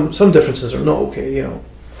 Some differences are not okay,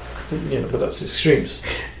 but that's extremes.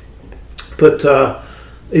 But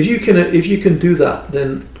if you can do that,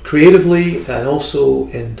 then creatively and also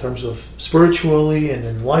in terms of spiritually and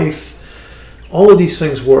in life, all of these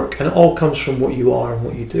things work, and it all comes from what you are and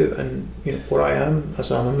what you do. And what I am, as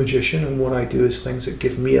I'm a magician, and what I do is things that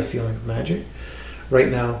give me a feeling of magic. Right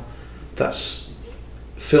now, that's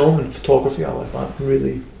film and photography. I'm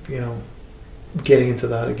really, getting into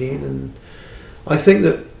that again, and I think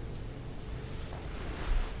that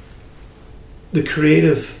the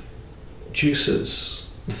creative juices,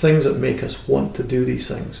 the things that make us want to do these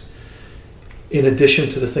things, in addition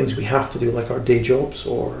to the things we have to do, like our day jobs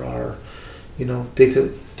or our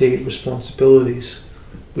day-to-day responsibilities,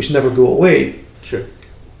 which never go away. Sure.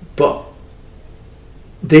 But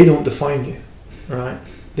they don't define you, right?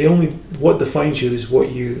 What defines you is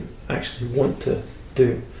what you actually want to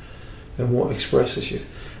do and what expresses you.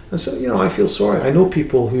 And so, I feel sorry. I know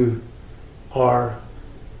people who are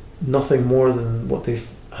nothing more than what they've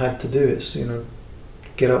had to do. It's,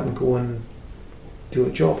 get up and go and do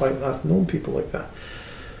a job. I've known people like that.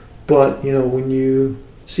 But, when you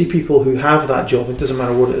see people who have that job, it doesn't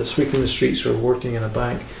matter what it is, sweeping the streets or working in a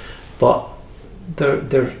bank, but they're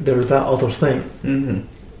that other thing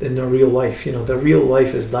in their real life. Their real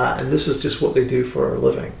life is that, and this is just what they do for a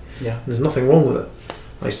living. Yeah. And there's nothing wrong with it.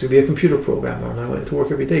 I used to be a computer programmer and I went to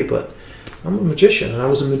work every day, but I'm a magician, and I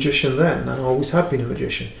was a magician then, and I always have been a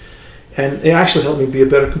magician. And it actually helped me be a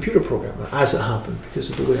better computer programmer, as it happened, because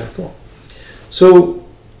of the way I thought. So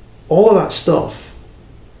all of that stuff,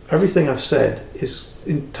 everything I've said, is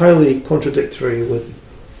entirely contradictory with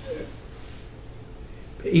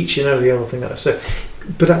each and every other thing that I said.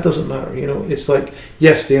 But that doesn't matter, It's like,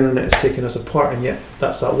 yes, the internet has taken us apart, and yet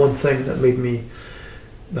that's that one thing that made me,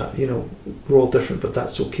 that, we're all different, but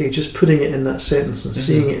that's okay. Just putting it in that sentence and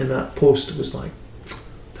seeing it in that post was like,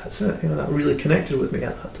 that's it. That really connected with me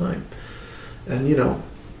at that time. And,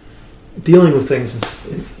 dealing with things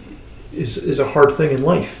is a hard thing in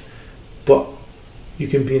life, but you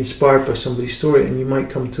can be inspired by somebody's story, and you might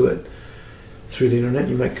come to it through the internet,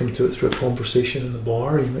 you might come to it through a conversation in the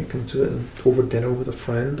bar, you might come to it over dinner with a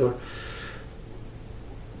friend.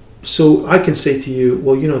 So I can say to you,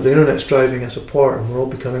 well, the internet's driving us apart and we're all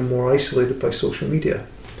becoming more isolated by social media.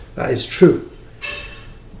 That is true.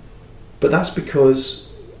 But that's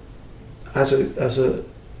because as a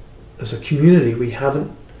community, we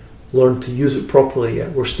haven't learned to use it properly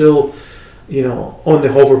yet. We're still, on the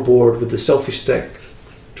hoverboard with the selfie stick,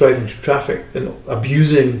 driving through traffic and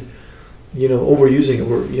abusing, overusing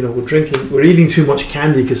it. We're eating too much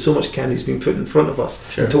candy because so much candy is being put in front of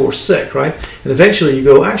us until we're sick, right? And eventually you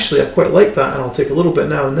go, actually, I quite like that, and I'll take a little bit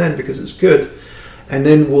now and then because it's good. And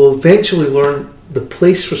then we'll eventually learn the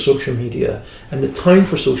place for social media and the time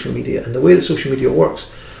for social media and the way that social media works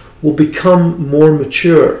will become more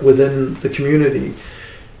mature within the community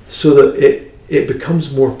so that it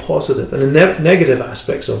becomes more positive. And the negative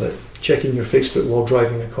aspects of it, checking your Facebook while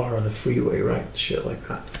driving a car on the freeway, right? Shit like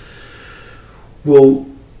that. There'll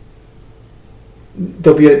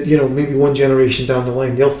be maybe one generation down the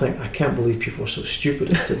line, they'll think, I can't believe people are so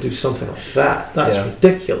stupid as to do something like that. That's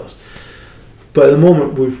ridiculous. But at the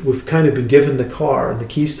moment, we've kind of been given the car and the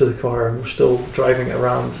keys to the car, and we're still driving it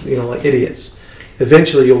around, like idiots.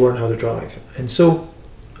 Eventually, you'll learn how to drive. And so,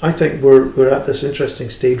 I think we're at this interesting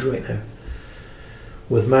stage right now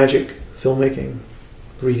with magic, filmmaking,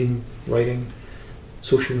 reading, writing,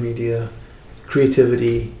 social media,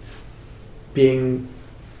 creativity, being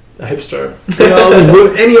a hipster,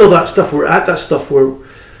 any of that stuff. We're at that stuff where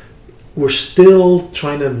we're still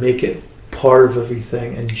trying to make it part of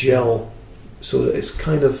everything and gel, so that it's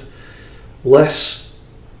kind of less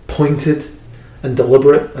pointed and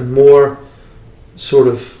deliberate and more sort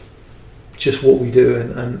of just what we do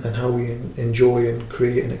and how we enjoy and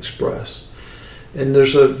create and express. And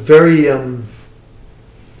there's a very, I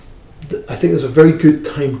think there's a very good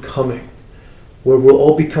time coming where we'll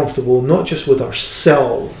all be comfortable, not just with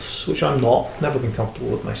ourselves, which I'm never been comfortable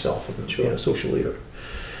with myself and being a social leader.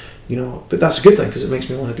 But that's a good thing because it makes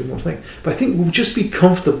me want to do more things. But I think we'll just be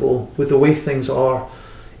comfortable with the way things are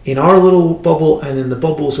in our little bubble and in the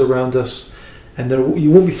bubbles around us, and you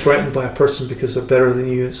won't be threatened by a person because they're better than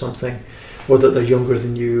you at something, or that they're younger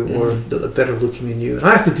than you, or that they're better looking than you. And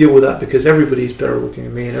I have to deal with that because everybody's better looking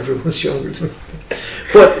than me and everyone's younger than me.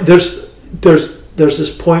 But there's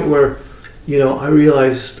this point where, I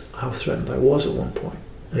realized how threatened I was at one point.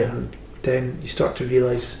 And then you start to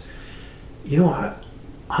realize,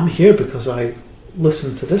 I'm here because I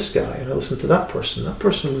listened to this guy and I listened to that person. That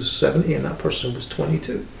person was 70 and that person was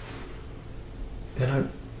 22. And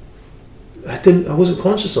I wasn't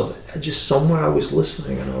conscious of it. Just somewhere I was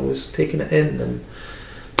listening and I was taking it in and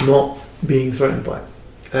not being threatened by it.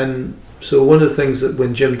 And so one of the things that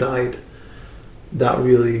when Jim died, that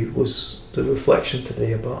really was the reflection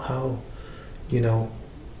today about how,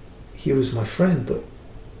 he was my friend, but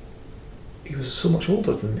he was so much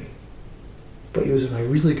older than me. But he was my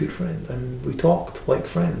really good friend, and we talked like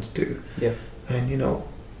friends do. Yeah. And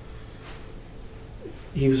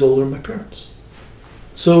he was older than my parents.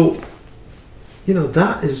 So,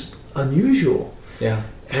 that is unusual. Yeah.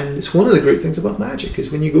 And it's one of the great things about magic is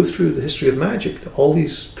when you go through the history of magic, all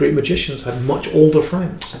these great magicians had much older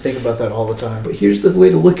friends. I think about that all the time. But here's the way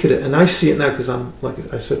to look at it, and I see it now because I'm, like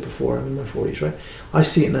I said before, I'm in my 40s, right? I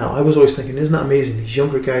see it now. I was always thinking, isn't that amazing? These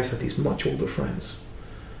younger guys had these much older friends.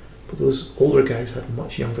 But those older guys had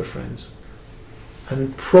much younger friends.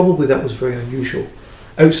 And probably that was very unusual.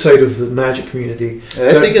 Outside of the magic community,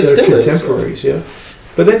 I think it still is. Contemporaries, yeah.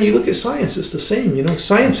 But then you look at science, it's the same,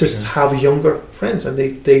 Scientists have younger friends and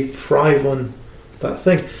they thrive on that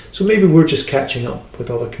thing. So maybe we're just catching up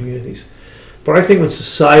with other communities. But I think when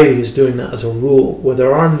society is doing that as a rule, where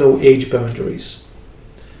there are no age boundaries,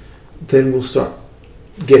 then we'll start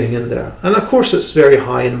getting in there. And of course it's very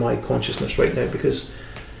high in my consciousness right now because,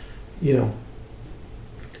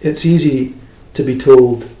 it's easy to be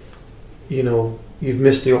told, you've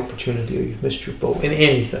missed the opportunity or you've missed your boat in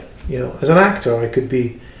anything. As an actor, I could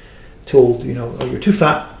be told, oh, you're too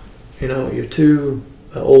fat, you're too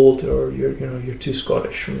old, or you're too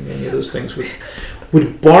Scottish. Any of those things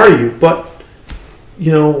would bar you. But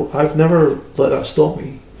I've never let that stop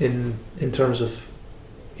me in terms of,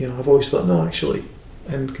 I've always thought no, actually,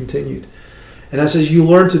 and continued. And as you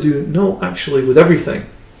learn to do no, actually, with everything,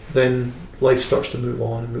 then life starts to move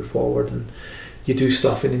on and move forward, and you do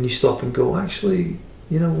stuff, and then you stop and go, actually,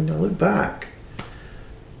 when I look back,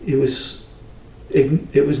 it was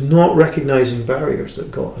not recognizing barriers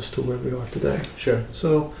that got us to where we are today. Sure.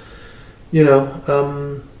 So,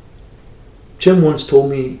 Jim once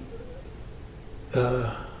told me,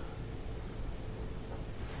 how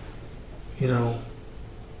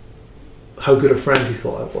good a friend he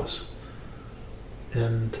thought I was.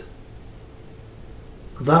 And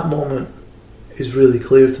that moment is really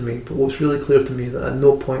clear to me. But what's really clear to me is that at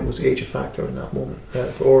no point was age a factor in that moment,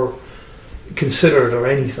 or considered or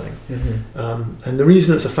anything. Mm-hmm. And the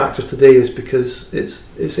reason it's a factor today is because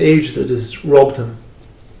it's age that has robbed him,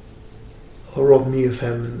 or robbed me of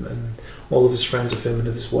him, and all of his friends of him, and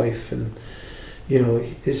of his wife, and he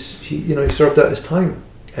served out his time,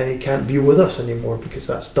 and he can't be with us anymore because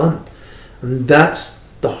that's done, and that's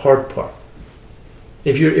the hard part.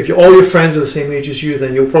 If all your friends are the same age as you,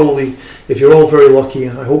 then you'll probably, if you're all very lucky,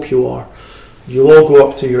 and I hope you are, you'll all go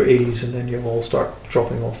up to your 80s, and then you'll all start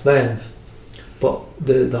dropping off then. But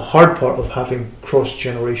the hard part of having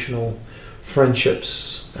cross-generational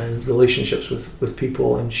friendships and relationships with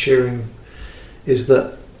people and sharing is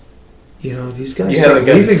that, these guys you haven't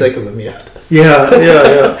gotten sick of them yet.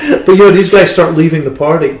 Yeah. But these guys start leaving the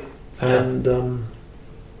party, and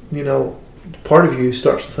part of you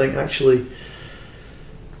starts to think, actually,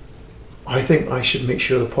 I think I should make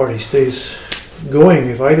sure the party stays going.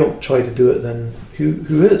 If I don't try to do it, then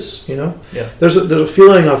who is? You know. Yeah. There's a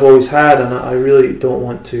feeling I've always had, and I really don't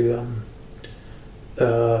want to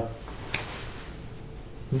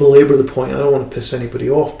belabor the point. I don't want to piss anybody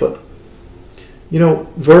off, but you know,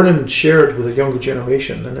 Vernon shared with a younger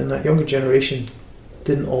generation, and then that younger generation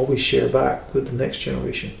didn't always share back with the next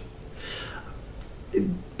generation.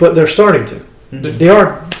 But they're starting to. Mm-hmm. They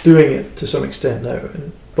are doing it to some extent now.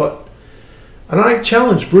 And I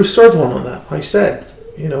challenged Bruce Servon on that. I said,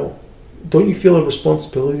 you know, don't you feel a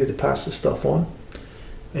responsibility to pass this stuff on?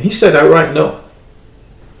 And he said outright no.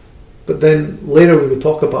 But then later we would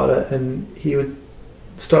talk about it, and he would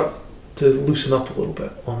start to loosen up a little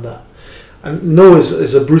bit on that. And no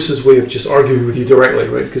is a Bruce's way of just arguing with you directly,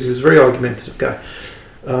 right? Because he was a very argumentative guy.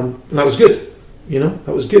 And that was good. You know,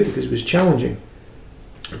 that was good because it was challenging.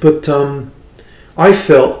 But I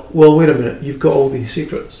felt, well, wait a minute, you've got all these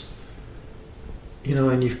secrets, you know,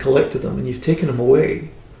 and you've collected them and you've taken them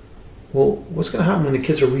away. Well, what's going to happen when the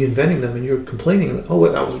kids are reinventing them and you're complaining that, oh,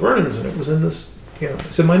 well, that was Vernon's and it was in this, you know,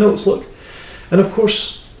 it's in my notes, look. And of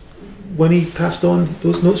course, when he passed on,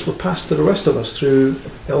 those notes were passed to the rest of us through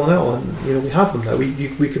L&L, and you know, we have them now.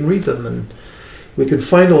 We can read them and we can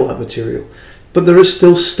find all that material. But there is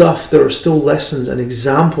still stuff, there are still lessons and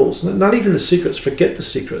examples, not even the secrets, forget the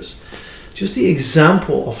secrets. Just the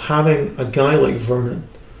example of having a guy like Vernon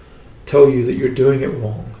tell you that you're doing it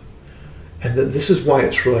wrong and that this is why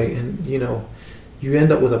it's right, and you know, you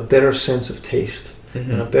end up with a better sense of taste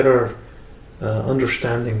and a better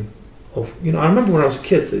understanding of, you know, I remember when I was a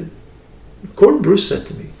kid, Gordon Bruce said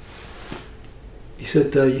to me, he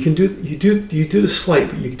said, you do the slight,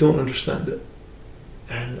 but you don't understand it.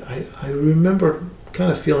 And I remember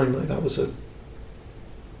kind of feeling like that was a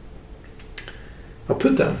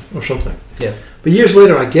put down or something. Yeah. But years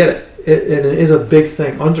later, I get it. And it is a big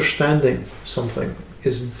thing. Understanding something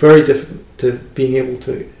is very different to being able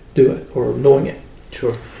to do it or knowing it.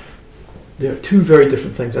 Sure. They are two very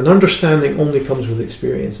different things. And understanding only comes with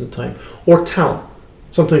experience and time or talent.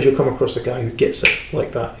 Sometimes you'll come across a guy who gets it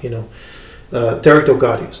like that. You know, Derek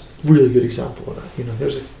Delgadio's really good example of that. You know,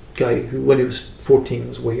 there's a guy who, when he was 14,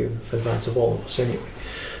 was way in advance of all of us anyway.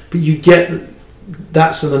 But you get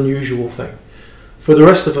that's an unusual thing. For the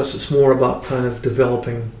rest of us, it's more about kind of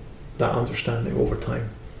developing that understanding over time.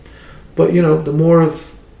 But you know, the more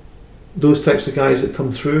of those types of guys that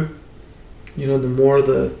come through, you know, the more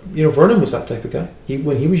Vernon was that type of guy.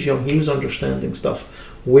 When he was young, he was understanding stuff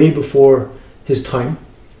way before his time,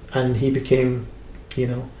 and he became, you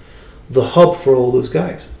know, the hub for all those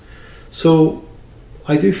guys. So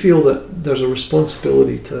I do feel that there's a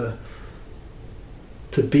responsibility to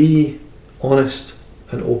be honest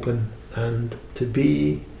and open, and to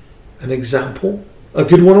be an example, a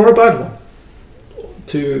good one or a bad one,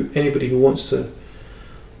 to anybody who wants to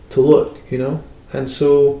look, you know. And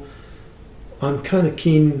so I'm kind of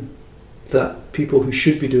keen that people who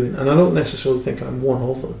should be doing, and I don't necessarily think I'm one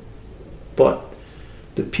of them, but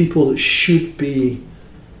the people that should be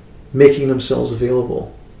making themselves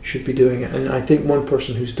available should be doing it. And I think one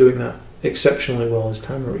person who's doing that exceptionally well is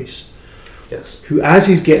Tamaris. Yes. Who, as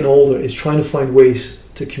he's getting older, is trying to find ways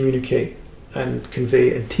to communicate and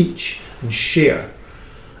convey and teach and share,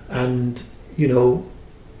 and you know,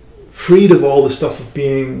 freed of all the stuff of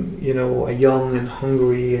being, you know, a young and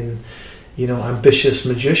hungry and, you know, ambitious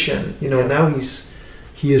magician. You know, yeah. Now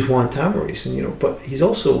he is Juan Tamaris, and you know, but he's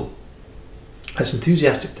also as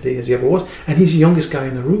enthusiastic today as he ever was, and he's the youngest guy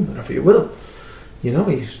in the room whenever you're with him. You know,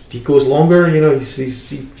 he goes longer. You know,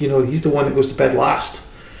 he's the one that goes to bed last,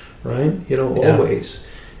 right? You know, yeah. Always,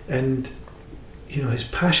 and you know, his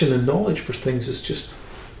passion and knowledge for things is just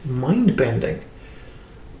mind bending.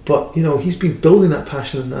 But you know, he's been building that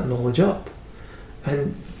passion and that knowledge up,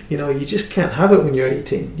 and you know, you just can't have it when you're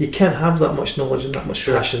 18. You can't have that much knowledge and that much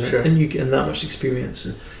passion and that much experience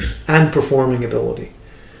and performing ability.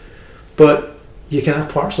 But you can have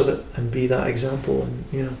parts of it and be that example, and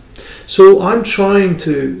you know. So I'm trying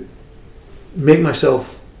to make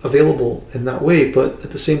myself available in that way, but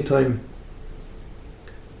at the same time,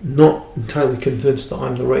 not entirely convinced that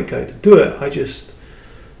I'm the right guy to do it. I just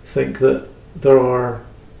think that there are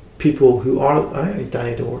people who are.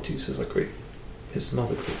 Danny DeOrtiz is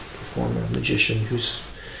another great performer, magician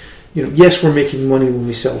who's, you know, yes, we're making money when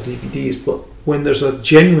we sell DVDs, but when there's a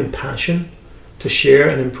genuine passion to share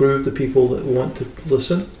and improve the people that want to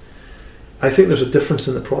listen, I think there's a difference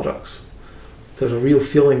in the products. There's a real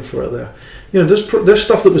feeling for it there. You know, there's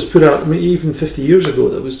stuff that was put out, I mean, even 50 years ago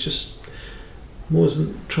that was just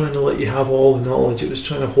wasn't trying to let you have all the knowledge. It was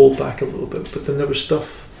trying to hold back a little bit. But then there was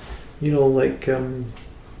stuff, you know, like you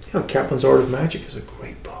know, Kaplan's Art of Magic is a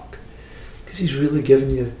great book because he's really giving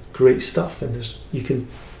you great stuff, and you can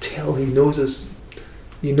tell he knows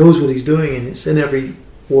what he's doing, and it's in every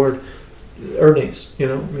word. Ernest,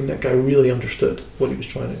 that guy really understood what he was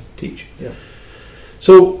trying to teach. Yeah.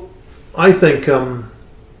 So I think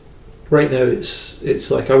right now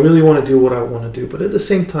it's like I really want to do what I want to do, but at the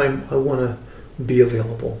same time I want to be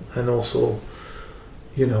available and also,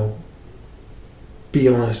 be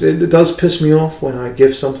honest. It does piss me off when I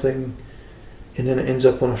give something and then it ends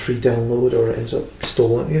up on a free download or it ends up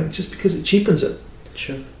stolen, just because it cheapens it.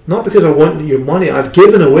 Sure. Not because I want your money. I've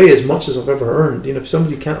given away as much as I've ever earned. If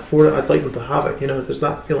somebody can't afford it, I'd like them to have it. There's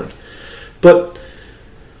that feeling. But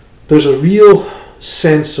there's a real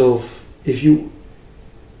sense of if you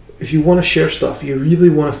want to share stuff, you really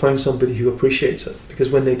want to find somebody who appreciates it. Because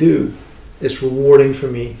when they do, it's rewarding for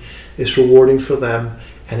me, it's rewarding for them,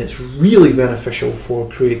 and it's really beneficial for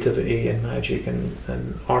creativity and magic and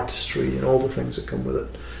artistry and all the things that come with it.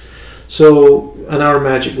 So, and our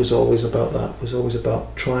magic was always about that, was always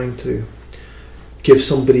about trying to give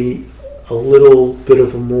somebody a little bit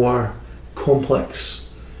of a more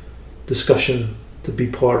complex discussion to be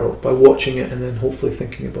part of by watching it and then hopefully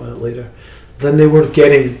thinking about it later than they were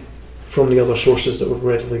getting from the other sources that were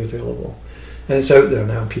readily available. And it's out there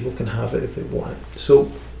now and people can have it if they want it.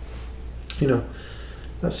 So,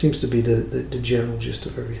 that seems to be the general gist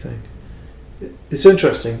of everything. It's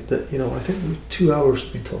interesting that, I think we've 2 hours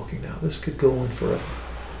been talking now. This could go on forever.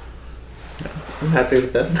 I'm happy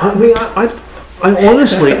with that. I mean, I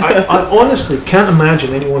honestly can't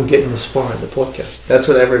imagine anyone getting this far in the podcast. That's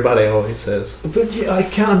what everybody always says. But yeah, I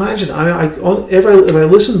can't imagine. If I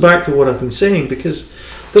listen back to what I've been saying, because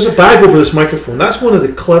there's a bag over this microphone. That's one of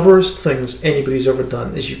the cleverest things anybody's ever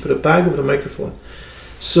done, is you put a bag over the microphone.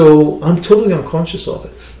 So I'm totally unconscious of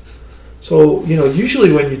it. So,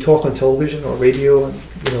 usually when you talk on television or radio, and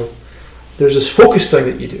there's this focus thing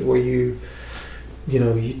that you do where you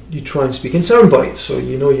try and speak in sound bites, so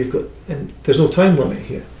you've got, and there's no time limit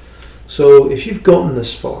here. So if you've gotten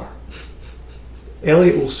this far,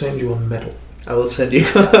 Elliot will send you a medal. I will send you.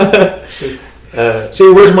 Say,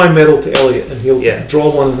 where's my medal to Elliot, and he'll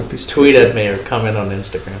draw one on a piece of tweet at me or comment on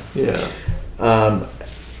Instagram.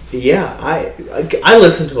 I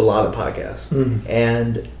listen to a lot of podcasts,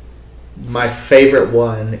 and my favorite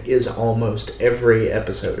one is almost every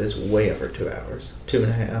episode is way over 2 hours,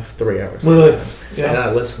 2.5, 3 hours. Really? Yeah. And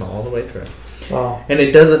I listen all the way through. Wow. And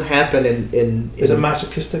it doesn't happen in Is it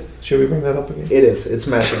masochistic? Should we bring that up again? It is. It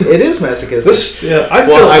is masochistic.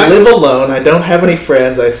 I live alone. I don't have any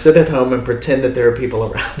friends. I sit at home and pretend that there are people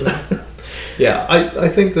around. Yeah, I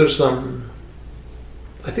think there's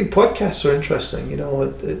I think podcasts are interesting.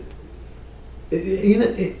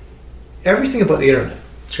 Everything about the internet.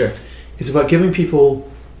 Sure. It's about giving people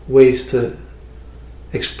ways to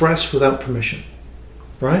express without permission,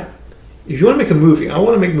 right? If you want to make a movie, I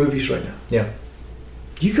want to make movies right now. Yeah.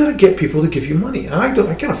 You got to get people to give you money, and I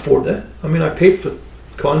can't afford that. I mean, I paid for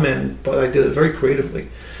con men, but I did it very creatively.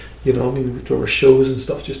 There were shows and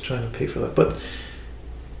stuff, just trying to pay for that. But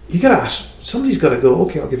you got to ask. Somebody's got to go.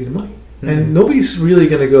 Okay, I'll give you the money, and nobody's really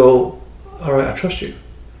going to go. All right, I trust you.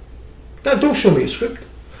 Now, don't show me a script.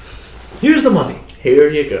 Here's the money. Here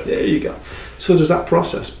you go. There you go. So there's that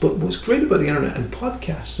process. But what's great about the internet, and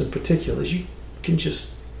podcasts in particular, is you can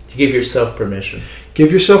just... You give yourself permission.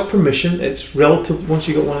 Give yourself permission. It's relative... Once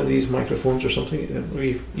you got one of these microphones or something,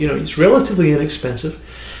 it's relatively inexpensive.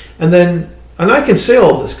 And I can say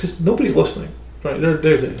all this because nobody's listening. Right?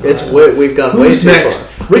 We've gone way too next?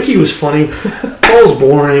 far. Ricky was funny. Paul's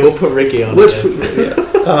boring. We'll put Ricky on.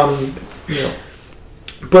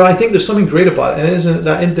 But I think there's something great about it, and it isn't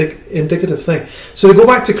that indicative thing. So to go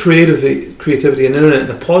back to creativity and internet,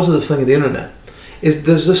 the positive thing of the internet is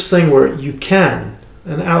there's this thing where you can,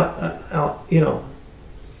 and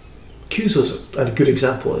Cuso's a good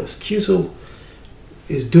example of this. Cuso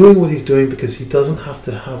is doing what he's doing because he doesn't have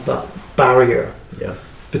to have that barrier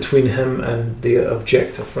between him and the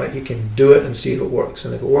objective, right? He can do it and see if it works,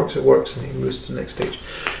 and if it works, it works, and he moves to the next stage.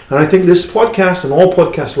 And I think this podcast and all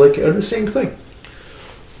podcasts like it are the same thing.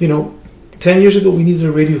 10 years ago we needed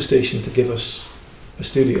a radio station to give us a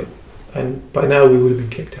studio, and by now we would have been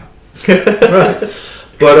kicked out. Right?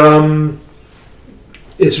 But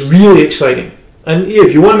it's really exciting, and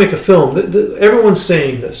if you want to make a film, everyone's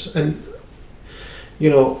saying this, and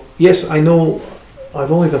yes, I know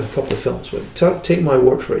I've only done a couple of films, but take my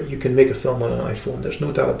word for it, you can make a film on an iPhone. There's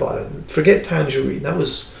no doubt about it. Forget Tangerine. That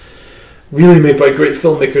was really made by great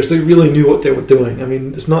filmmakers. They really knew what they were doing. I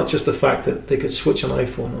mean, it's not just the fact that they could switch an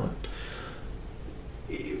iPhone on.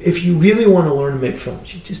 If you really want to learn to make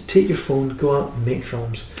films, you just take your phone, go out and make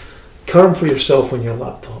films. cut them for yourself on your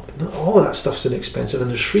laptop. All of that stuff's inexpensive, and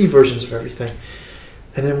there's free versions of everything.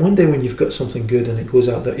 And then one day when you've got something good and it goes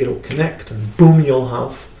out there, it'll connect, and boom, you'll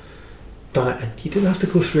have done it. And you didn't have to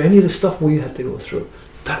go through any of the stuff we had to go through.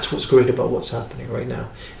 That's what's great about what's happening right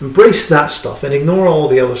now. Embrace that stuff and ignore all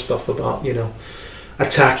the other stuff about,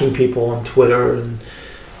 attacking people on Twitter and,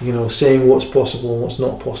 saying what's possible and what's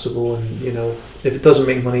not possible. And, if it doesn't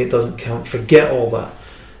make money, it doesn't count. Forget all that.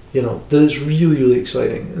 That is really, really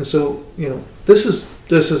exciting. And so, this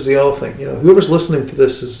is the other thing. Whoever's listening to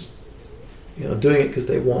this is, doing it because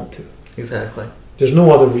they want to. Exactly. There's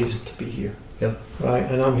no other reason to be here. Yep. Right?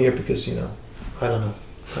 And I'm here because, I don't know.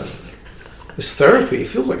 It's therapy. It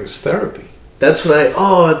feels like it's therapy. That's what I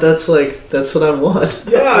want.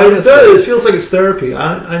 Yeah, it does. It feels like it's therapy.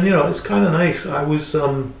 And it's kind of nice. I was,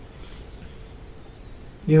 I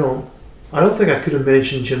don't think I could have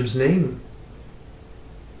mentioned Jim's name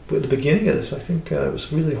at the beginning of this. I think it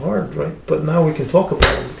was really hard, right? But now we can talk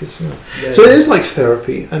about it because, So it is like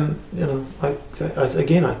therapy. And, I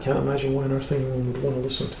can't imagine why on earth anyone would want to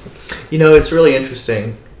listen to it. It's really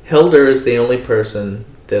interesting. Hilder is the only person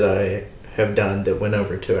that I have done that went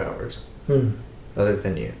over 2 hours, other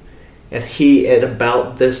than you. And he, at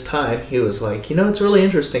about this time, he was like, it's really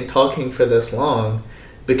interesting talking for this long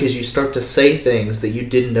because you start to say things that you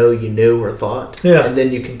didn't know you knew or thought, and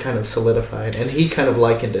then you can kind of solidify it. And he kind of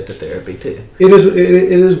likened it to therapy too. It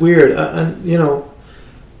is weird, and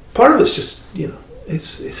part of it's just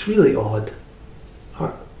it's really odd.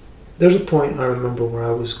 There's a point I remember where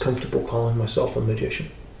I was comfortable calling myself a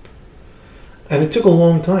magician, and it took a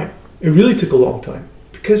long time. It really took a long time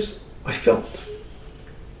because I felt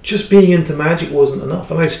just being into magic wasn't enough.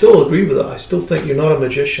 And I still agree with that. I still think you're not a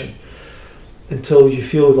magician until you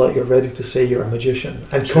feel like you're ready to say you're a magician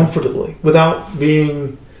and comfortably without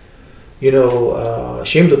being,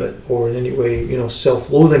 ashamed of it or in any way,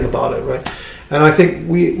 self-loathing about it, right? And I think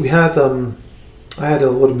we had, I had a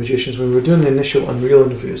lot of magicians when we were doing the initial Unreal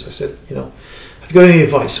interviews. I said, have you got any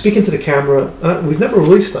advice? Speak into the camera. We've never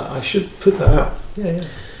released that. I should put that out. Yeah.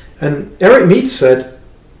 And Eric Mead said,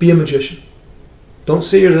 be a magician. Don't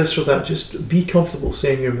say you're this or that. Just be comfortable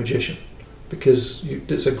saying you're a magician because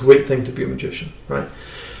it's a great thing to be a magician, right?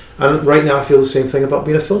 And right now I feel the same thing about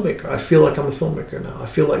being a filmmaker. I feel like I'm a filmmaker now. I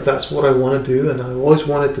feel like that's what I want to do, and I always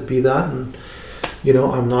wanted to be that. And,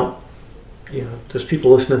 I'm not, there's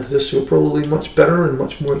people listening to this who are probably much better and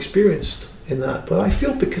much more experienced in that. But I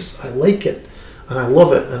feel because I like it and I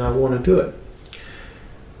love it and I want to do it.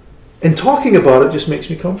 And talking about it just makes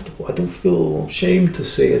me comfortable. I don't feel ashamed to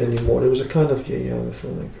say it anymore. There was a kind of, I'm a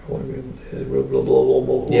filmmaker. I want to be blah, blah, blah,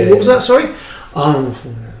 blah. What was that? Sorry?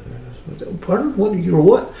 Pardon? What? You're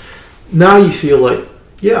what? Now you feel like,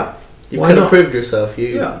 you kind of proved yourself.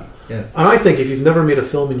 Yeah. And I think if you've never made a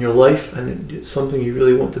film in your life and it's something you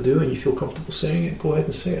really want to do and you feel comfortable saying it, go ahead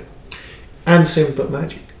and say it. And the same about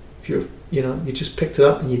magic. If you're, you just picked it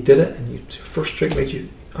up and you did it and your first trick made you,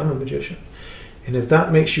 I'm a magician. And if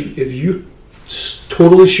that makes you, if you're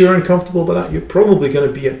totally sure and comfortable about that, you're probably going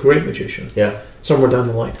to be a great magician. Yeah. Somewhere down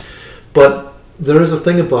the line. But there is a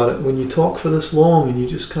thing about it when you talk for this long and you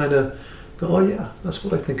just kind of go, oh yeah, that's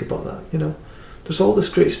what I think about that. There's all this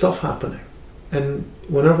great stuff happening. And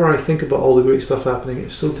whenever I think about all the great stuff happening,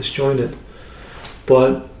 it's so disjointed.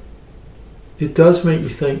 But it does make me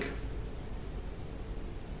think,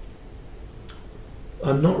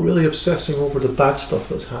 I'm not really obsessing over the bad stuff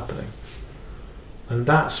that's happening. And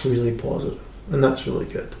that's really positive, and that's really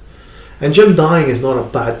good. And Jim dying is not a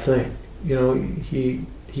bad thing.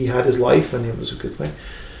 He had his life, and it was a good thing.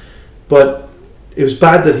 But it was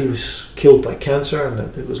bad that he was killed by cancer, and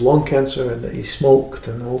that it was lung cancer, and that he smoked,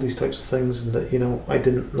 and all these types of things, and that I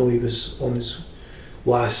didn't know he was on his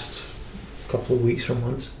last couple of weeks or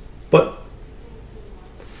months. But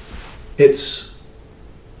it's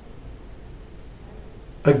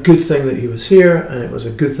a good thing that he was here, and it was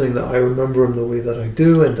a good thing that I remember him the way that I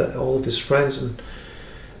do, and that all of his friends and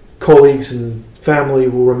colleagues and family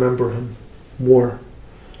will remember him more,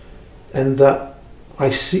 and that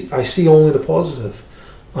I see only the positive.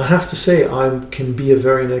 I have to say I can be a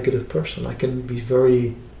very negative person. I can be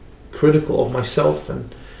very critical of myself,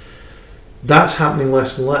 and that's happening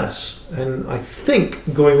less and less. And I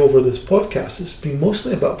think going over this podcast, it's been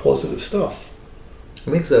mostly about positive stuff. I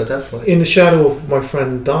think so, definitely. In the shadow of my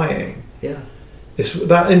friend dying. Yeah.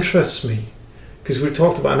 That interests me. Because we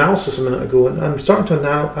talked about analysis a minute ago, and I'm starting to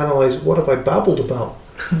analyse what have I babbled about.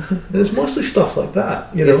 And it's mostly stuff like that.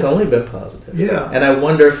 It's only been positive. Yeah. And I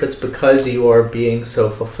wonder if it's because you are being so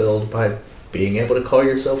fulfilled by being able to call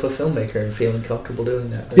yourself a filmmaker and feeling comfortable doing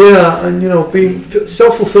that. Yeah, and being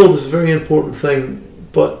self-fulfilled is a very important thing,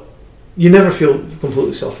 but you never feel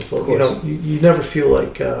completely self-fulfilled. You know, you never feel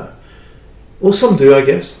like. Well, some do, I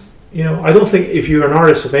guess. You know, I don't think if you're an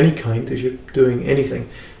artist of any kind, if you're doing anything,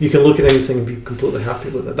 you can look at anything and be completely happy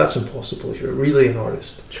with it. That's impossible if you're really an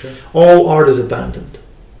artist. Sure. All art is abandoned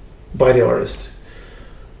by the artist.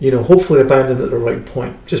 You know, hopefully abandoned at the right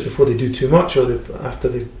point, just before they do too much or after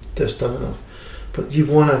they've just done enough. But you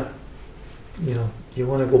want to, you know, you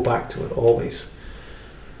want to go back to it always.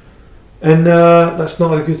 And that's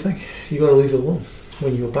not a good thing. You got to leave it alone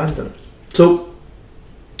when you abandon it. So,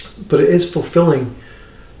 but it is fulfilling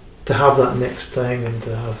to have that next thing and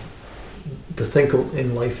to think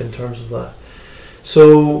in life in terms of that.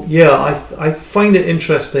 So yeah, I find it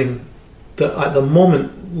interesting that at the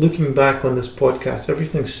moment, looking back on this podcast,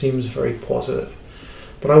 everything seems very positive.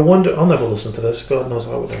 But I wonder, I'll never listen to this. God knows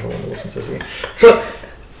I would never want to listen to this again. But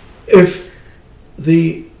if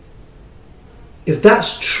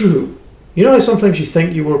that's true, you know how sometimes you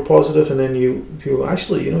think you were positive and then you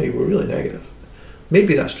actually, you know, you were really negative.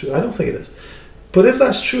 Maybe that's true. I don't think it is. But if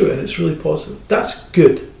that's true and it's really positive, that's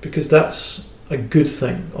good, because that's a good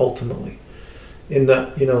thing ultimately. In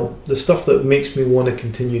that, you know, the stuff that makes me want to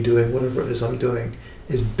continue doing whatever it is I'm doing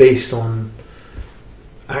is based on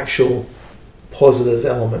actual positive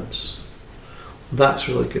elements. That's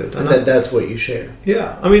really good. And that's what you share.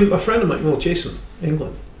 Yeah. I mean, a friend of mine, well, Jason,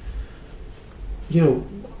 England, you know,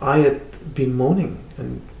 I had been moaning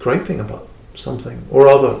and griping about something or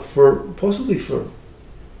other possibly for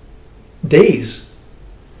days,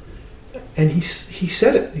 and he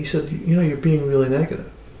said it. He said, you know, you're being really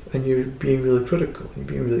negative, and you're being really critical, you're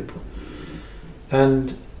being really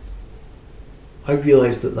and I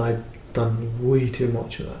realised that I'd done way too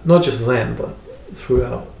much of that, not just then but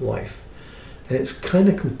throughout life, and it's kind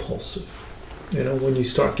of compulsive, you know, when you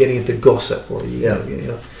start getting into gossip or you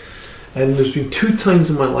know. And there's been 2 times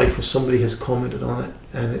in my life where somebody has commented on it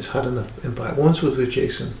and it's had an impact. Once was with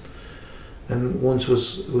Jason, and once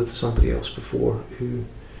was with somebody else before who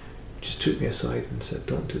just took me aside and said,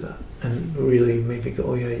 don't do that. And really made me go,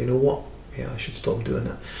 oh yeah, you know what? Yeah, I should stop doing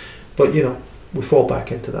that. But, you know, we fall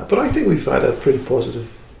back into that. But I think we've had a pretty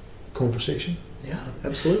positive conversation. Yeah,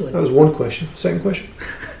 absolutely. That was one question. Second question.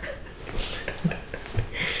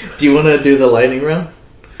 Do you want to do the lightning round?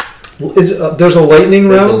 There's a lightning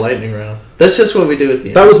round? There's a lightning round. That's just what we do at the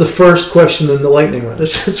end. That was the first question in the lightning round.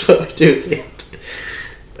 That's just what we do at the end.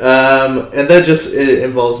 And that just it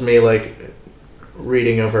involves me like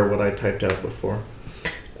reading over what I typed out before.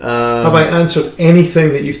 Have I answered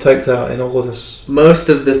anything that you've typed out in all of this? Most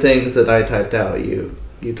of the things that I typed out, you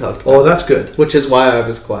talked about. Oh, that's good. Which is why I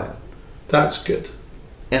was quiet. That's good.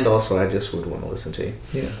 And also, I just would want to listen to you.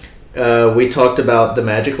 Yeah. We talked about the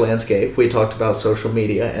magic landscape. We talked about social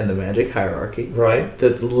media and the magic hierarchy. Right.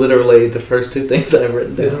 That's literally the first 2 things I've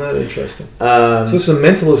written down. Isn't that interesting? So it's a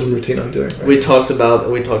mentalism routine I'm doing. Right? We talked a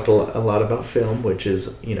lot about film, which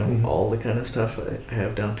is, you know, all the kind of stuff I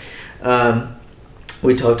have down.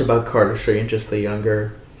 We talked about cardistry and just the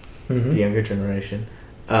younger generation.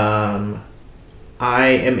 I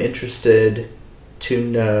am interested to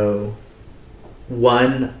know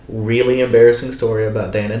one really embarrassing story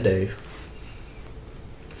about Dan and Dave.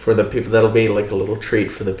 For the people, that'll be like a little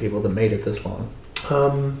treat for the people that made it this long.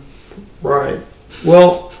 Right.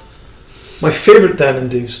 Well, my favourite Dan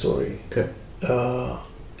and Dave story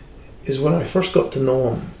is when I first got to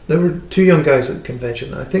know them. There were 2 young guys at the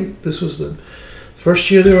convention. I think this was the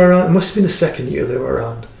first year they were around. It must have been the second year they were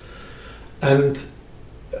around. And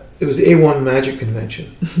it was the A1 Magic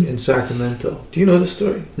Convention in Sacramento. Do you know this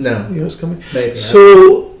story? No. You know what's coming? Maybe.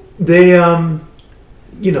 So they,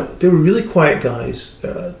 you know, they were really quiet guys,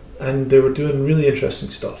 and they were doing really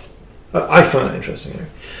interesting stuff. I found it interesting. Anyway.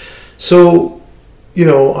 So, you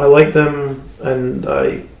know, I liked them, and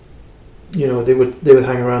you know, they would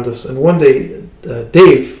hang around us. And one day,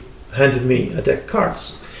 Dave handed me a deck of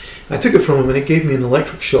cards. I took it from him, and he gave me an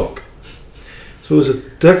electric shock. So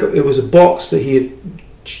it was a box that he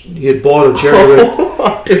had bought or jerry-rigged,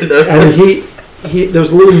 and he there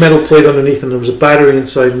was a little metal plate underneath, and there was a battery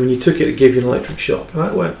inside. And when you took it, it gave you an electric shock. And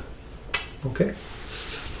I went, okay.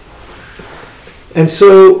 And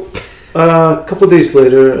so a couple of days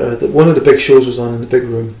later, one of the big shows was on in the big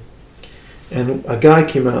room, and a guy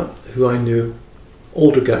came out who I knew,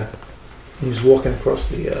 older guy. He was walking across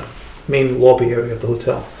the main lobby area of the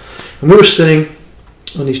hotel, and we were sitting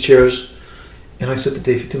on these chairs. And I said to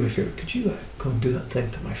Dave, do me a favour, could you go and do that thing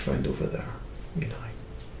to my friend over there? You know.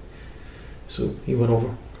 So he went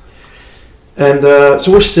over. And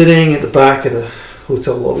so we're sitting at the back of the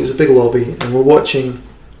hotel lobby. It was a big lobby. And we're watching,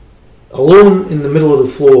 alone in the middle of the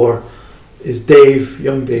floor, is Dave,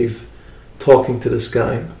 young Dave, talking to this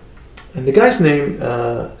guy. And the guy's name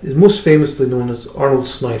is most famously known as Arnold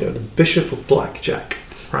Snyder, the Bishop of Blackjack,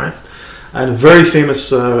 right? And a very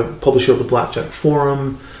famous publisher of the Blackjack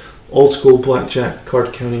Forum, old school blackjack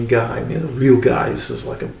card counting guy. I mean, a real guy. This is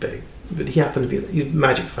like a big, but he happened to be a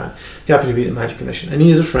Magic fan. He happened to be at the Magic Convention, and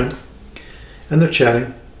he is a friend. And they're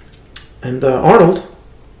chatting, and Arnold,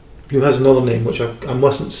 who has another name which I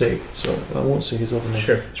mustn't say, so I won't say his other name.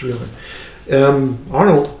 Sure. His real name.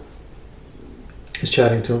 Arnold is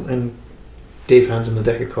chatting to him, and Dave hands him the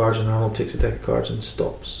deck of cards, and Arnold takes the deck of cards and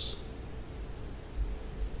stops.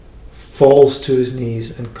 Falls to his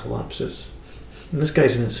knees and collapses. And this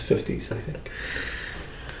guy's in his 50s, I think.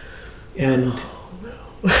 And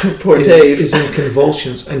poor Dave is in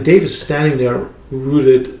convulsions, and Dave is standing there,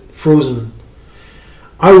 rooted, frozen.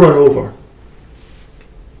 I run over.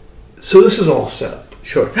 So this is all set up.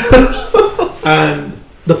 Sure. And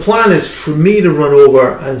the plan is for me to run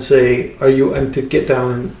over and say, "Are you?" and to get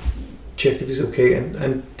down and check if he's okay,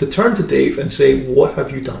 and to turn to Dave and say, "What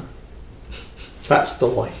have you done?" That's the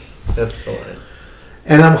line. That's the line.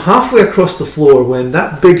 And I'm halfway across the floor when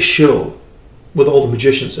that big show with all the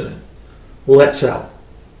magicians in it lets out,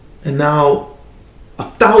 and now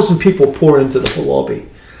 1,000 people pour into the lobby,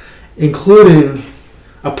 including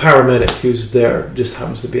a paramedic who's there, just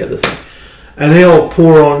happens to be at the thing, and they all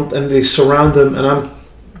pour on and they surround him, and I'm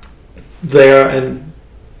there, and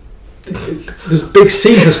this big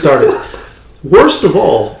scene has started. Worst of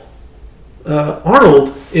all,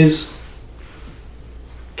 Arnold is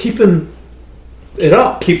keeping it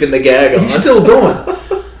up, keeping the gag on. He's still going,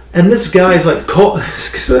 and this guy's like, "Call!"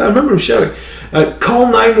 I remember him shouting,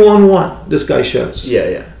 "Call 911!" This guy shouts,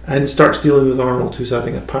 yeah, and starts dealing with Arnold, who's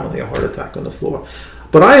having apparently a heart attack on the floor.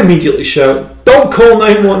 But I immediately shout, "Don't call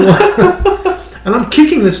 911!" And I'm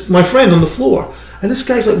kicking my friend on the floor. And this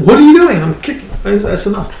guy's like, "What are you doing?" And I'm kicking. And that's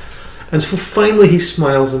enough. And so finally he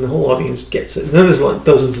smiles, and the whole audience gets it. And then there's like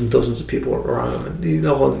dozens and dozens of people around him.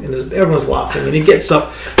 And everyone's laughing. And he gets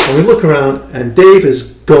up, and we look around, and Dave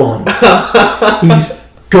is gone. He's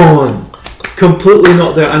gone. Completely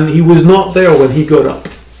not there. And he was not there when he got up.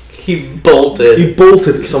 He bolted. He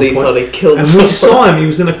bolted at some he point. Thought he killed and someone. we saw him. He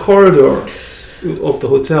was in a corridor of the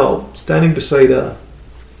hotel, standing beside a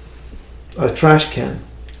trash can,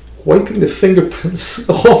 wiping the fingerprints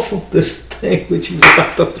off of this thing which he was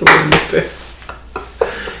about to throw in the bin.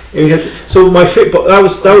 And he had to, so my but that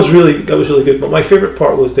was really good. But my favorite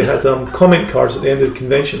part was they had comment cards at the end of the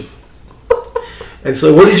convention. And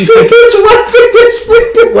so, what did you think? He's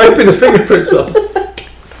wiping the fingerprints off.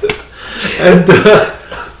 And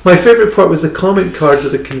my favourite part was the comment cards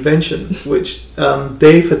at the convention, which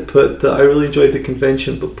Dave had put, "I really enjoyed the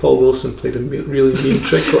convention, but Paul Wilson played a really mean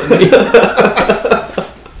trick on me."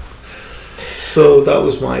 So that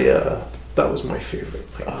was my favourite,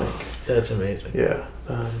 I think. That's amazing. Yeah,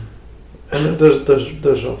 and there's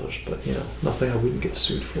others, but nothing I wouldn't get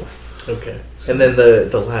sued for. Okay, and then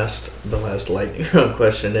the last lightning round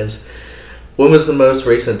question is, when was the most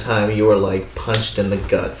recent time you were like punched in the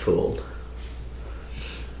gut, fooled?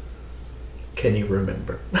 Can you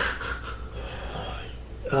remember?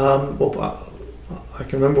 Well, I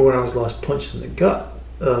can remember when I was last punched in the gut.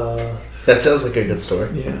 That sounds like a good story.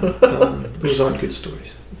 Yeah, those aren't good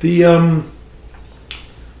stories. The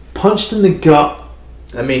punched in the gut.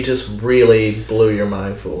 I mean, just really blew your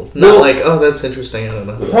mind, fooled. Not like, oh, that's interesting. I don't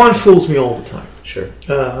know. Juan fools me all the time. Sure.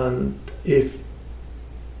 And if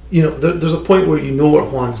there's a point where you know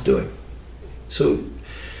what Juan's doing, so.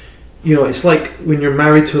 It's like when you're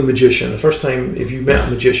married to a magician. The first time, if you met a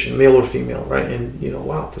magician, male or female, right, and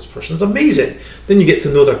wow, this person's amazing. Then you get to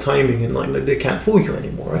know their timing, and like they can't fool you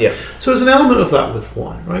anymore, right? Yeah. So there's an element of that with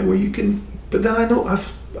Juan, right, where you can. But then I know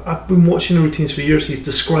I've been watching the routines for years. He's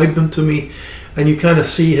described them to me, and you kind of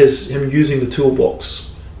see him using the toolbox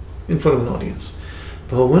in front of an audience.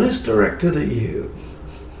 But when it's directed at you,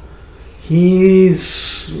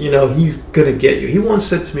 he's gonna get you. He once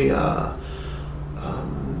said to me,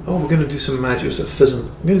 we're going to do some magic. It was at FISM.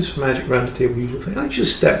 I'm going to do some magic around the table, usual thing. I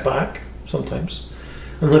just step back sometimes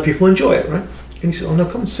and let people enjoy it, right? And he said, "Oh no,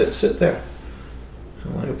 come and sit there."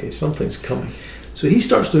 I'm like, okay, something's coming. So he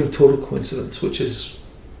starts doing total coincidence, which is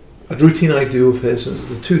a routine I do of his. It's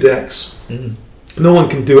the 2 decks. Mm-hmm. No one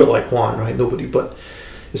can do it like Juan, right? Nobody, but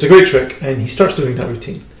it's a great trick. And he starts doing that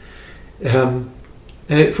routine. And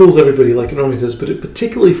it fools everybody like it normally does, but it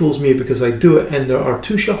particularly fools me because I do it and there are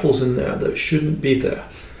 2 shuffles in there that shouldn't be there.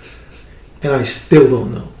 And I still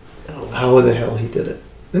don't know how the hell he did it.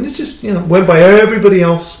 And it's just, went by everybody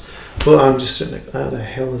else, but I'm just sitting like, how the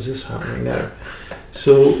hell is this happening now?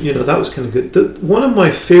 So, that was kind of good. One of my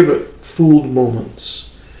favourite fooled moments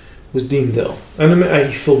was Dean Dill. And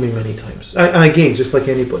he fooled me many times. And again, just like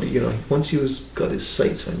anybody, you know, once he got his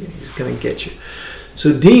sights on you, he's going to get you.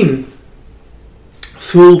 So Dean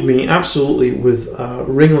fooled me absolutely with a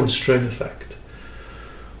ring on string effect,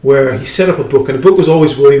 where he set up a book, and the book was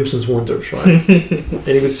always Williamson's Wonders, right? And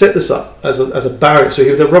he would set this up as a barrier, so he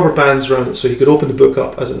would have rubber bands around it, so he could open the book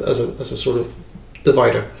up as a sort of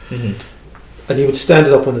divider. And he would stand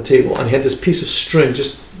it up on the table, and he had this piece of string,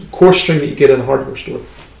 just coarse string that you get in a hardware store.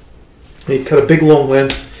 And he'd cut a big long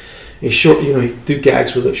length. He'd do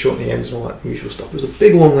gags with it, shorten the ends and all that usual stuff. It was a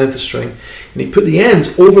big long length of string, and he'd put the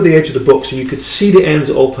ends over the edge of the book so you could see the ends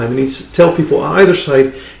at all time. And he'd tell people on either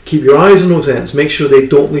side, keep your eyes on those ends, make sure they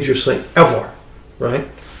don't leave your sight ever, right?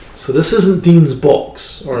 So this isn't Dean's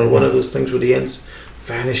box or one of those things where the ends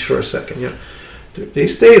vanish for a second. You know, they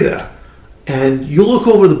stay there. And you look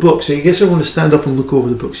over the book, so you get everyone to stand up and look over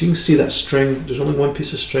the book. So you can see that string, there's only one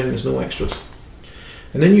piece of string, there's no extras.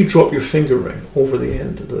 And then you drop your finger ring over the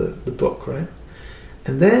end of the book, right?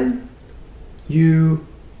 And then you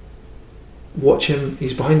watch him,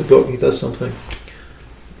 he's behind the book, he does something.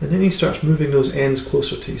 And then he starts moving those ends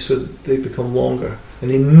closer to you so that they become longer.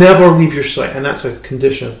 And they never leave your sight, and that's a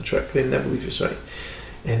condition of the trick, they never leave your sight.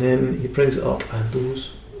 And then he brings it up, and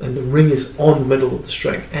the ring is on the middle of the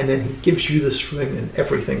string, and then he gives you the string and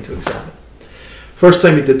everything to examine. First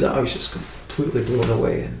time he did that, I was just completely blown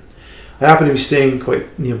away. And I happened to be staying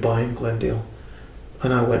quite nearby in Glendale,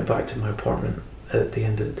 and I went back to my apartment at the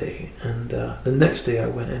end of the day. And the next day I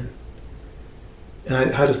went in, and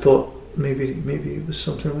I had a thought, maybe it was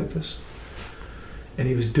something like this. And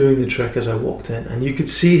he was doing the trick as I walked in, and you could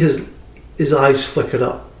see his eyes flickered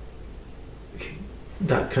up.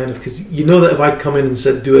 That kind of, because you know that if I'd come in and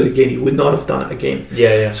said do it again, he would not have done it again.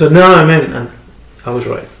 Yeah. So now I'm in, and I was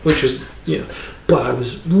right, which was, you know, but I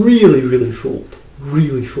was really, really fooled.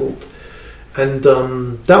 And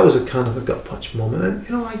that was a kind of a gut punch moment. And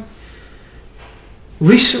you know,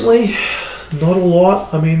 recently, not a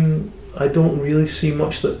lot. I mean, I don't really see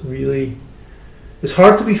much that really. It's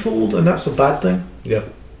hard to be fooled, and that's a bad thing. Yeah.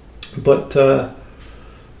 But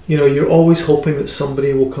you know, you're always hoping that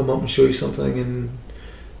somebody will come up and show you something and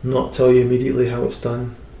not tell you immediately how it's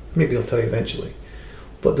done. Maybe they'll tell you eventually.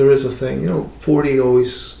 But there is a thing. You know, 40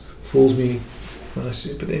 always fools me when I see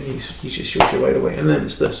it, but then he just shows you right away. And then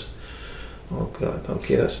it's this. Oh God,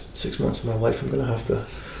 okay, that's 6 months of my life I'm going to have to,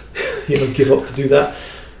 you know, give up to do that.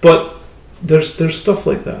 But there's stuff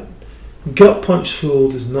like that. Gut punch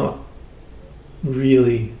fooled is not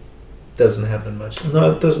really... Doesn't happen much.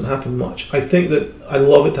 No, it doesn't happen much. I think that I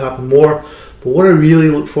love it to happen more, but what I really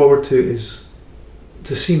look forward to is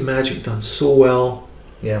to see magic done so well,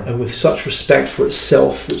 and with such respect for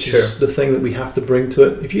itself, which is the thing that we have to bring to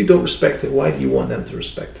it. If you don't respect it, why do you want them to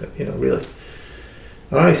respect it? You know, really.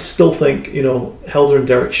 And I still think, you know, Helder and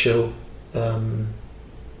Derek's show,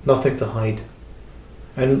 Nothing to Hide,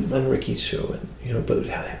 and Ricky's show, and you know, but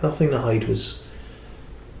Nothing to Hide was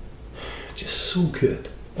just so good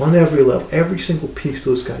on every level. Every single piece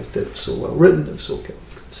those guys did was so well written, it was so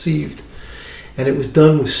conceived, and it was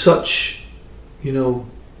done with such, you know,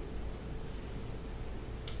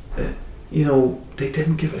 they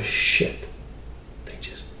didn't give a shit. They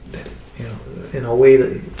just did it, you know, in a way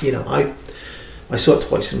that, you know, I saw it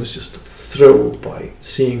twice and was just thrilled by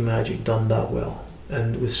seeing magic done that well,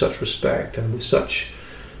 and with such respect and with such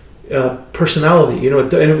personality, you know.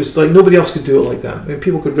 And it was like nobody else could do it like that. I mean,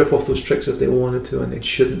 people could rip off those tricks if they wanted to, and they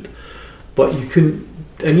shouldn't. But you couldn't.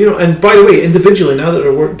 And you know, and by the way, individually, now that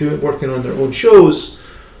they're working on their own shows,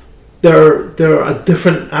 they're a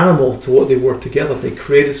different animal to what they were together. They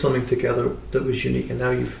created something together that was unique, and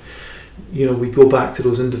now we go back to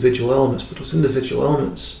those individual elements, but those individual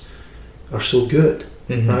elements are so good,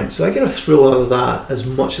 right? So I get a thrill out of that as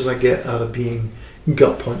much as I get out of being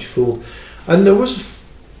gut punch fooled. And there was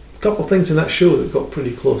a couple of things in that show that got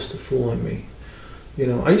pretty close to fooling me. You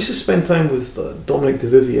know, I used to spend time with Dominic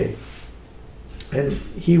DeVivier, and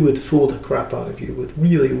he would fool the crap out of you with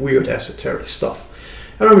really weird esoteric stuff.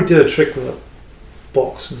 I remember he did a trick with a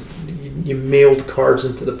box, and you mailed cards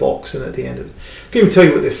into the box, and at the end of it, I can't even tell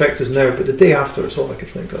you what the effect is now, but the day after, it's all I could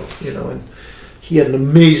think of, you know. And he had an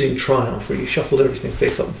amazing triumph where you shuffled everything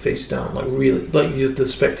face up and face down, like really, like you're the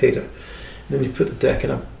spectator. And then you put the deck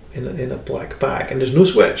in a black bag, and there's no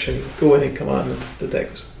switch, and you go in and come out, and the deck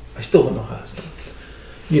goes. I still don't know how that's done,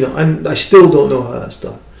 you know, and I still don't know how that's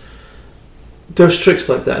done. There's tricks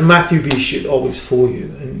like that, and Matthew B should always fool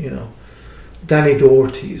you, and you know, Danny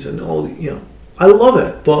Doherty's and all, you know, I love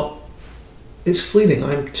it, but it's fleeting.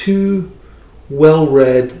 I'm too well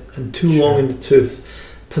read and too long in the tooth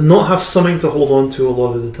to not have something to hold on to a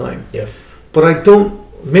lot of the time. Yeah. But I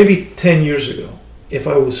don't. Maybe 10 years ago, if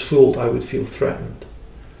I was fooled, I would feel threatened.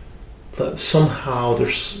 That somehow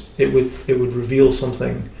it would reveal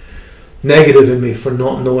something negative in me for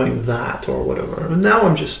not knowing that or whatever. And now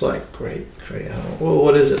I'm just like, great. Well,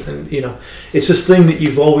 what is it? And it's this thing that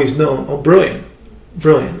you've always known. Oh, brilliant.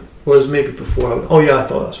 Whereas maybe before I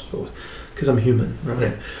thought that's what it was, because I'm human, right?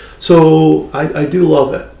 Yeah. So I do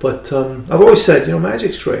love it, but I've always said,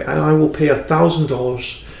 magic's great. I will pay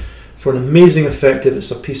 $1,000 for an amazing effect if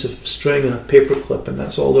it's a piece of string and a paper clip, and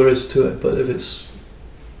that's all there is to it. But if it's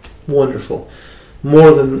wonderful,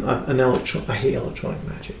 more than I hate electronic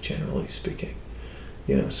magic, generally speaking.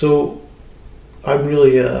 So I'm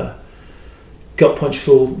really gut punch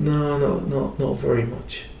fooled. No, not very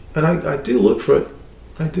much. And I do look for it.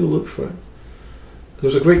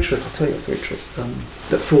 There's a great trick. I'll tell you a great trick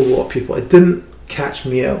that fooled a lot of people. It didn't catch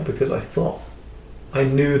me out because I thought I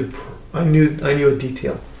knew a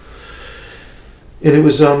detail, and it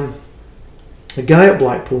was a guy at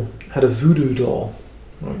Blackpool had a voodoo doll,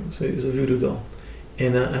 right? So it was a voodoo doll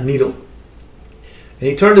and a needle, and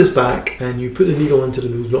he turned his back, and you put the needle into the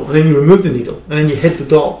voodoo doll, and then you remove the needle, and then you hit the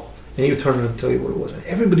doll, and he would turn around and tell you what it was. And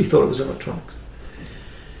everybody thought it was electronics,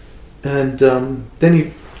 and then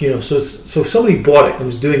he. So somebody bought it and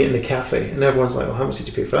was doing it in the cafe, and everyone's like, "Well, how much did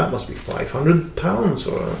you pay for that? It must be £500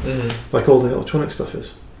 or like all the electronic stuff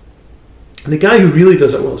is." And the guy who really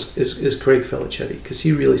does it well is Craig Felicetti, because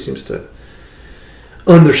he really seems to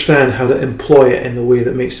understand how to employ it in the way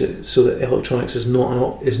that makes it so that electronics is not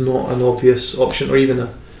an obvious option or even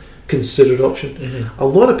a considered option. Mm-hmm. A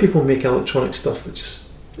lot of people make electronic stuff that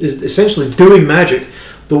just is essentially doing magic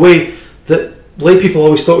the way that lay people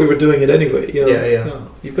always thought we were doing it anyway.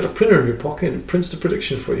 You've got a printer in your pocket and it prints the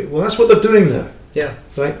prediction for you. Well, that's what they're doing now. Yeah.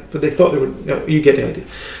 Right? But they thought they were... you get the idea.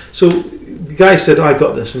 So the guy said, I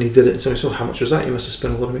got this, and he did it. And so how much was that? You must have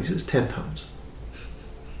spent a lot of money. It's £10.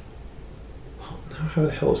 Well, now how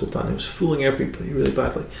the hell is it done? It was fooling everybody really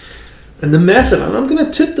badly. And the method, and I'm going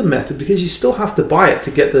to tip the method because you still have to buy it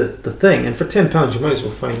to get the thing. And for £10, you might as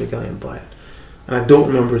well find the guy and buy it. And I don't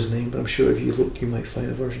remember his name, but I'm sure if you look, you might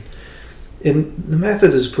find a version. And the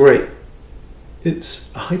method is great. It's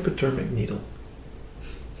a hypodermic needle,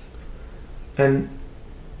 and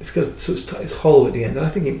it's hollow at the end. And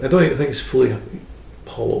I don't even think it's fully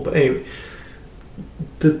hollow, but anyway,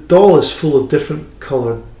 the doll is full of different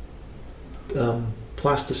coloured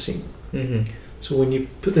plasticine. Mm-hmm. So when you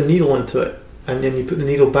put the needle into it, and then you put the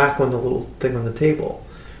needle back on the little thing on the table,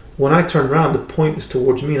 when I turn around, the point is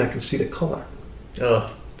towards me, and I can see the colour.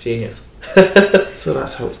 Oh, genius! So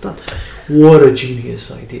that's how it's done. What a genius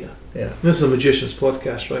idea. Yeah. This is a magician's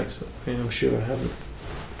podcast, right? So I'm sure I haven't.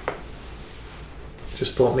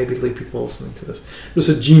 Just thought maybe lay people listening to this. It was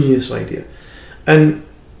a genius idea. And,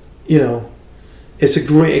 it's a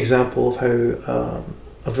great example of how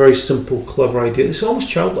a very simple, clever idea, it's almost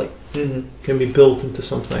childlike, mm-hmm. can be built into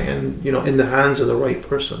something. And, in the hands of the right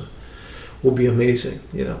person will be amazing,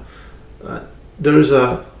 there is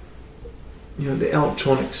the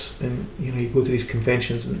electronics, and you go to these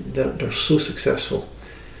conventions and they're so successful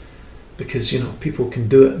because people can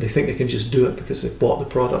do it. They think they can just do it because they bought the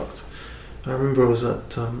product. I remember I was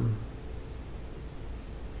at I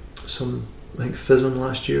think FISM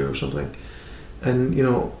last year or something, and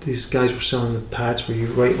these guys were selling the pads where you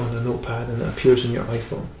write on a notepad and it appears in your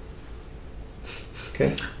iPhone.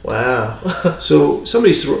 Okay. Wow. So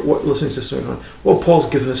somebody's listening to this going, "Well, Paul's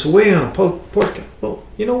giving us away on a podcast." Well,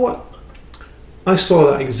 you know what? I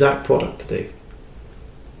saw that exact product today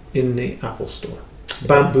in the Apple store.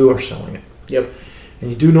 Bamboo are selling it. Yep. And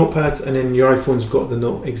you do notepads, and then your iPhone's got the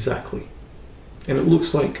note exactly. And it looks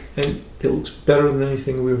better than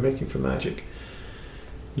anything we were making for Magic.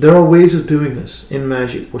 There are ways of doing this in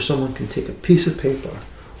Magic where someone can take a piece of paper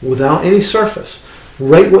without any surface,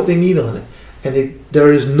 write what they need on it, and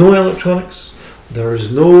there is no electronics, there is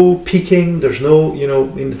no peaking, there's no,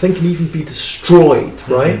 the thing can even be destroyed,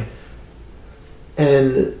 mm-hmm. right?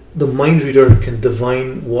 And the mind reader can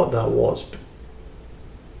divine what that was.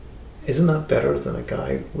 Isn't that better than a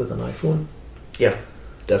guy with an iPhone? Yeah,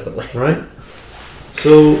 definitely. Right?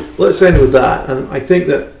 So let's end with that. And I think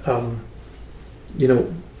that,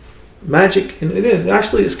 magic, and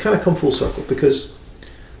it's kind of come full circle, because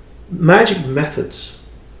magic methods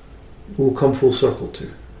will come full circle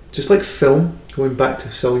too. Just like film, going back to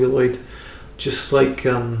celluloid, just like,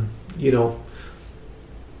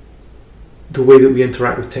 the way that we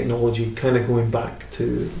interact with technology, kind of going back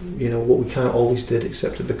to what we kind of always did,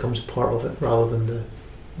 except it becomes part of it rather than the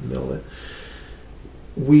middle of it.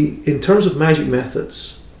 We, in terms of magic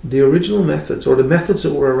methods, the original methods, or the methods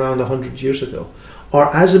that were around 100 years ago,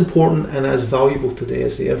 are as important and as valuable today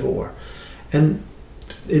as they ever were. And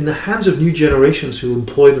in the hands of new generations who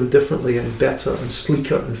employ them differently and better and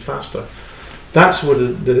sleeker and faster, that's where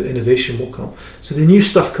the innovation will come. So the new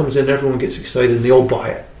stuff comes in, everyone gets excited and they all buy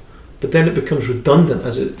it. But then it becomes redundant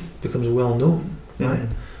as it becomes well known, right?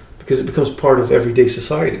 Because it becomes part of everyday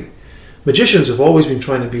society. Magicians have always been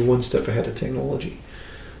trying to be one step ahead of technology.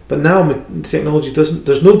 But now technology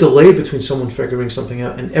there's no delay between someone figuring something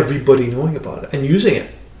out and everybody knowing about it and using it.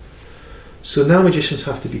 So now magicians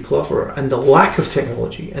have to be cleverer, and the lack of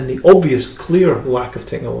technology and the obvious, clear lack of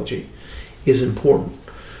technology is important.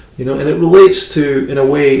 And it relates to, in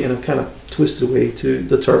a kind of twisted way, to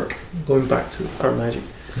the Turk, going back to art magic.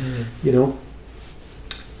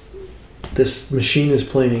 This machine is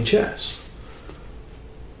playing chess.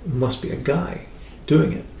 It must be a guy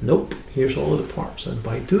doing it. Nope, here's all of the parts. And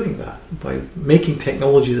by doing that, by making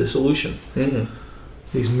technology the solution,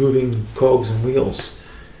 these moving cogs and wheels,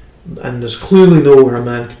 and there's clearly nowhere a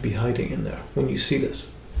man could be hiding in there when you see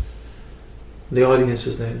this. The audience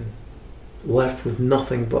is then left with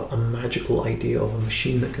nothing but a magical idea of a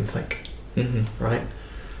machine that can think, right?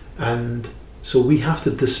 And so we have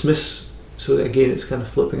to dismiss, so again it's kind of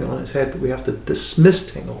flipping it on its head, but we have to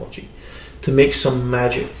dismiss technology to make some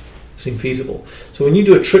magic seem feasible. So when you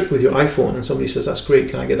do a trick with your iPhone and somebody says, that's great,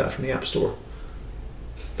 can I get that from the App Store?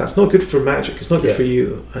 That's not good for magic, it's not good for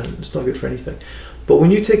you, and it's not good for anything. But when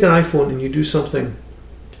you take an iPhone and you do something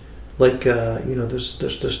like,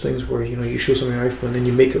 there's things where, you show something on your iPhone and then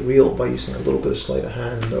you make it real by using a little bit of sleight of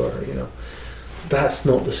hand, or, that's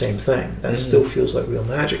not the same thing. That still feels like real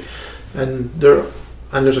magic. And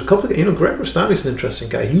there's a couple of, Greg Rostami's an interesting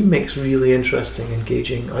guy. He makes really interesting,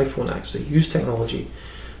 engaging iPhone apps that use technology.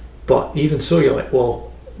 But even so, you're like,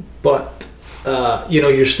 well, but,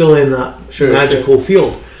 you're still in that magical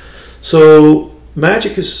field. So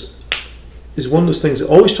magic is one of those things that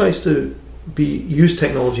always tries to use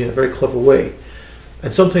technology in a very clever way,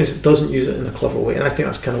 and sometimes it doesn't use it in a clever way, and I think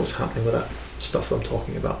that's kind of what's happening with that stuff I'm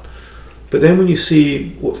talking about. But then when you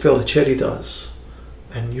see what Felicetti does,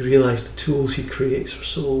 and you realize the tools he creates are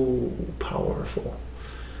so powerful,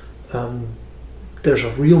 there's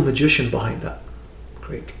a real magician behind that,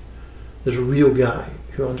 Craig. There's a real guy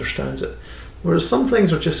who understands it. Whereas some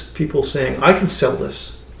things are just people saying, I can sell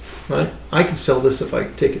this, right? I can sell this if I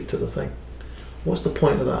take it to the thing. What's the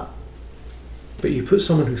point of that? But you put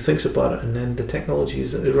someone who thinks about it, and then the technology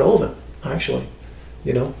is irrelevant, actually,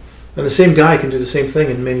 And the same guy can do the same thing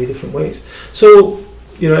in many different ways. So,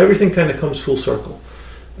 everything kind of comes full circle.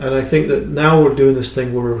 And I think that now we're doing this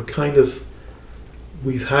thing where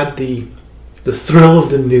we've had the thrill of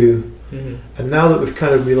the new, and now that we've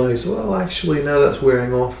kind of realized, well, actually, now that's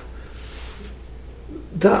wearing off,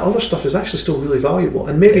 that other stuff is actually still really valuable,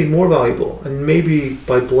 and maybe more valuable. And maybe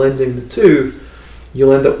by blending the two,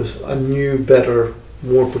 you'll end up with a new, better,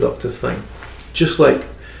 more productive thing. Just like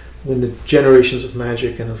when the generations of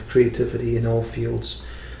magic and of creativity in all fields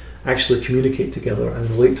actually communicate together and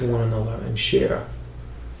relate to one another and share,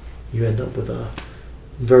 you end up with a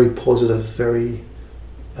very positive, very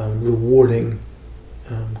rewarding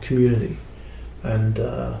community. And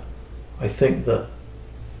I think that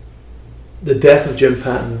the death of Jim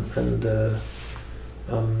Patton and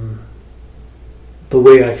the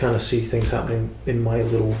way I kind of see things happening in my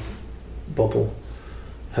little bubble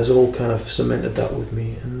has all kind of cemented that with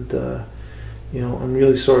me. And I'm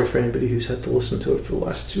really sorry for anybody who's had to listen to it for the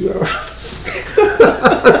last 2 hours.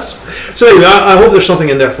 So anyway, I hope there's something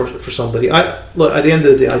in there for somebody. Look, at the end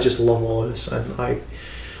of the day, I just love all of this, and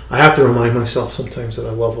I have to remind myself sometimes that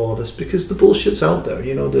I love all of this, because the bullshit's out there.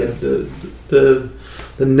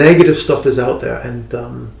 The negative stuff is out there, and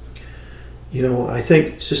I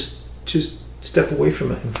think just step away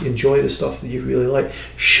from it and enjoy the stuff that you really like.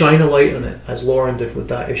 Shine a light on it, as Lauren did with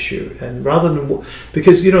that issue. And rather than,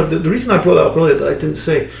 because the reason I brought that up earlier that I didn't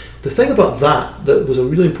say, the thing about that was a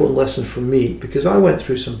really important lesson for me, because I went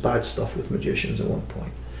through some bad stuff with magicians at one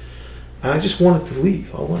point, and I just wanted to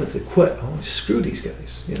leave. I wanted to quit. I wanted to screw these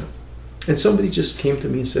guys, And somebody just came to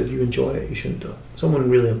me and said, "You enjoy it, you shouldn't do it." Someone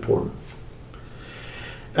really important.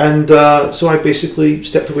 And so I basically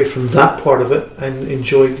stepped away from that part of it and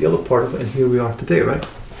enjoyed the other part of it, and here we are today, right?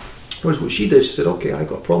 Whereas what she did, she said, okay, I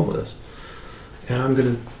got a problem with this, and I'm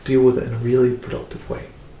going to deal with it in a really productive way.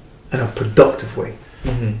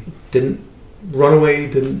 Didn't run away,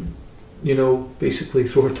 didn't, basically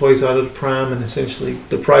throw her toys out of the pram and essentially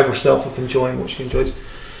deprive herself of enjoying what she enjoys.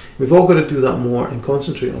 We've all got to do that more and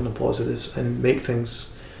concentrate on the positives and make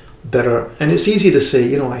things better. And it's easy to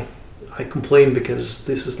say, I complain because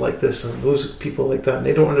this is like this and those people like that, and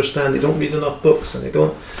they don't understand, they don't read enough books, and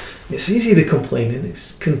it's easy to complain, and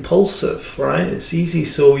it's compulsive, right? It's easy,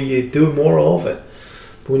 so you do more of it.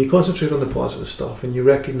 But when you concentrate on the positive stuff and you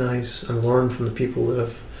recognize and learn from the people that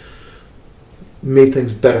have made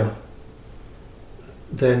things better,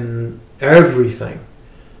 then everything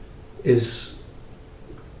is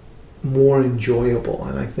more enjoyable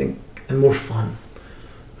and more fun.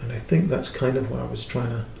 And I think that's kind of what I was trying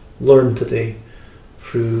to learn today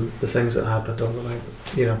through the things that happened on the night.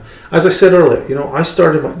 As I said earlier, I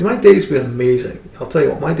started my day's been amazing. I'll tell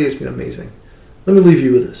you what, my day's been amazing. Let me leave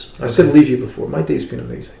you with this. I said leave you before. My day's been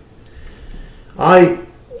amazing. I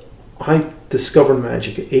discovered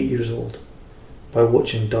magic at 8 years old by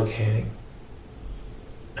watching Doug Henning.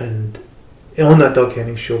 And on that Doug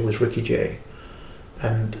Henning show was Ricky Jay.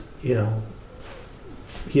 And,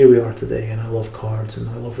 here we are today, and I love cards, and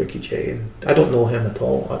I love Ricky Jay, and I don't know him at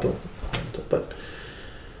all. But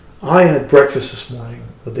I had breakfast this morning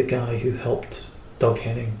with the guy who helped Doug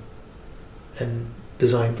Henning and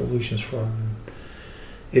designed Illusions for him.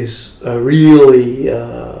 Is a really,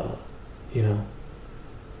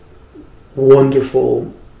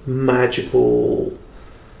 wonderful, magical,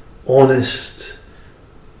 honest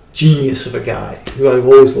genius of a guy who I've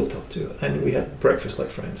always looked up to, and we had breakfast like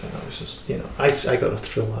friends, and I was just, I got a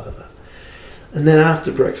thrill out of that. And then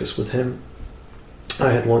after breakfast with him,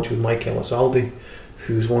 I had lunch with Mike Elizalde,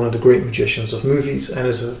 who's one of the great magicians of movies and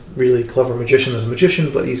is a really clever magician as a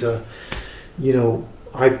magician, but he's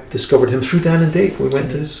I discovered him through Dan and Dave. We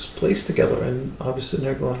went to his place together, and I was sitting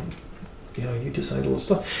there going, you designed all this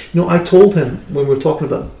stuff. I told him when we were talking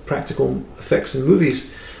about practical effects in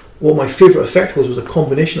movies, what my favourite effect was a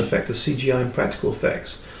combination effect of CGI and practical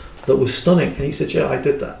effects that was stunning. And he said, yeah, I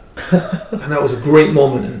did that. And that was a great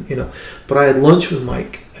moment. And but I had lunch with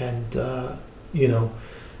Mike, and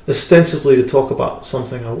ostensibly to talk about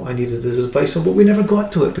something I needed his advice on, but we never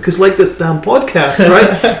got to it because, like this damn podcast,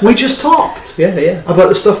 right? We just talked about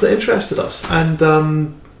the stuff that interested us. And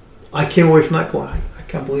I came away from that going, I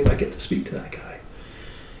can't believe I get to speak to that guy.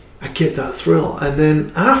 I get that thrill. And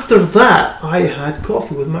then after that, I had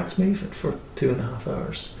coffee with Max Maven for 2.5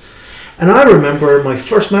 hours. And I remember my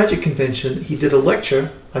first magic convention, he did a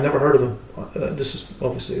lecture. I never heard of him. This is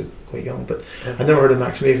obviously quite young, but I never heard of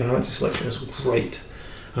Max Maven. I went to this lecture, and it was great.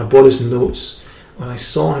 And I bought his notes, and I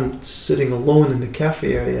saw him sitting alone in the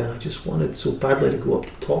cafe area, and I just wanted so badly to go up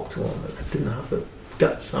to talk to him, but I didn't have the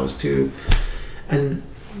guts. I was too... And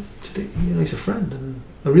today, he's a friend, and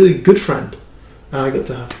a really good friend. And I got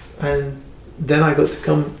to have... And then I got to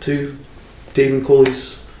come to Dave and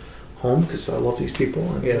Coley's home, because I love these people,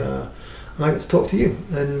 and I got to talk to you.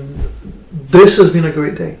 And this has been a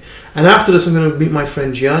great day. And after this, I'm going to meet my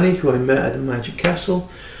friend Gianni, who I met at the Magic Castle,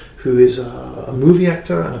 who is a movie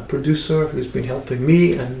actor and a producer who's been helping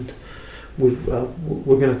me, and we're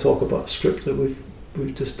going to talk about a script that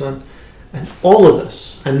we've just done, and all of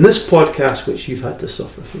this, and this podcast, which you've had to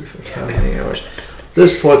suffer through for how many hours,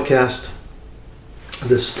 this podcast,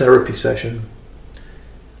 this therapy session,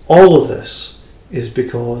 all of this is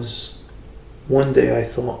because one day I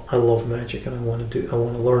thought, I love magic and I want to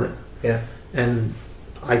learn it. Yeah. And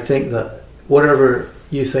I think that whatever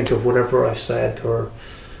you think of whatever I said, or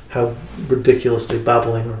how ridiculously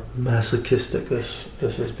babbling or masochistic this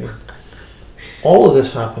has been, all of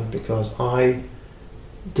this happened because I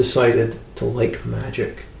decided to like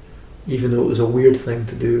magic, even though it was a weird thing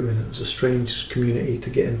to do and it was a strange community to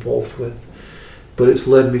get involved with. But it's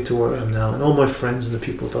led me to where I am now, and all my friends and the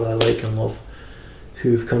people that I like and love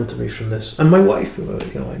who've come to me from this, and my wife who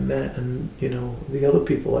I met, and the other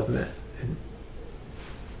people I've met, and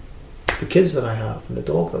the kids that I have, and the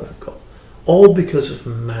dog that I've got, all because of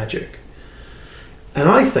magic. And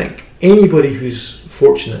I think anybody who's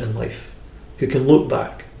fortunate in life, who can look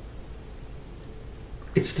back,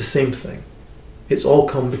 it's the same thing. It's all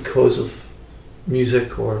come because of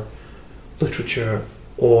music or literature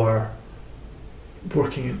or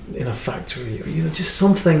working in a factory, or just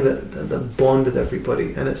something that bonded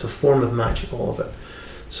everybody, and it's a form of magic, all of it.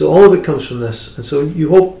 So all of it comes from this, and so you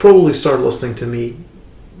probably started listening to me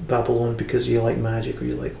babble on because you like magic or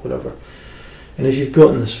you like whatever. And if you've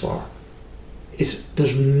gotten this far,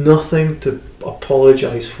 there's nothing to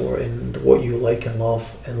apologize for in what you like and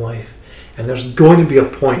love in life. And there's going to be a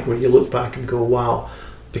point where you look back and go, wow,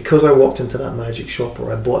 because I walked into that magic shop,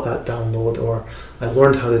 or I bought that download, or I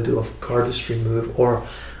learned how to do a cardistry move, or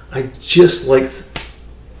I just liked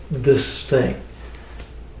this thing,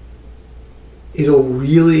 it'll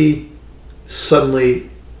really suddenly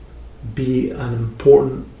be an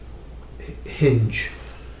important hinge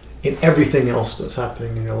in everything else that's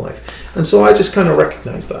happening in your life. And so I just kind of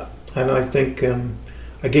recognize that. And I think,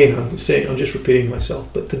 again, I'm just repeating myself,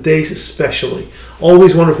 but today's especially, all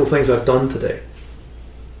these wonderful things I've done today,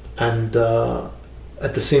 and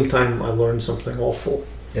at the same time I learned something awful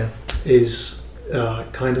Yeah. is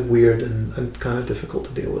kind of weird and kind of difficult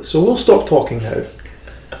to deal with. So we'll stop talking now.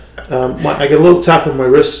 I get a little tap on my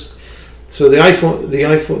wrist. So the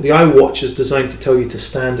iWatch is designed to tell you to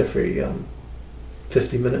stand every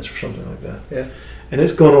 50 minutes or something like that. Yeah. And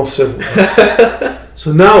it's gone off several times.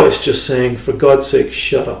 So now it's just saying, for God's sake,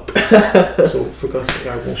 shut up. So for God's sake,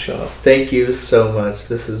 I will shut up. Thank you so much.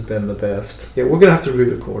 This has been the best. Yeah, we're going to have to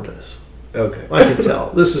re-record this. Okay. I can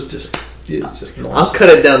tell. This is just nonsense. I'll cut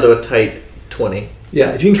it down to a tight 20.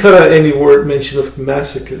 Yeah, if you can cut out any word mention of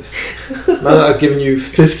masochist. Now that I've given you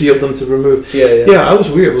 50 of them to remove. Yeah. Yeah, that was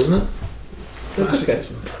weird, wasn't it? That's okay.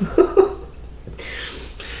 Masochism.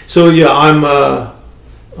 So yeah,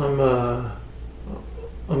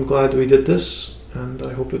 I'm glad we did this, and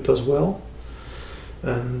I hope it does well.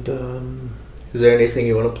 And is there anything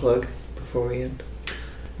you want to plug before we end?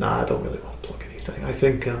 nah, I don't really want to plug anything. I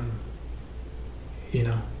think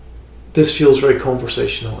this feels very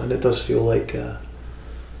conversational, and it does feel like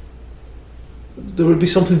there would be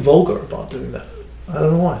something vulgar about doing that. I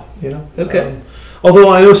don't know why. Okay. Although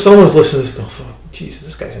I know someone's listening to this going, oh, Jesus,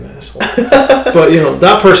 this guy's an asshole. But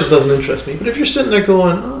that person doesn't interest me. But if you're sitting there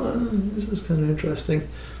going, oh, this is kind of interesting,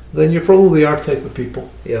 then you're probably our type of people.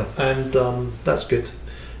 Yeah. And that's good.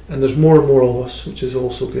 And there's more and more of us, which is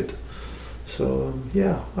also good. So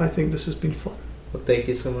I think this has been fun. Well, thank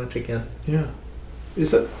you so much again. Yeah.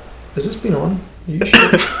 Has this been on? Are you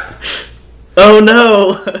sure? Oh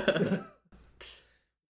no!